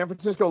 San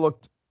Francisco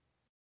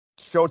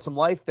showed some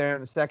life there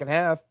in the second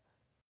half.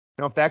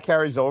 If that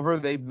carries over,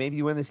 they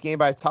maybe win this game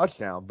by a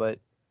touchdown. But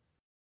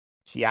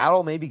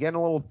Seattle maybe getting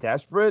a little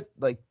desperate,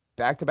 like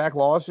back-to-back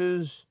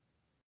losses,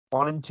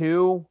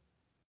 1-2,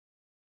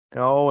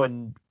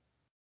 and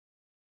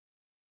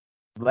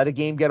let a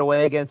game get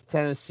away against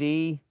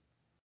Tennessee.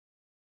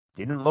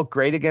 Didn't look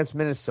great against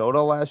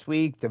Minnesota last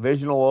week.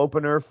 Divisional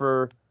opener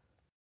for,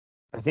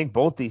 I think,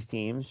 both these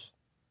teams.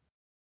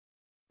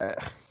 I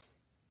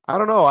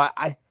don't know.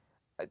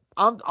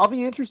 I'll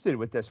be interested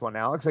with this one,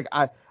 Alex. Like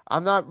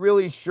I'm not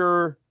really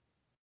sure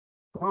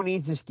who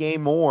needs this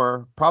game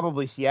more.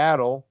 Probably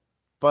Seattle,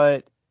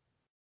 but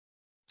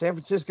San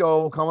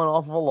Francisco coming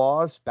off of a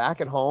loss,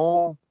 back at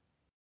home.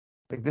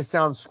 Like this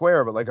sounds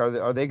square, but like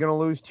are they going to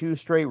lose 2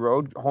 straight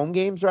road home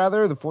games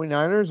rather? The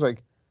 49ers?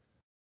 Like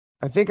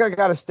I think I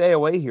got to stay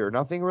away here.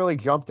 Nothing really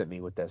jumped at me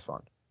with this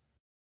one.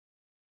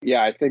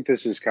 Yeah, I think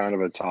this is kind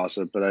of a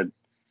toss-up, but I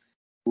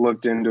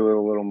looked into it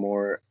a little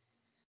more.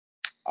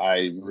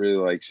 I really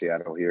like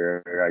Seattle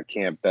here. I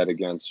can't bet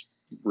against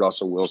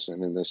Russell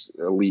Wilson in this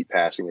elite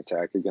passing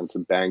attack against a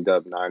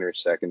banged-up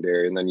Niners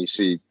secondary. And then you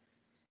see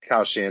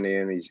Kyle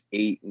Shanahan, he's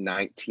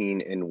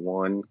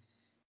 8-19-1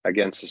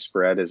 against the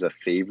spread as a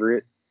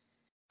favorite.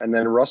 And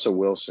then Russell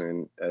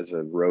Wilson as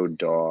a road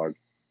dog,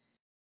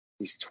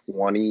 he's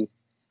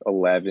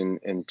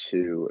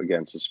 20-11-2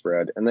 against the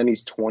spread. And then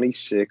he's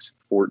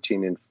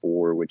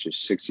 26-14-4, which is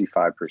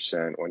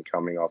 65% when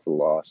coming off a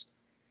loss.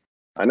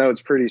 I know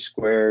it's pretty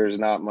square. There's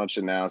not much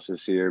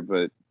analysis here,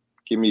 but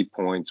give me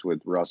points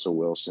with Russell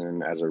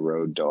Wilson as a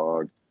road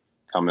dog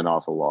coming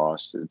off a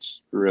loss.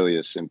 It's really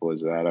as simple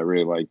as that. I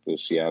really like the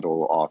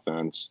Seattle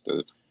offense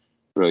to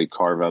really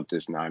carve up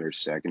this Niners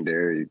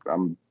secondary.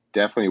 I'm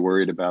definitely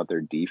worried about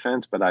their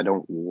defense, but I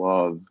don't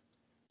love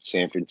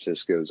San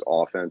Francisco's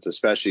offense,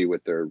 especially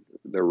with their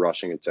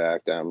rushing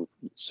attack down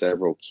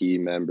several key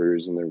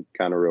members, and they're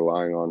kind of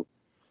relying on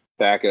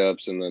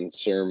backups and then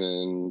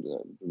Sermon,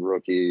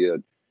 rookie.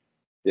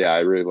 Yeah, I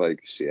really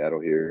like Seattle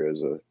here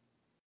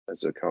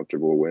as a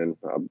comfortable win.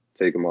 I'll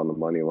take them on the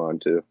money line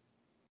too.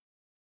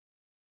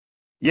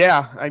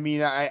 Yeah, I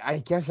mean,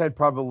 I guess I'd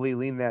probably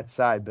lean that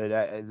side, but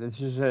this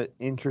is an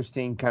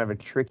interesting, kind of a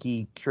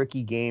tricky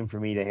game for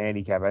me to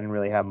handicap. I didn't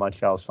really have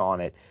much else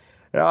on it.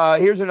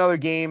 Here's another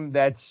game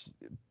that's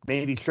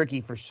maybe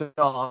tricky for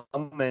some,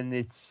 and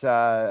it's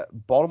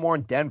Baltimore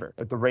and Denver,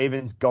 with the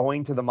Ravens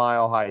going to the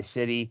Mile High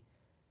City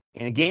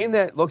in a game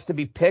that looks to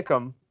be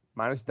pick'em,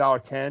 minus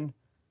 $1.10.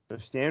 So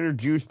standard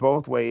juice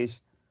both ways.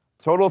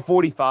 Total of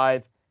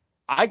 45.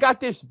 I got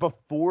this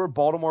before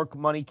Baltimore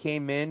money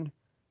came in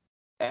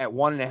at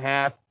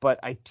 1.5, but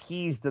I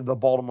teased the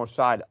Baltimore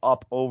side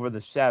up over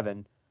the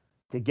 7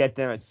 to get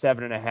them at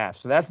 7.5.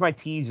 So that's my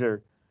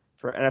teaser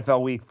for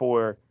NFL Week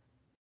 4.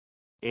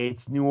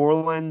 It's New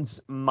Orleans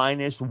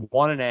minus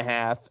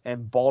 1.5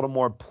 and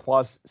Baltimore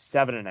plus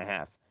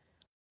 7.5.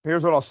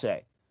 Here's what I'll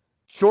say.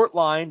 Short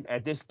line,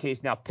 at this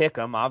case now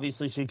pick'em,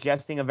 obviously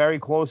suggesting a very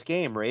close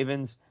game.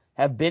 Ravens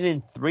have been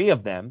in 3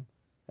 of them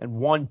and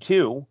won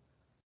 2.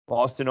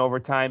 Lost in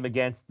overtime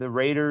against the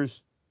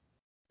Raiders,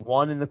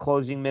 won in the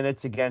closing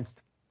minutes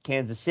against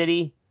Kansas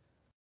City,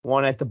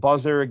 won at the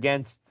buzzer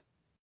against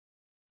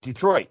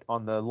Detroit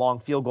on the long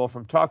field goal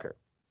from Tucker.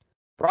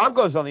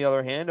 Broncos, on the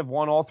other hand, have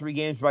won all 3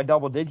 games by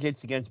double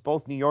digits against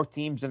both New York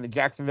teams and the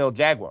Jacksonville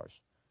Jaguars.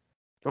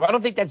 So I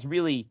don't think that's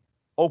really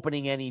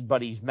opening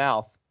anybody's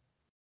mouth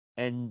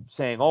and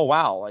saying, oh,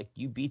 wow, like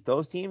you beat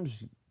those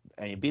teams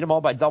and you beat them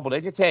all by double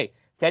digits. Hey,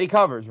 Teddy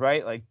covers,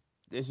 right? Like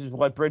this is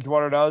what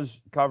Bridgewater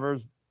does,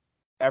 covers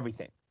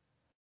everything.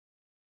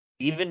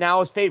 Even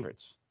now as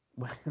favorites.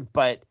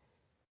 But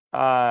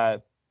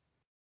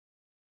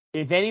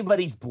if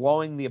anybody's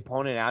blowing the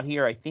opponent out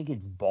here, I think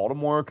it's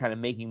Baltimore kind of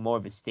making more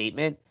of a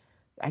statement.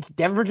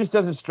 Denver just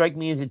doesn't strike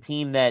me as a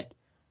team that,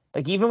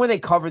 like, even when they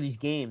cover these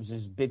games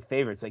as big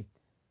favorites, like,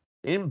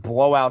 they didn't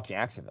blow out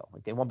Jacksonville.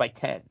 Like, they won by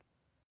 10.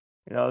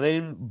 They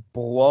didn't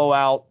blow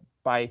out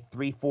by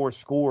 3-4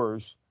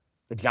 scores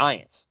the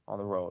Giants on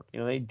the road.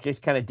 They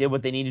just kind of did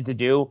what they needed to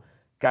do.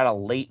 Got a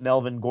late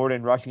Melvin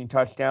Gordon rushing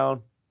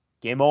touchdown.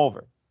 Game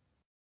over.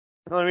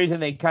 The only reason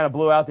they kind of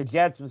blew out the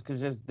Jets was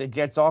because the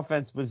Jets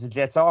offense was the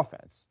Jets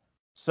offense.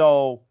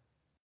 So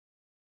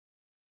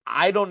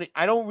I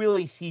don't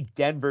really see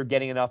Denver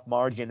getting enough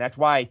margin. That's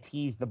why I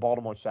teased the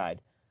Baltimore side.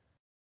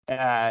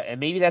 And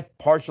maybe that's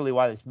partially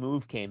why this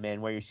move came in,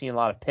 where you're seeing a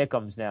lot of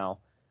pick'ems now,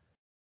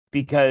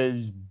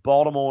 because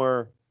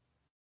Baltimore,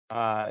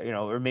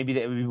 or maybe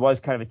it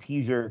was kind of a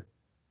teaser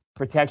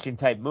protection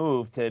type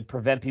move to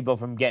prevent people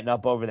from getting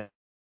up over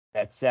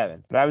that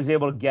 7. But I was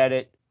able to get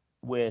it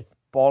with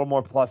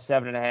Baltimore plus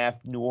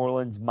 7.5, New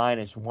Orleans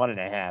minus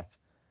 1.5.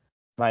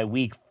 My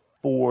Week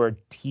 4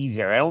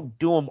 teaser. I don't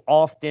do them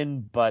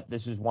often, but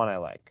this is one I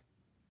like.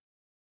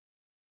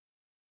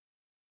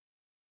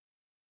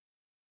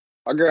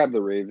 I'll grab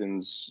the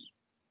Ravens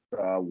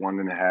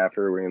 1.5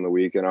 early in the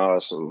week, and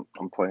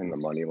I'm playing the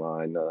money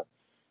line.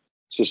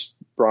 Just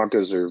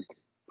Broncos are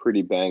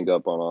pretty banged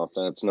up on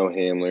offense. No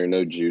Hamler,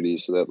 no Judy,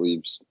 so that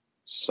leaves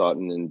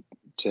Sutton and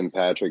Tim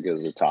Patrick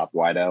as the top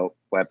wideout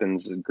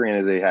weapons.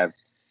 Granted, they have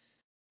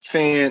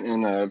Fant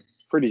and a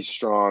pretty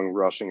strong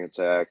rushing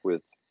attack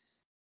with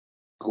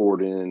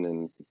Gordon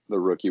and the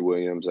rookie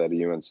Williams at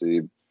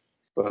UNC.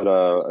 But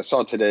I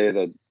saw today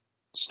that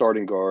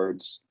starting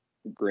guards,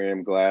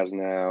 Graham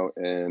Glasnow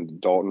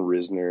and Dalton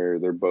Risner,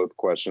 they're both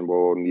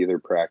questionable. Neither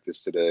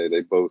practiced today.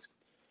 They both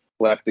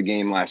left the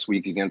game last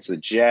week against the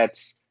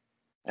Jets.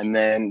 And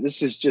then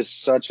this is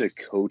just such a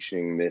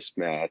coaching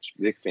mismatch.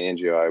 Vic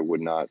Fangio, I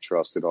would not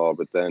trust at all.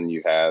 But then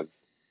you have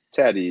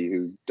Teddy,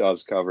 who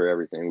does cover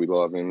everything. We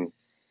love him.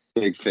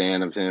 Big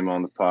fan of him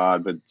on the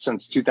pod. But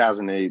since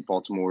 2008,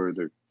 Baltimore,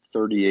 they're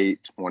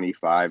 38,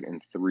 25,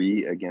 and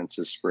 3 against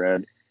the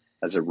spread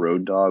as a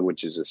road dog,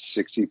 which is a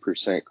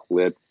 60%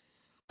 clip.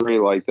 Really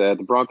like that.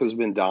 The Broncos have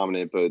been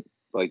dominant, but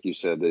like you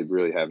said, they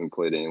really haven't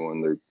played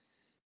anyone. They're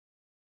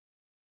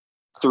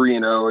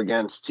 3-0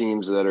 against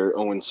teams that are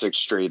 0-6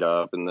 straight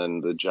up. And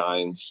then the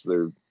Giants,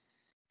 they're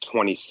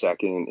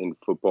 22nd in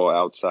Football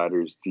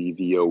Outsiders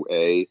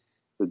DVOA.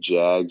 The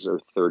Jags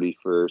are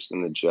 31st,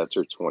 and the Jets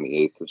are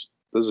 28th.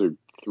 Those are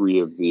 3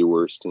 of the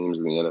worst teams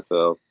in the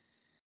NFL.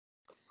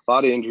 A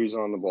lot of injuries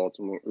on the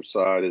Baltimore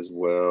side as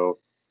well,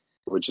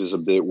 which is a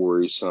bit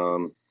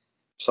worrisome.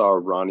 Saw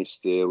Ronnie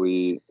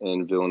Staley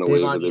and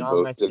Villanueva. They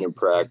both didn't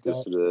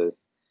practice today.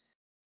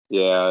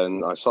 Yeah,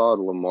 and I saw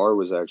Lamar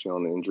was actually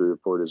on the injury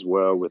report as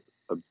well with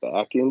a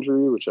back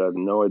injury, which I have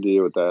no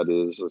idea what that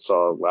is. I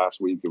saw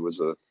last week it was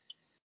a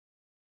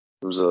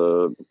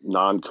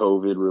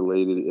non-COVID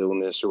related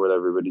illness or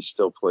whatever, but he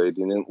still played.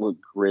 He didn't look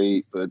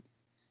great, but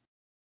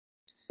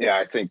yeah,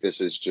 I think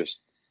this is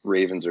just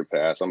Ravens or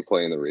pass. I'm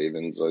playing the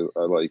Ravens. I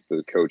like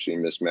the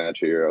coaching mismatch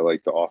here. I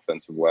like the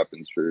offensive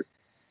weapons for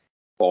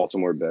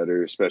Baltimore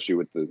better, especially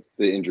with the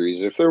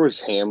injuries. If there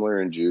was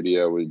Hamler and Judy,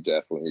 I would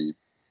definitely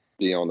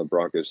be on the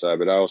Broncos side,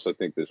 but I also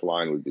think this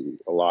line would be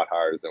a lot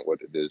higher than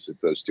what it is if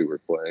those two were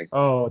playing.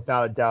 Oh,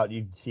 without a doubt,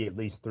 you'd see at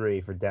least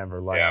 3 for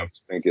Denver Lions. Yeah, I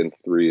was thinking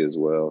 3 as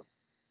well.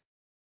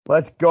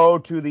 Let's go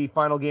to the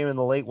final game in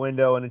the late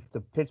window, and it's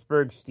the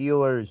Pittsburgh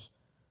Steelers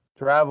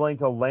traveling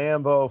to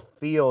Lambeau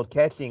Field,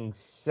 catching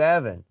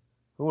 7.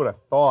 Who would have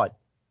thought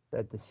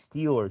that the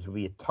Steelers would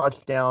be a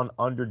touchdown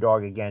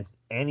underdog against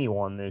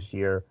anyone this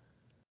year?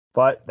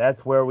 But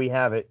that's where we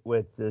have it,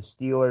 with the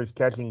Steelers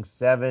catching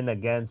 7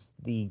 against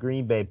the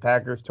Green Bay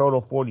Packers,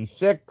 total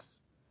 46.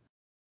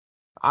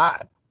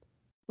 Alex,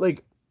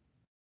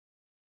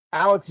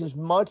 as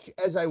much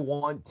as I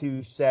want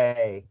to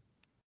say,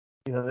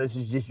 this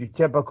is just your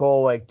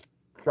typical,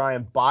 try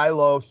and buy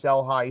low,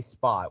 sell high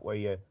spot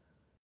where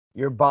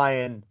you're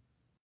buying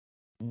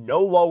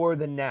no lower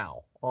than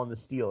now on the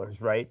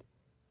Steelers, right?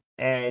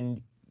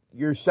 And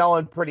you're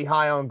selling pretty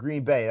high on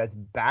Green Bay. That's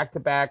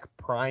back-to-back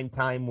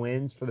primetime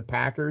wins for the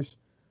Packers.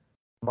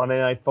 Monday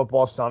Night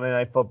Football, Sunday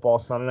Night Football.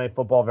 Sunday Night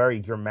Football, very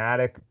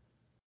dramatic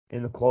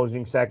in the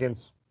closing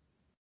seconds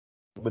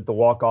with the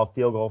walk-off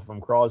field goal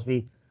from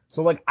Crosby.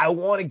 So, I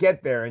want to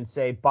get there and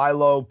say buy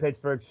low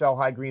Pittsburgh, sell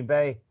high Green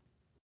Bay.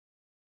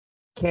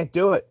 Can't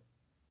do it.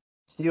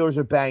 Steelers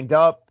are banged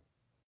up.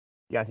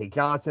 Deontay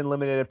Johnson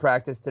limited at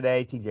practice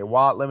today. TJ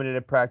Watt limited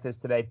at practice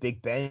today.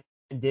 Big Ben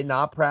did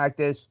not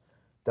practice.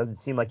 Doesn't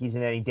seem like he's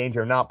in any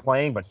danger of not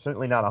playing, but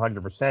certainly not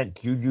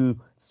 100%. Juju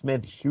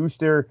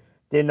Smith-Schuster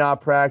did not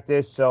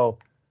practice. So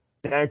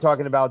now you're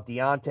talking about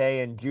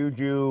Deontay and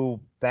Juju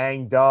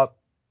banged up,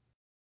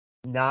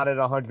 not at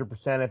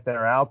 100% if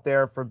they're out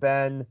there for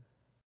Ben.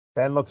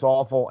 Ben looks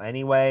awful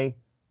anyway.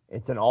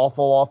 It's an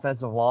awful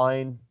offensive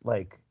line.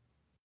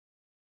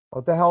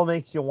 What the hell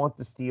makes you want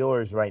the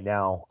Steelers right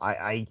now?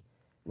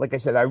 Like I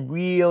said, I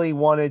really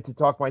wanted to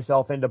talk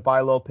myself into buy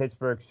low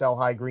Pittsburgh, sell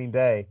high Green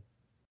Bay.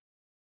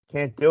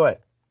 Can't do it.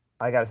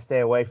 I got to stay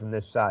away from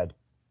this side.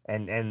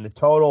 And the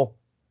total,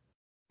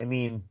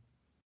 maybe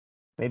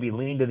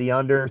lean to the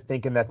under,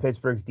 thinking that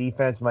Pittsburgh's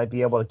defense might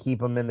be able to keep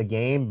them in the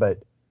game,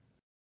 but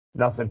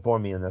nothing for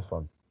me in this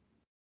one.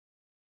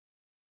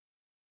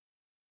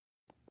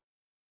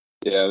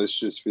 Yeah, this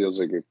just feels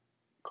like a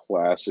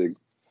classic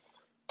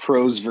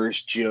pros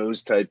versus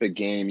Joes type of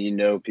game.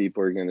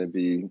 People are going to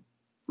be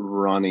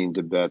running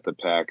to bet the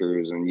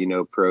Packers, and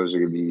pros are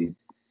going to be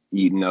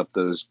eating up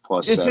those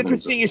plus sevens. It's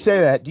interesting you say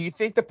that. Do you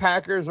think the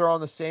Packers are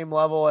on the same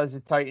level as the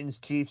Titans,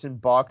 Chiefs,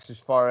 and Bucks as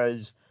far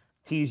as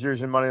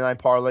teasers and money line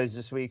parlays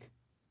this week?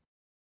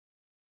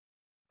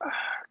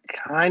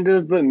 Kind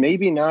of, but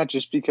maybe not,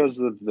 just because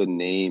of the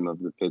name of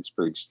the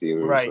Pittsburgh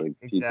Steelers. Right,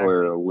 exactly. People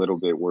are a little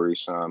bit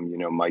worrisome.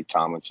 Mike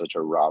Tomlin's such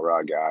a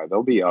rah-rah guy.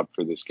 They'll be up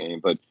for this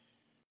game, but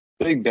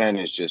Big Ben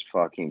is just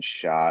fucking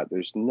shot.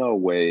 There's no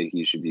way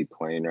he should be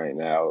playing right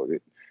now.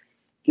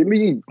 Give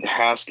me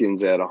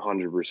Haskins at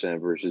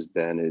 100% versus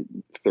Ben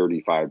at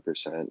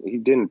 35%. He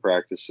didn't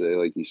practice today,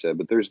 like you said,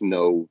 but there's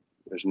no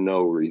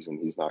reason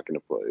he's not going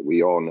to play.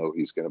 We all know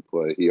he's going to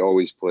play. He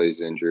always plays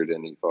injured,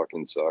 and he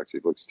fucking sucks. He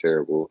looks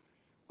terrible.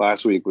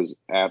 Last week was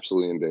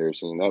absolutely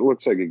embarrassing. That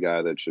looks like a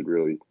guy that should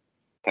really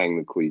hang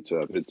the cleats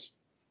up. It's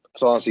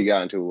honestly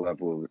gotten to a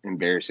level of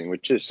embarrassing,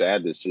 which is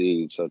sad to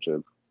see. It's such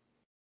a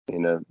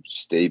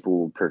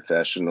staple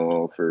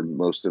professional for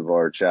most of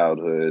our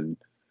childhood,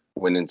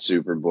 winning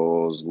Super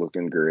Bowls,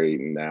 looking great,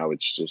 and now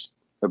it's just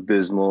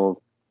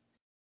abysmal.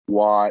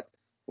 Watt,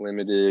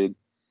 limited.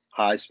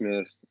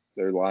 Highsmith,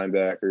 their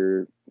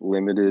linebacker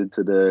limited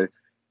today.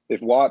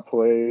 If Watt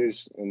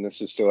plays and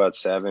this is still at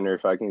 7, or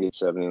if I can get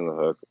 7 in the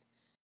hook,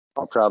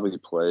 I'll probably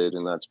play it,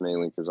 and that's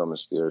mainly because I'm a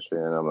Steelers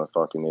fan. I'm a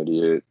fucking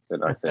idiot,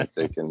 and I think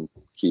they can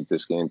keep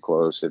this game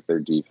close if their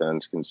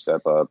defense can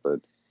step up. But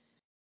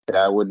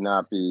yeah, I would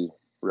not be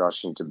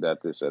rushing to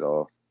bet this at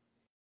all.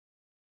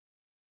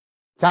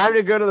 Time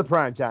to go to the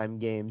primetime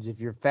games. If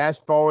you're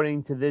fast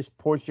forwarding to this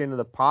portion of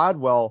the pod,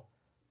 well,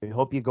 we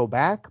hope you go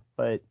back.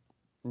 But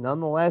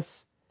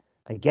nonetheless,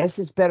 I guess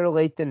it's better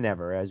late than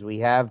never, as we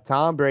have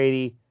Tom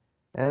Brady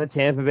and the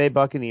Tampa Bay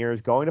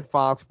Buccaneers going to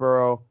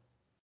Foxborough,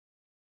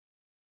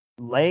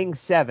 laying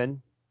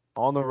 7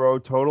 on the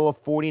road, total of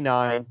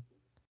 49.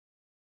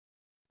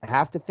 I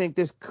have to think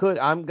this could,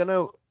 I'm going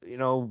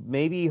to,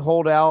 maybe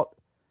hold out,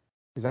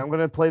 because I'm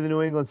going to play the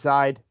New England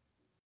side.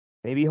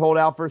 Maybe hold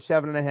out for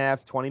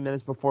 7.5, 20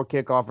 minutes before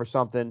kickoff or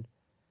something.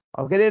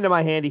 I'll get into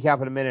my handicap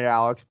in a minute,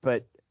 Alex,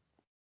 but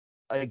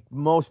like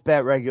most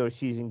bet regular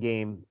season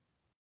game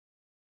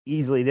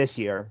easily this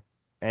year,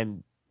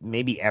 and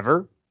maybe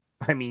ever.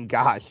 I mean,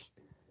 gosh.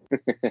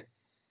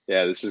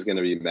 Yeah, this is going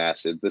to be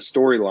massive. The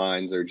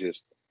storylines are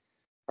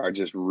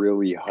just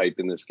really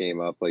hyping this game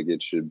up like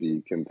it should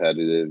be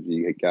competitive.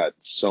 You got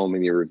so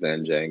many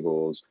revenge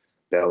angles.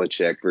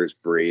 Belichick versus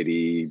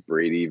Brady,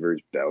 Brady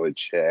versus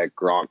Belichick,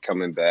 Gronk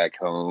coming back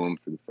home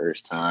for the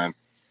first time.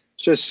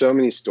 It's just so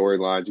many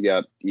storylines. You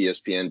got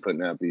ESPN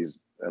putting out these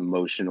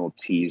emotional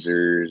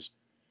teasers.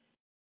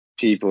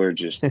 People are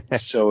just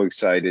so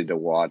excited to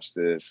watch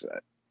this.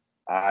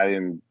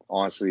 I'm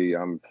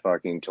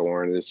fucking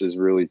torn. This is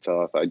really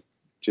tough. I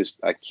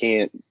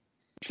can't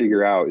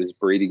figure out, is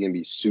Brady going to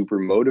be super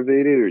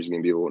motivated, or is he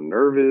going to be a little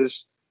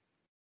nervous?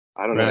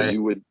 I don't know.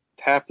 You would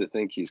have to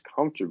think he's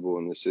comfortable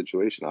in this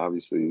situation,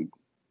 obviously,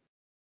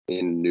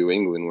 in New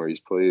England, where he's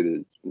played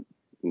it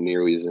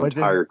nearly his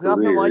entire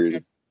career.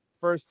 Like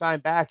first time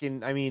back,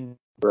 and I mean,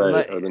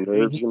 right? Are the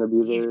nerves going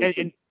to be there?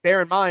 And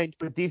bear in mind,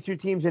 with these two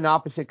teams in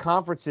opposite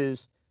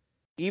conferences,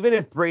 even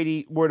if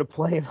Brady were to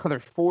play another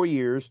 4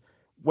 years,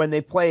 when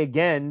they play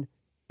again,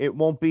 it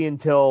won't be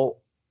until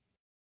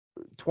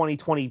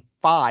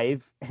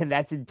 2025, and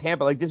that's in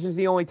Tampa. Like, this is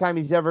the only time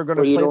he's ever going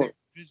to play there.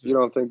 You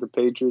don't think the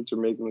Patriots are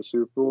making the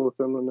Super Bowl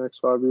within the next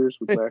 5 years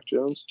with Mac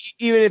Jones?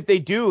 Even if they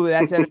do,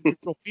 that's at a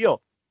neutral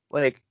field.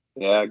 Like,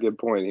 yeah, good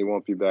point. He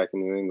won't be back in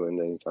New England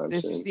anytime soon.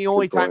 This is the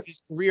only time in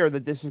his career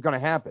that this is going to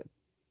happen.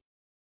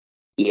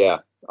 Yeah,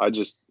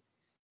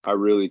 I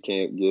really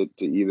can't get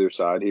to either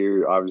side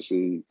here.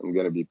 Obviously, I'm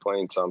going to be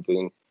playing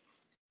something.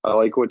 I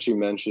like what you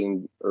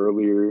mentioned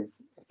earlier.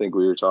 I think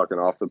we were talking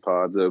off the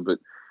pod, though, but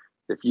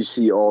if you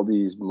see all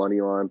these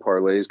money line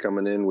parlays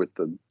coming in with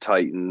the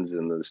Titans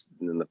and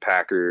the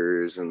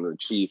Packers and the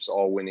Chiefs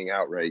all winning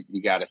outright, you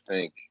got to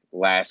think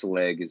last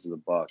leg is the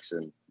Bucks,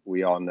 and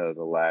we all know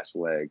the last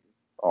leg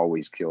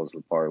always kills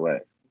the parlay.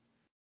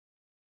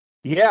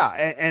 Yeah,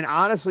 and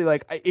honestly,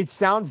 like, it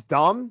sounds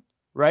dumb,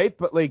 right?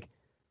 But like,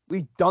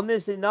 we've done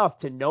this enough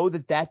to know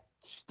that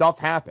stuff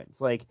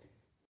happens. Like,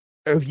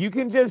 if you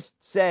can just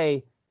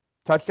say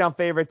touchdown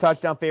favorite,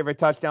 touchdown favorite,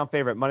 touchdown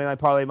favorite, money line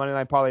parlay, money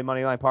line parlay,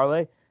 money line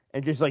parlay,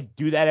 and just like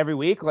do that every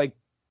week, like,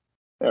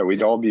 yeah,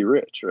 we'd all be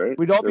rich, right?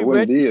 We'd all there be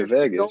wouldn't rich. Be a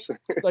Vegas.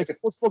 Like,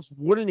 sportsbooks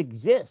wouldn't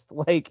exist.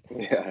 Like,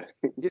 yeah.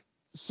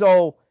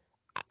 So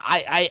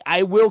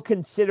I will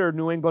consider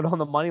New England on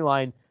the money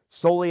line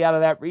solely out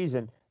of that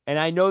reason. And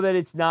I know that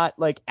it's not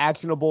like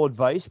actionable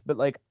advice, but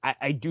like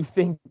I do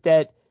think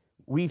that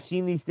we've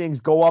seen these things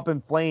go up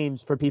in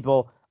flames for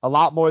people a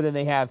lot more than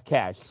they have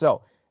cash.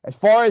 So as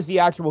far as the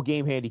actual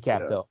game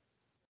handicap, though,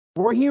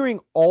 we're hearing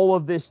all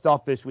of this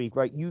stuff this week.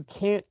 Like, you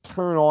can't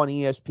turn on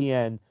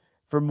ESPN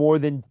for more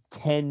than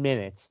 10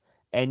 minutes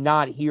and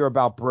not hear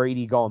about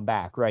Brady going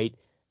back, right?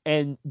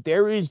 And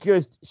there is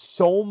just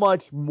so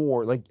much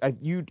more. Like,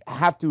 you'd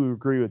have to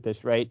agree with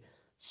this, right?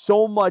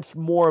 So much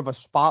more of a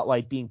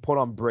spotlight being put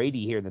on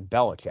Brady here than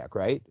Belichick,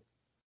 right?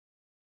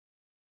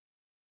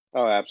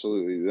 Oh,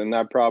 absolutely. And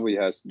that probably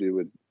has to do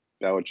with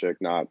Belichick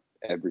not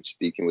ever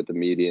speaking with the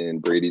media,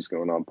 and Brady's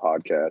going on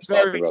podcasts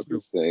talking about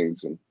these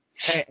things. And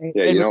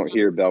you don't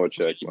hear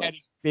Belichick He much. had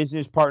his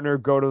business partner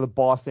go to the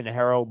Boston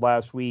Herald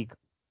last week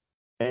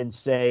and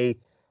say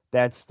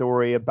that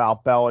story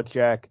about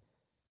Belichick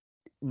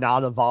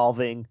not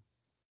evolving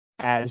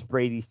as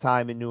Brady's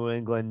time in New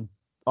England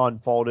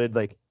unfolded.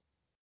 Like,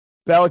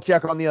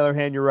 Belichick, on the other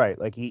hand, you're right.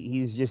 Like,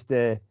 he's just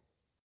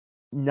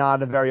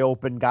not a very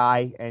open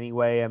guy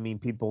anyway. I mean,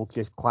 people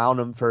just clown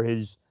him for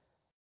his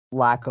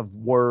lack of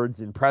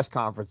words in press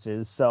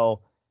conferences.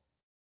 So,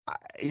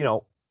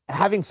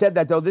 having said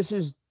that, though, this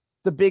is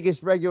the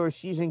biggest regular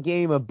season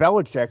game of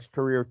Belichick's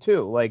career,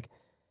 too. Like,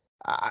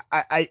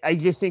 I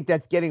just think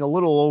that's getting a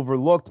little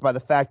overlooked by the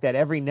fact that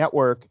every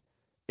network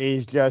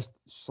is just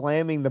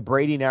slamming the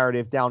Brady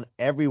narrative down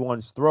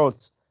everyone's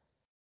throats.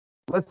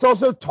 Let's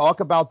also talk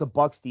about the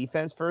Bucs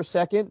defense for a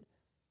second.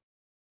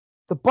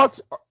 The Bucs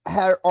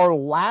are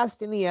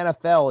last in the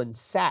NFL in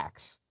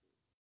sacks.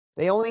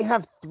 They only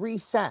have 3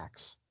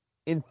 sacks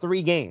in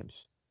 3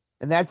 games.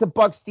 And that's a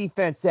Bucs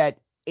defense that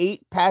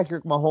ate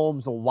Patrick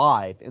Mahomes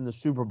alive in the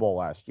Super Bowl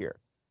last year.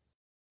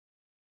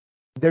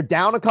 They're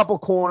down a couple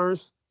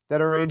corners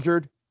that are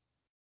injured,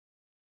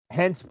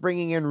 hence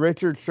bringing in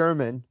Richard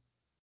Sherman.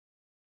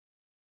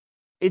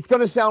 It's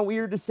going to sound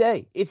weird to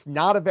say. It's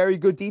not a very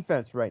good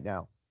defense right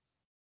now.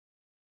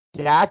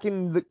 Dak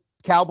and the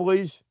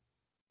Cowboys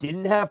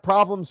didn't have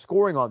problems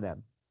scoring on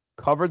them.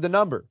 Covered the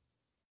number.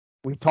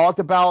 We talked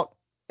about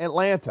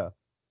Atlanta.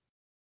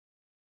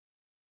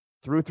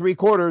 Through 3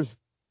 quarters,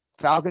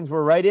 Falcons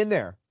were right in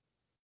there.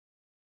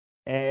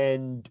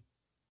 And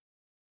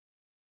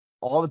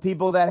all the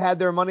people that had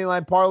their money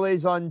line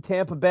parlays on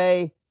Tampa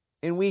Bay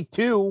in week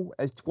 2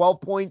 as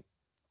 12-point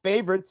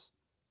favorites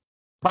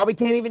probably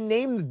can't even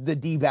name the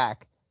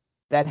D-back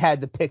that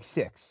had the pick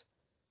 6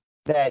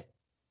 that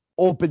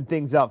opened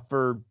things up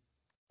for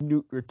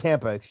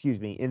Tampa,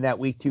 in that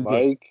week 2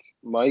 game.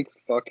 Mike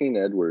fucking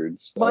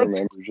Edwards. I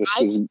remember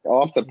just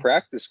off the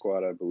practice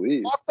squad, I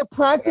believe. Off the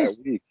practice.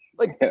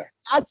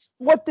 That's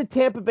what the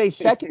Tampa Bay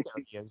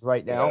secondary is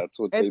right now. Yeah, that's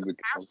what and the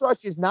pass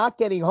rush is not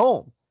getting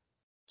home.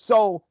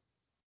 So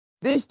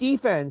this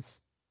defense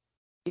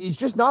is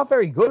just not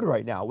very good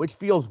right now, which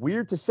feels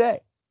weird to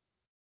say.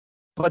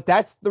 But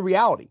that's the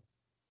reality.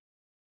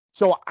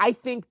 So I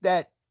think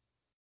that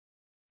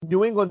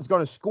New England's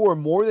going to score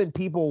more than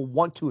people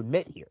want to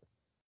admit here.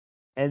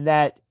 And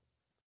that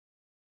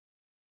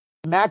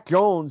Mac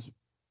Jones,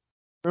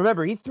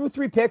 remember, he threw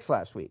 3 picks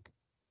last week.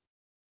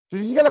 So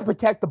he's going to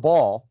protect the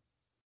ball.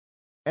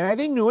 And I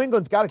think New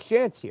England's got a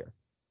chance here.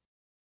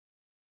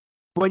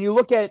 When you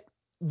look at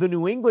the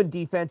New England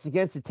defense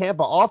against the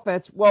Tampa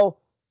offense, well,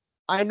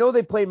 I know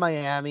they played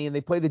Miami and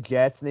they played the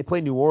Jets and they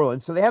played New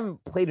Orleans, so they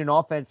haven't played an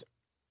offense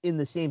in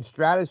the same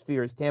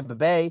stratosphere as Tampa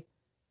Bay.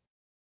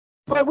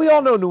 But we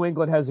all know New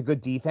England has a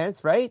good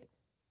defense, right?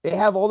 They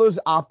have all those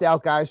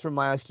opt-out guys from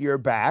last year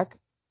back.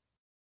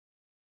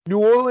 New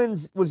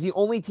Orleans was the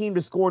only team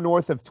to score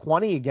north of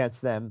 20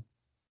 against them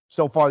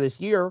so far this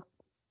year.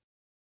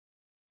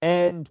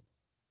 And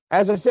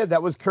as I said,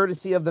 that was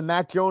courtesy of the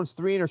Mac Jones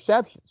 3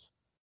 interceptions.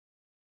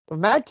 If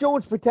Mac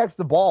Jones protects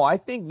the ball, I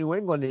think New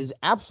England is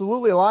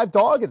absolutely a live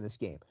dog in this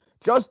game.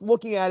 Just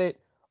looking at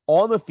it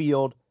on the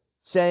field,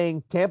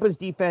 saying Tampa's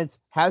defense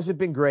hasn't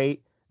been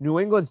great. New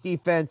England's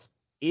defense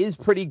is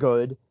pretty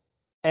good.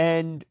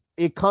 And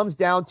it comes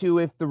down to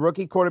if the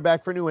rookie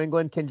quarterback for New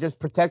England can just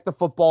protect the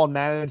football and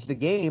manage the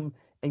game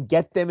and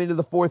get them into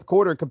the fourth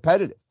quarter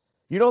competitive.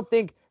 You don't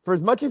think, for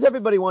as much as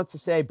everybody wants to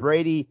say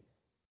Brady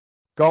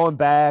going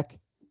back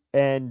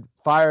and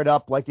fired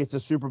up like it's a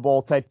Super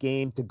Bowl type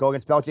game to go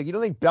against Belichick, you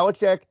don't think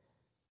Belichick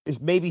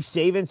is maybe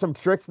saving some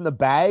tricks in the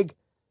bag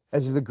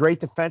as the great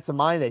defensive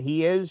mind that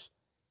he is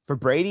for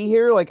Brady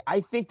here? Like,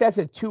 I think that's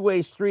a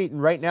two-way street, and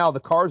right now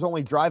the car's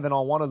only driving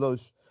on one of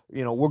those.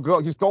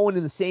 We're just going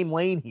in the same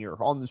lane here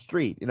on the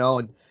street, and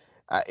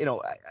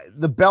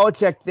the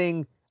Belichick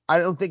thing I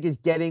don't think is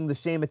getting the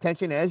same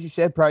attention, as you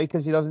said, probably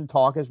because he doesn't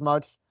talk as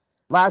much.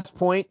 Last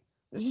point,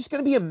 there's just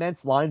going to be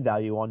immense line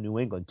value on New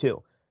England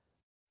too.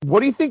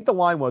 What do you think the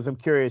line was? I'm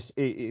curious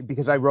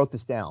because I wrote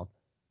this down.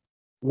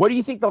 What do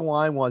you think the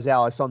line was,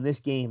 Alex, on this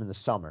game in the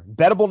summer?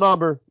 Bettable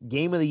number,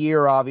 game of the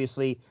year,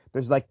 obviously.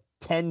 There's like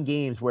 10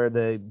 games where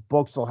the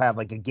books will have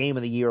like a game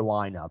of the year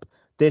lineup.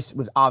 This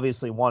was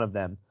obviously one of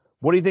them.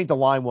 What do you think the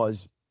line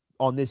was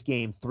on this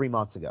game 3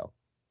 months ago?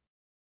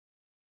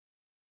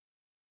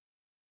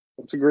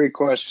 That's a great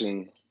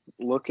question.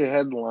 Look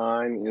ahead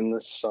line in the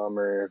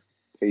summer.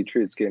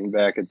 Patriots getting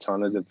back a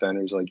ton of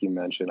defenders, like you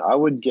mentioned. I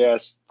would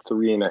guess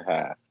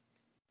 3.5.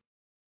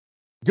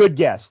 Good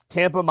guess.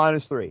 Tampa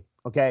 -3.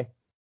 Okay.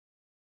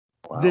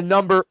 Wow. The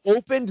number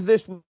opened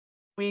this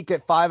week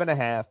at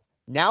 5.5.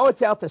 Now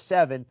it's out to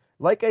 7.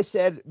 Like I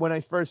said when I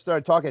first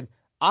started talking,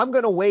 I'm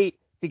going to wait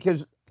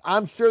because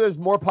I'm sure there's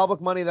more public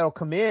money that'll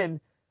come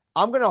in.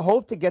 I'm going to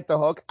hope to get the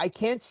hook. I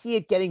can't see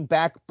it getting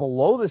back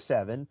below the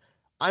 7.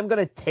 I'm going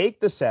to take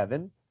the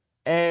 7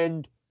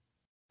 and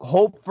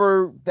hope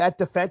for that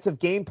defensive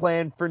game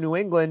plan for New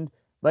England,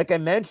 like I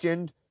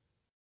mentioned,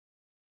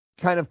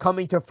 kind of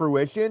coming to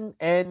fruition,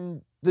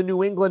 and the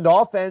New England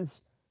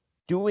offense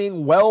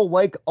doing well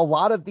like a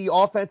lot of the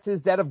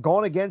offenses that have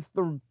gone against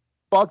the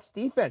Bucs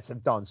defense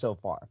have done so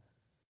far.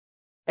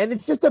 And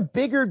it's just a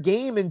bigger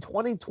game in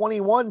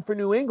 2021 for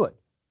New England.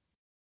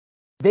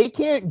 They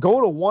can't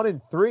go to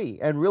 1-3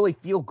 and really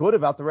feel good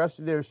about the rest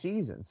of their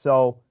season.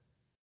 So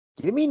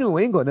give me New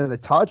England and the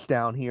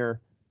touchdown here.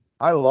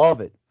 I love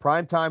it.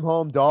 Primetime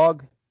home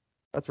dog.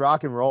 Let's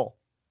rock and roll.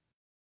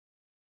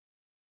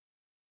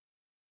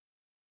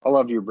 I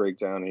love your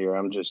breakdown here.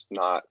 I'm just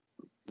not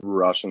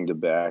rushing to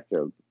back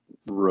a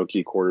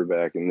rookie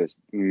quarterback in this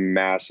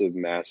massive,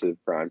 massive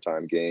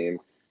primetime game.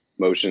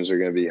 Emotions are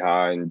going to be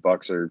high, and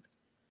Bucs are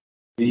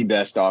the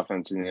best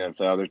offense in the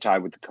NFL. They're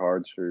tied with the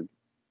Cards for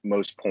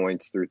most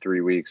points through 3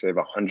 weeks. They have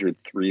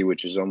 103,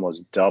 which is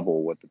almost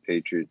double what the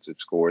Patriots have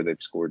scored. They've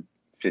scored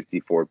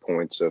 54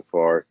 points so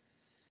far.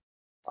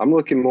 I'm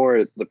looking more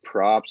at the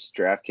props.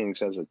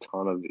 DraftKings has a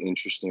ton of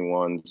interesting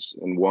ones,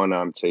 and one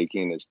I'm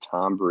taking is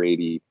Tom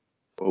Brady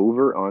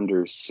over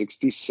under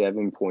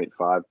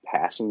 67.5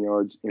 passing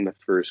yards in the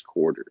first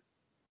quarter.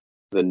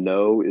 The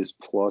no is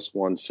plus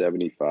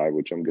 175,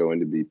 which I'm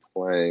going to be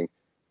playing.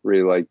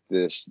 Really like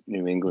this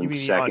New England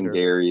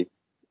secondary.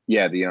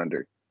 Yeah, the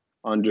under.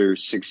 Under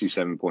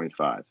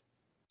 67.5.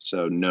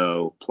 So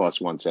no,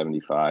 plus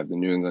 175. The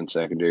New England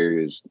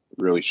secondary is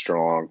really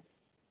strong,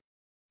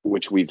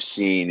 which we've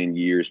seen in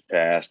years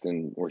past,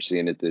 and we're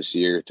seeing it this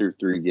year. Through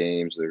 3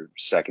 games, they're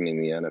second in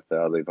the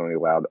NFL. They've only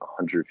allowed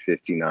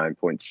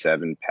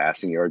 159.7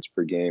 passing yards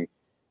per game.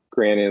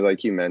 Granted,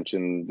 like you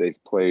mentioned,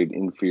 they've played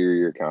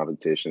inferior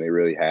competition. They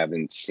really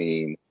haven't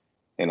seen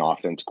an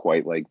offense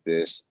quite like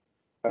this.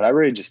 But I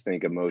really just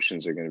think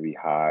emotions are going to be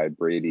high.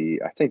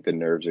 Brady, I think the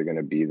nerves are going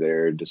to be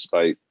there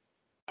despite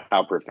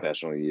how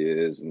professional he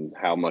is and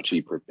how much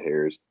he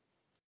prepares.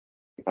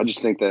 I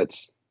just think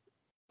that's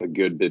a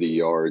good bit of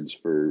yards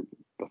for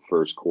the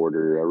first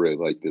quarter. I really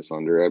like this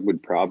under. I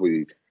would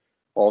probably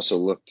also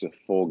look to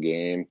full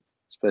game,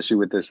 especially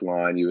with this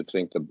line. You would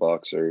think the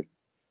Bucs are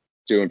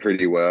doing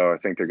pretty well. I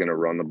think they're going to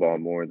run the ball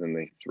more than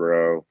they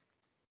throw.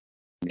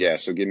 Yeah,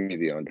 so give me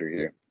the under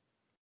here.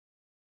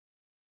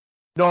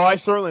 No, I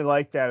certainly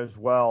like that as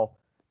well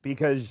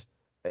because,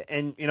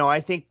 and,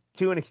 I think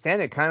to an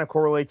extent it kind of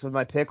correlates with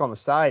my pick on the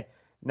side.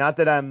 Not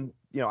that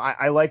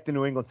I like the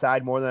New England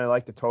side more than I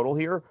like the total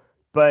here,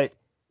 but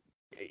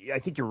I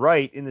think you're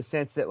right in the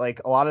sense that,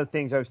 like, a lot of the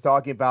things I was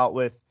talking about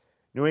with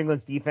New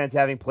England's defense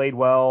having played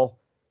well,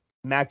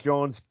 Mac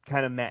Jones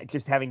kind of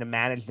just having to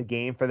manage the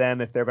game for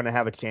them if they're going to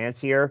have a chance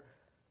here.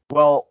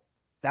 Well,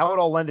 that would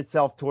all lend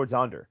itself towards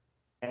under.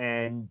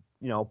 And,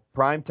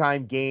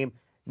 primetime game.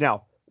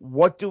 Now,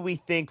 what do we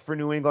think for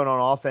New England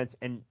on offense?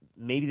 And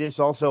maybe this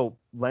also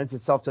lends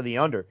itself to the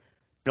under.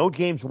 No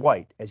James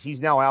White, as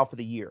he's now out for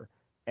the year.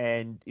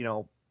 And,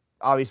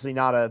 obviously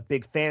not a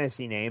big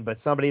fantasy name, but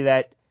somebody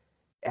that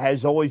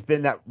has always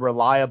been that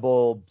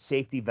reliable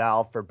safety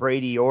valve for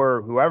Brady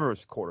or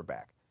whoever's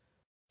quarterback.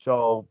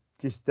 So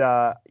just,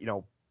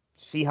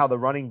 see how the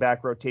running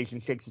back rotation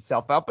shakes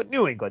itself out. But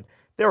New England,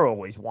 they're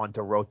always one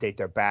to rotate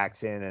their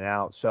backs in and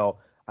out. So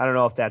I don't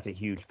know if that's a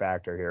huge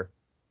factor here.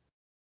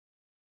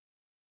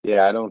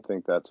 Yeah, I don't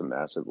think that's a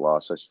massive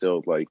loss. I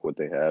still like what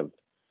they have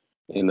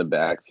in the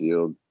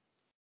backfield.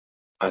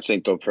 I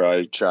think they'll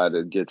probably try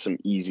to get some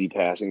easy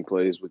passing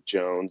plays with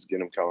Jones, get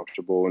him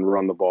comfortable and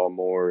run the ball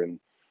more and,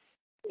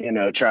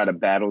 try to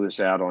battle this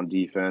out on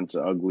defense.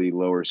 An ugly,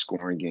 lower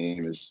scoring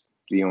game is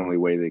the only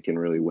way they can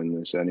really win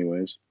this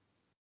anyways.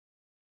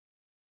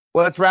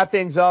 Well, let's wrap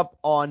things up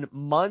on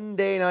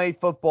Monday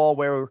Night Football,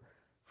 where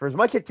for as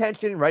much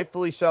attention,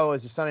 rightfully so,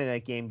 as the Sunday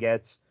night game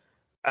gets,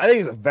 I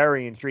think it's a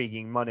very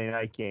intriguing Monday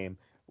night game.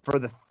 For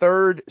the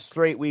third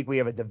straight week, we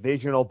have a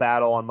divisional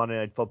battle on Monday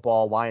Night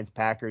Football.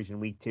 Lions-Packers in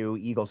week 2,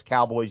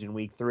 Eagles-Cowboys in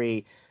week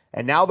 3,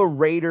 and now the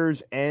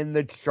Raiders and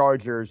the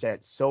Chargers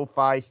at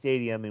SoFi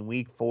Stadium in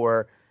week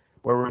 4,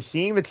 where we're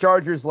seeing the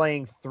Chargers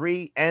laying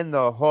 3 and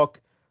the hook,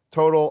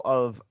 total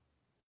of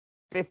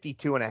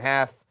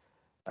 52.5.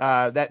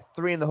 That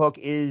 3 and the hook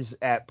is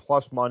at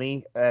plus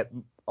money at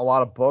a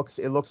lot of books,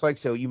 it looks like,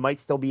 so you might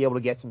still be able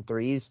to get some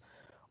threes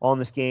on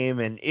this game,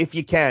 and if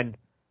you can,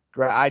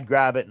 I'd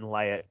grab it and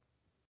lay it,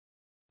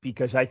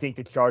 because I think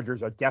the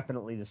Chargers are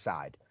definitely the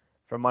side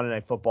for Monday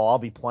Night Football. I'll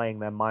be playing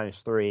them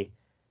 -3.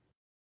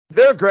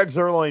 They're Greg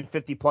Zuerlein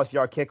 50-plus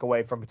yard kick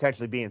away from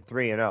potentially being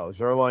 3-0.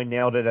 Zuerlein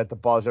nailed it at the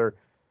buzzer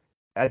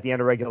at the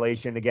end of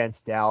regulation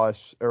against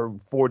Dallas, or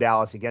for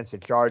Dallas against the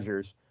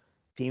Chargers.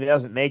 Team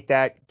doesn't make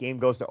that, game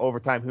goes to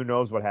overtime, who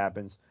knows what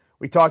happens.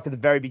 We talked at the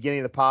very beginning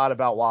of the pod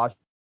about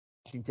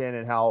Washington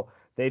and how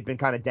they've been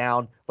kind of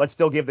down. Let's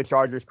still give the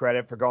Chargers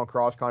credit for going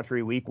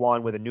cross-country week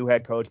 1 with a new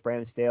head coach,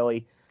 Brandon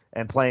Staley,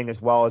 and playing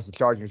as well as the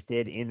Chargers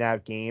did in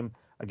that game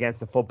against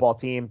the football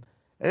team.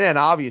 And then,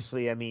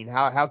 obviously, I mean,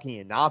 how can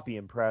you not be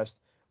impressed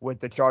with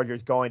the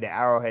Chargers going to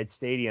Arrowhead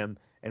Stadium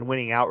and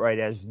winning outright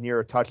as near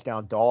a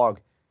touchdown dog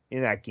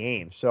in that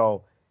game?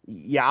 So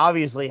you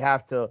obviously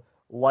have to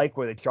like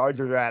where the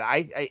Chargers are at.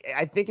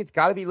 I think it's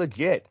got to be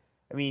legit.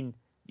 I mean,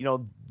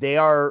 they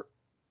are,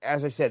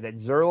 as I said, that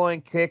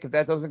Zuerlein kick, if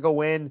that doesn't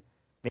go in,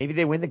 maybe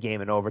they win the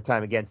game in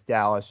overtime against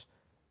Dallas.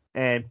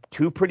 And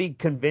 2 pretty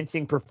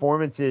convincing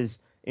performances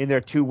in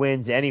their 2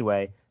 wins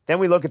anyway. Then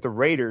we look at the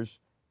Raiders,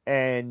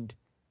 and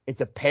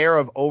it's a pair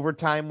of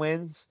overtime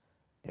wins.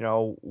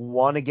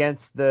 One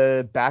against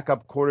the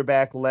backup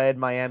quarterback-led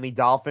Miami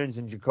Dolphins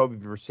and Jacoby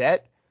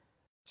Brissett.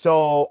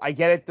 So I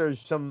get it, there's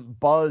some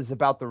buzz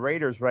about the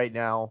Raiders right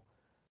now,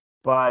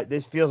 but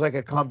this feels like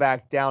a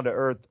comeback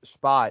down-to-earth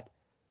spot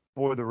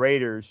for the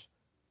Raiders,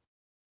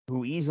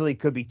 who easily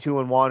could be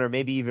 2-1 or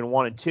maybe even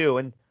 1-2.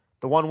 And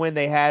the one win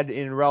they had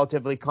in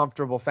relatively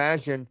comfortable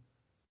fashion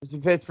is the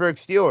Pittsburgh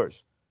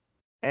Steelers.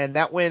 And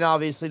that win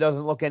obviously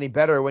doesn't look any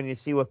better when you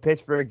see what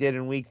Pittsburgh did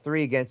in week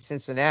 3 against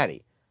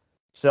Cincinnati.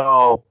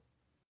 So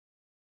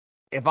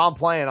if I'm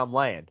playing, I'm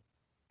laying.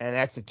 And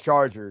that's the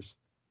Chargers.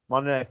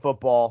 Monday Night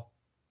Football.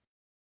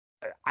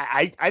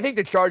 I think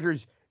the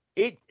Chargers,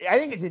 I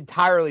think it's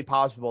entirely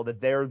possible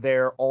that they're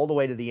there all the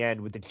way to the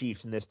end with the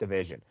Chiefs in this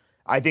division.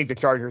 I think the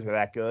Chargers are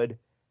that good.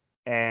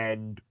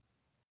 And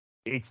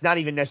it's not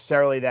even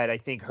necessarily that I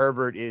think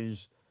Herbert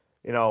is,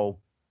 going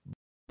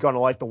to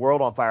light the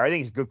world on fire. I think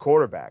he's a good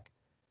quarterback.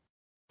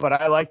 But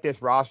I like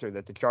this roster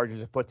that the Chargers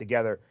have put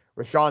together.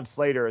 Rashawn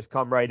Slater has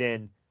come right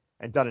in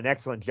and done an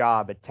excellent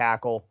job at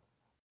tackle.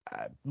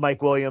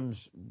 Mike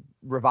Williams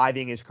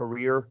reviving his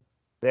career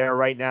there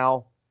right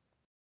now.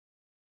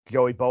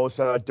 Joey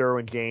Bosa,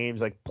 Derwin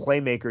James, like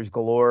playmakers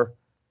galore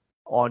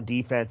on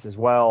defense as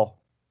well.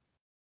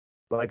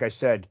 Like I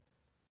said,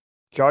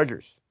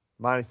 Chargers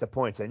minus the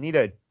points. I need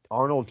a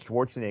Arnold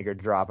Schwarzenegger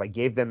drop. I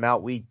gave them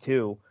out week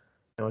 2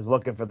 and was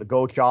looking for the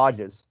Go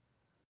Chargers.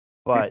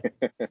 But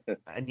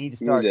I need to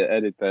start. Need to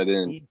edit that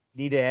in.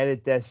 Need to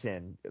edit this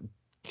in.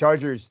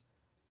 Chargers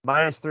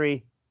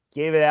 -3.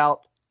 Gave it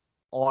out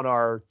on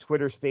our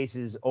Twitter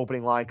Spaces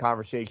opening line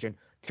conversation.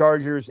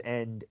 Chargers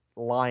and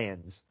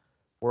Lions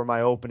were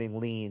my opening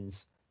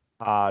leans.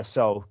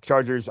 So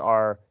Chargers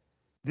are.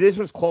 This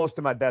was close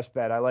to my best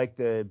bet. I like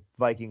the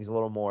Vikings a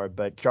little more,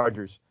 but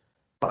Chargers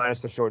minus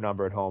the short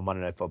number at home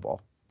Monday Night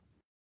Football.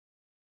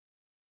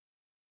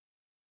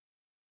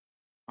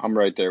 I'm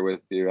right there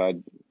with you.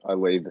 I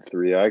laid the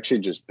 3. I actually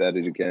just bet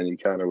it again. You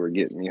kind of were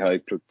getting me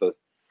hyped with the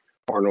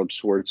Arnold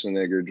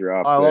Schwarzenegger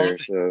drop there.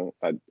 So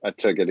I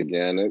took it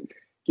again.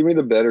 Give me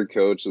the better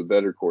coach, the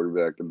better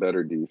quarterback, the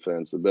better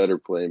defense, the better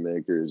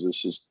playmakers.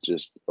 It's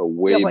just a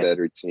way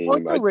better team.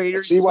 The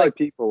Raiders, I see why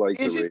people like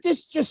the Raiders. Isn't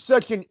this just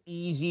such an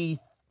easy,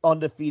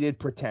 undefeated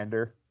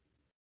pretender?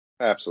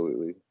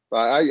 Absolutely.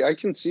 I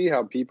can see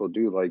how people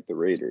do like the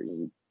Raiders.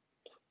 A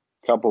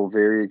couple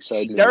very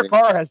exciting. Derek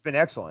Carr has been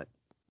excellent.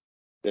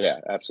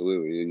 Yeah,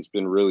 absolutely. He's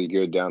been really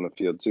good down the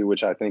field, too,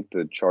 which I think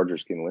the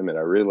Chargers can limit.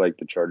 I really like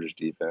the Chargers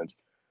defense.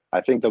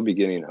 I think they'll be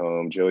getting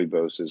home. Joey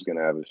Bosa is going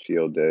to have a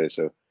field day,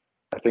 so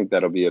I think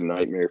that'll be a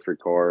nightmare for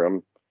Carr.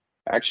 I'm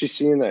actually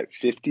seeing that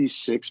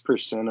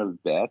 56%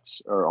 of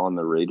bets are on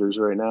the Raiders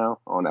right now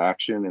on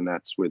action, and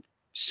that's with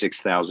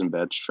 6,000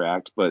 bets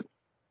tracked, but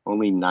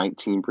only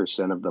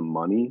 19% of the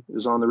money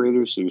is on the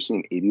Raiders, so you're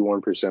seeing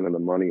 81% of the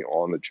money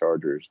on the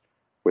Chargers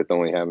with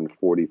only having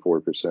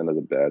 44% of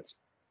the bets.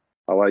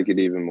 I like it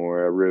even more.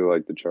 I really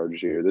like the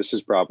Chargers here. This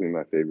is probably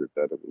my favorite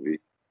bet of the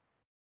week.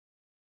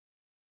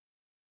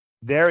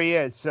 There he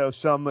is. So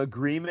some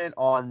agreement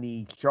on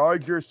the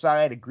Chargers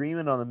side,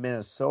 agreement on the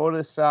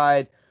Minnesota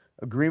side,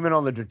 agreement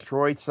on the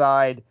Detroit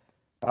side.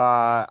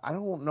 I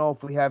don't know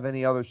if we have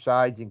any other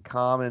sides in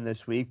common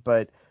this week,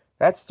 but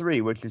that's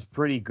 3, which is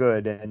pretty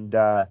good. And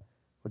we'll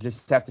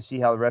just have to see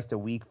how the rest of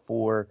week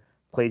 4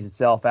 plays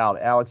itself out.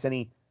 Alex,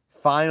 any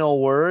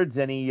final words?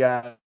 Any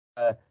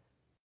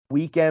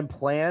weekend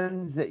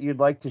plans that you'd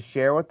like to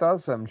share with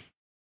us? I'm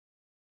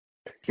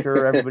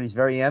sure everybody's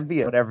very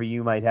envious of whatever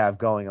you might have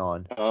going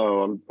on.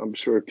 Oh, I'm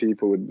sure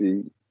people would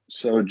be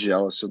so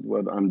jealous of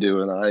what I'm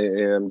doing.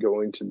 I am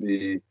going to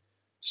be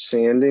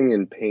sanding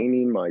and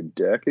painting my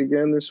deck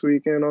again this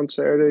weekend on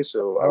Saturday,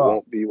 so I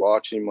won't be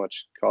watching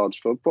much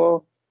college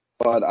football.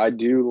 But I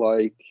do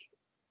like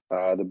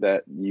the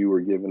bet you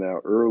were giving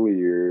out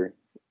earlier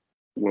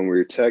when we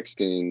were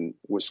texting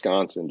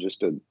Wisconsin,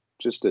 just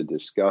a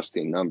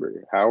disgusting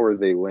number. How are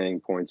they laying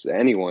points to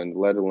anyone,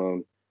 let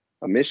alone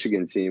a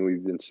Michigan team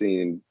we've been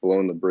seeing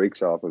blowing the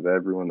brakes off of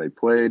everyone they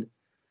played?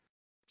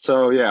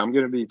 So, yeah, I'm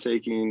going to be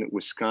taking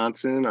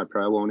Wisconsin. I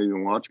probably won't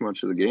even watch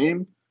much of the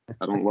game.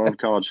 I don't love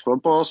college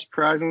football,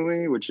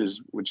 surprisingly, which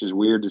is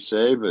weird to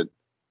say, but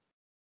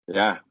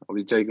yeah, I'll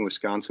be taking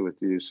Wisconsin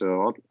with you.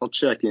 So I'll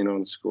check in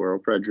on the score. I'll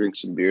probably drink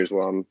some beers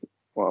while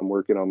I'm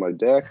working on my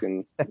deck,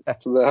 and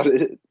that's about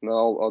it. And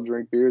I'll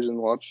drink beers and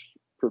watch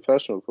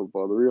professional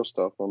football, the real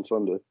stuff, on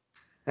Sunday.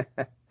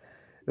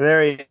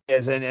 There he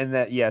is, and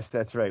that, yes,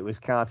 that's right.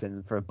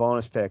 Wisconsin for a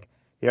bonus pick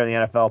here on the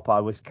NFL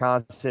pod.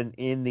 Wisconsin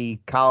in the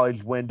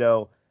college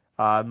window.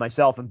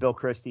 Myself and Bill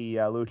Christie,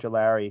 Lucha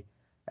Larry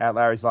at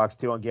Larry's Locks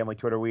 2 on Gambling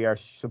Twitter. We are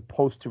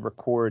supposed to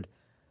record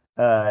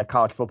a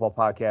college football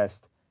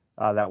podcast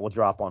that will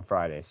drop on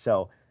Friday.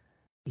 So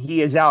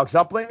he is Alex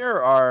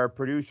Uplinger, our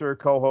producer,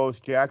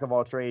 co-host, jack of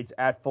all trades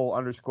at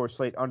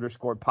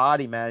 @full_slate_pod.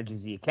 He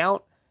manages the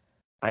account.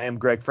 I am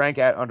Greg Frank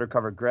at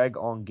Undercover Greg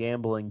on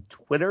Gambling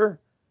Twitter.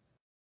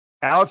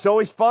 Alex,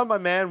 always fun, my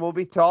man. We'll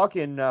be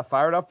talking.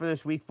 Fired up for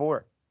this week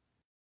 4.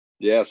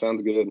 Yeah,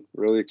 sounds good.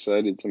 Really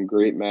excited. Some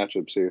great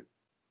matchups here.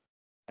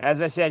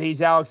 As I said,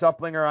 he's Alex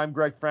Uplinger. I'm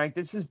Greg Frank.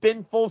 This has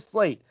been Full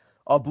Slate,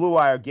 a Blue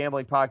Wire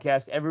Gambling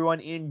Podcast. Everyone,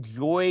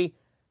 enjoy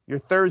your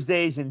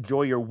Thursdays.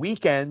 Enjoy your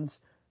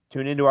weekends.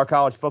 Tune into our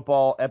college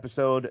football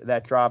episode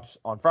that drops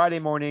on Friday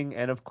morning.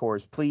 And, of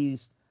course,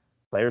 please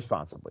play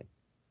responsibly.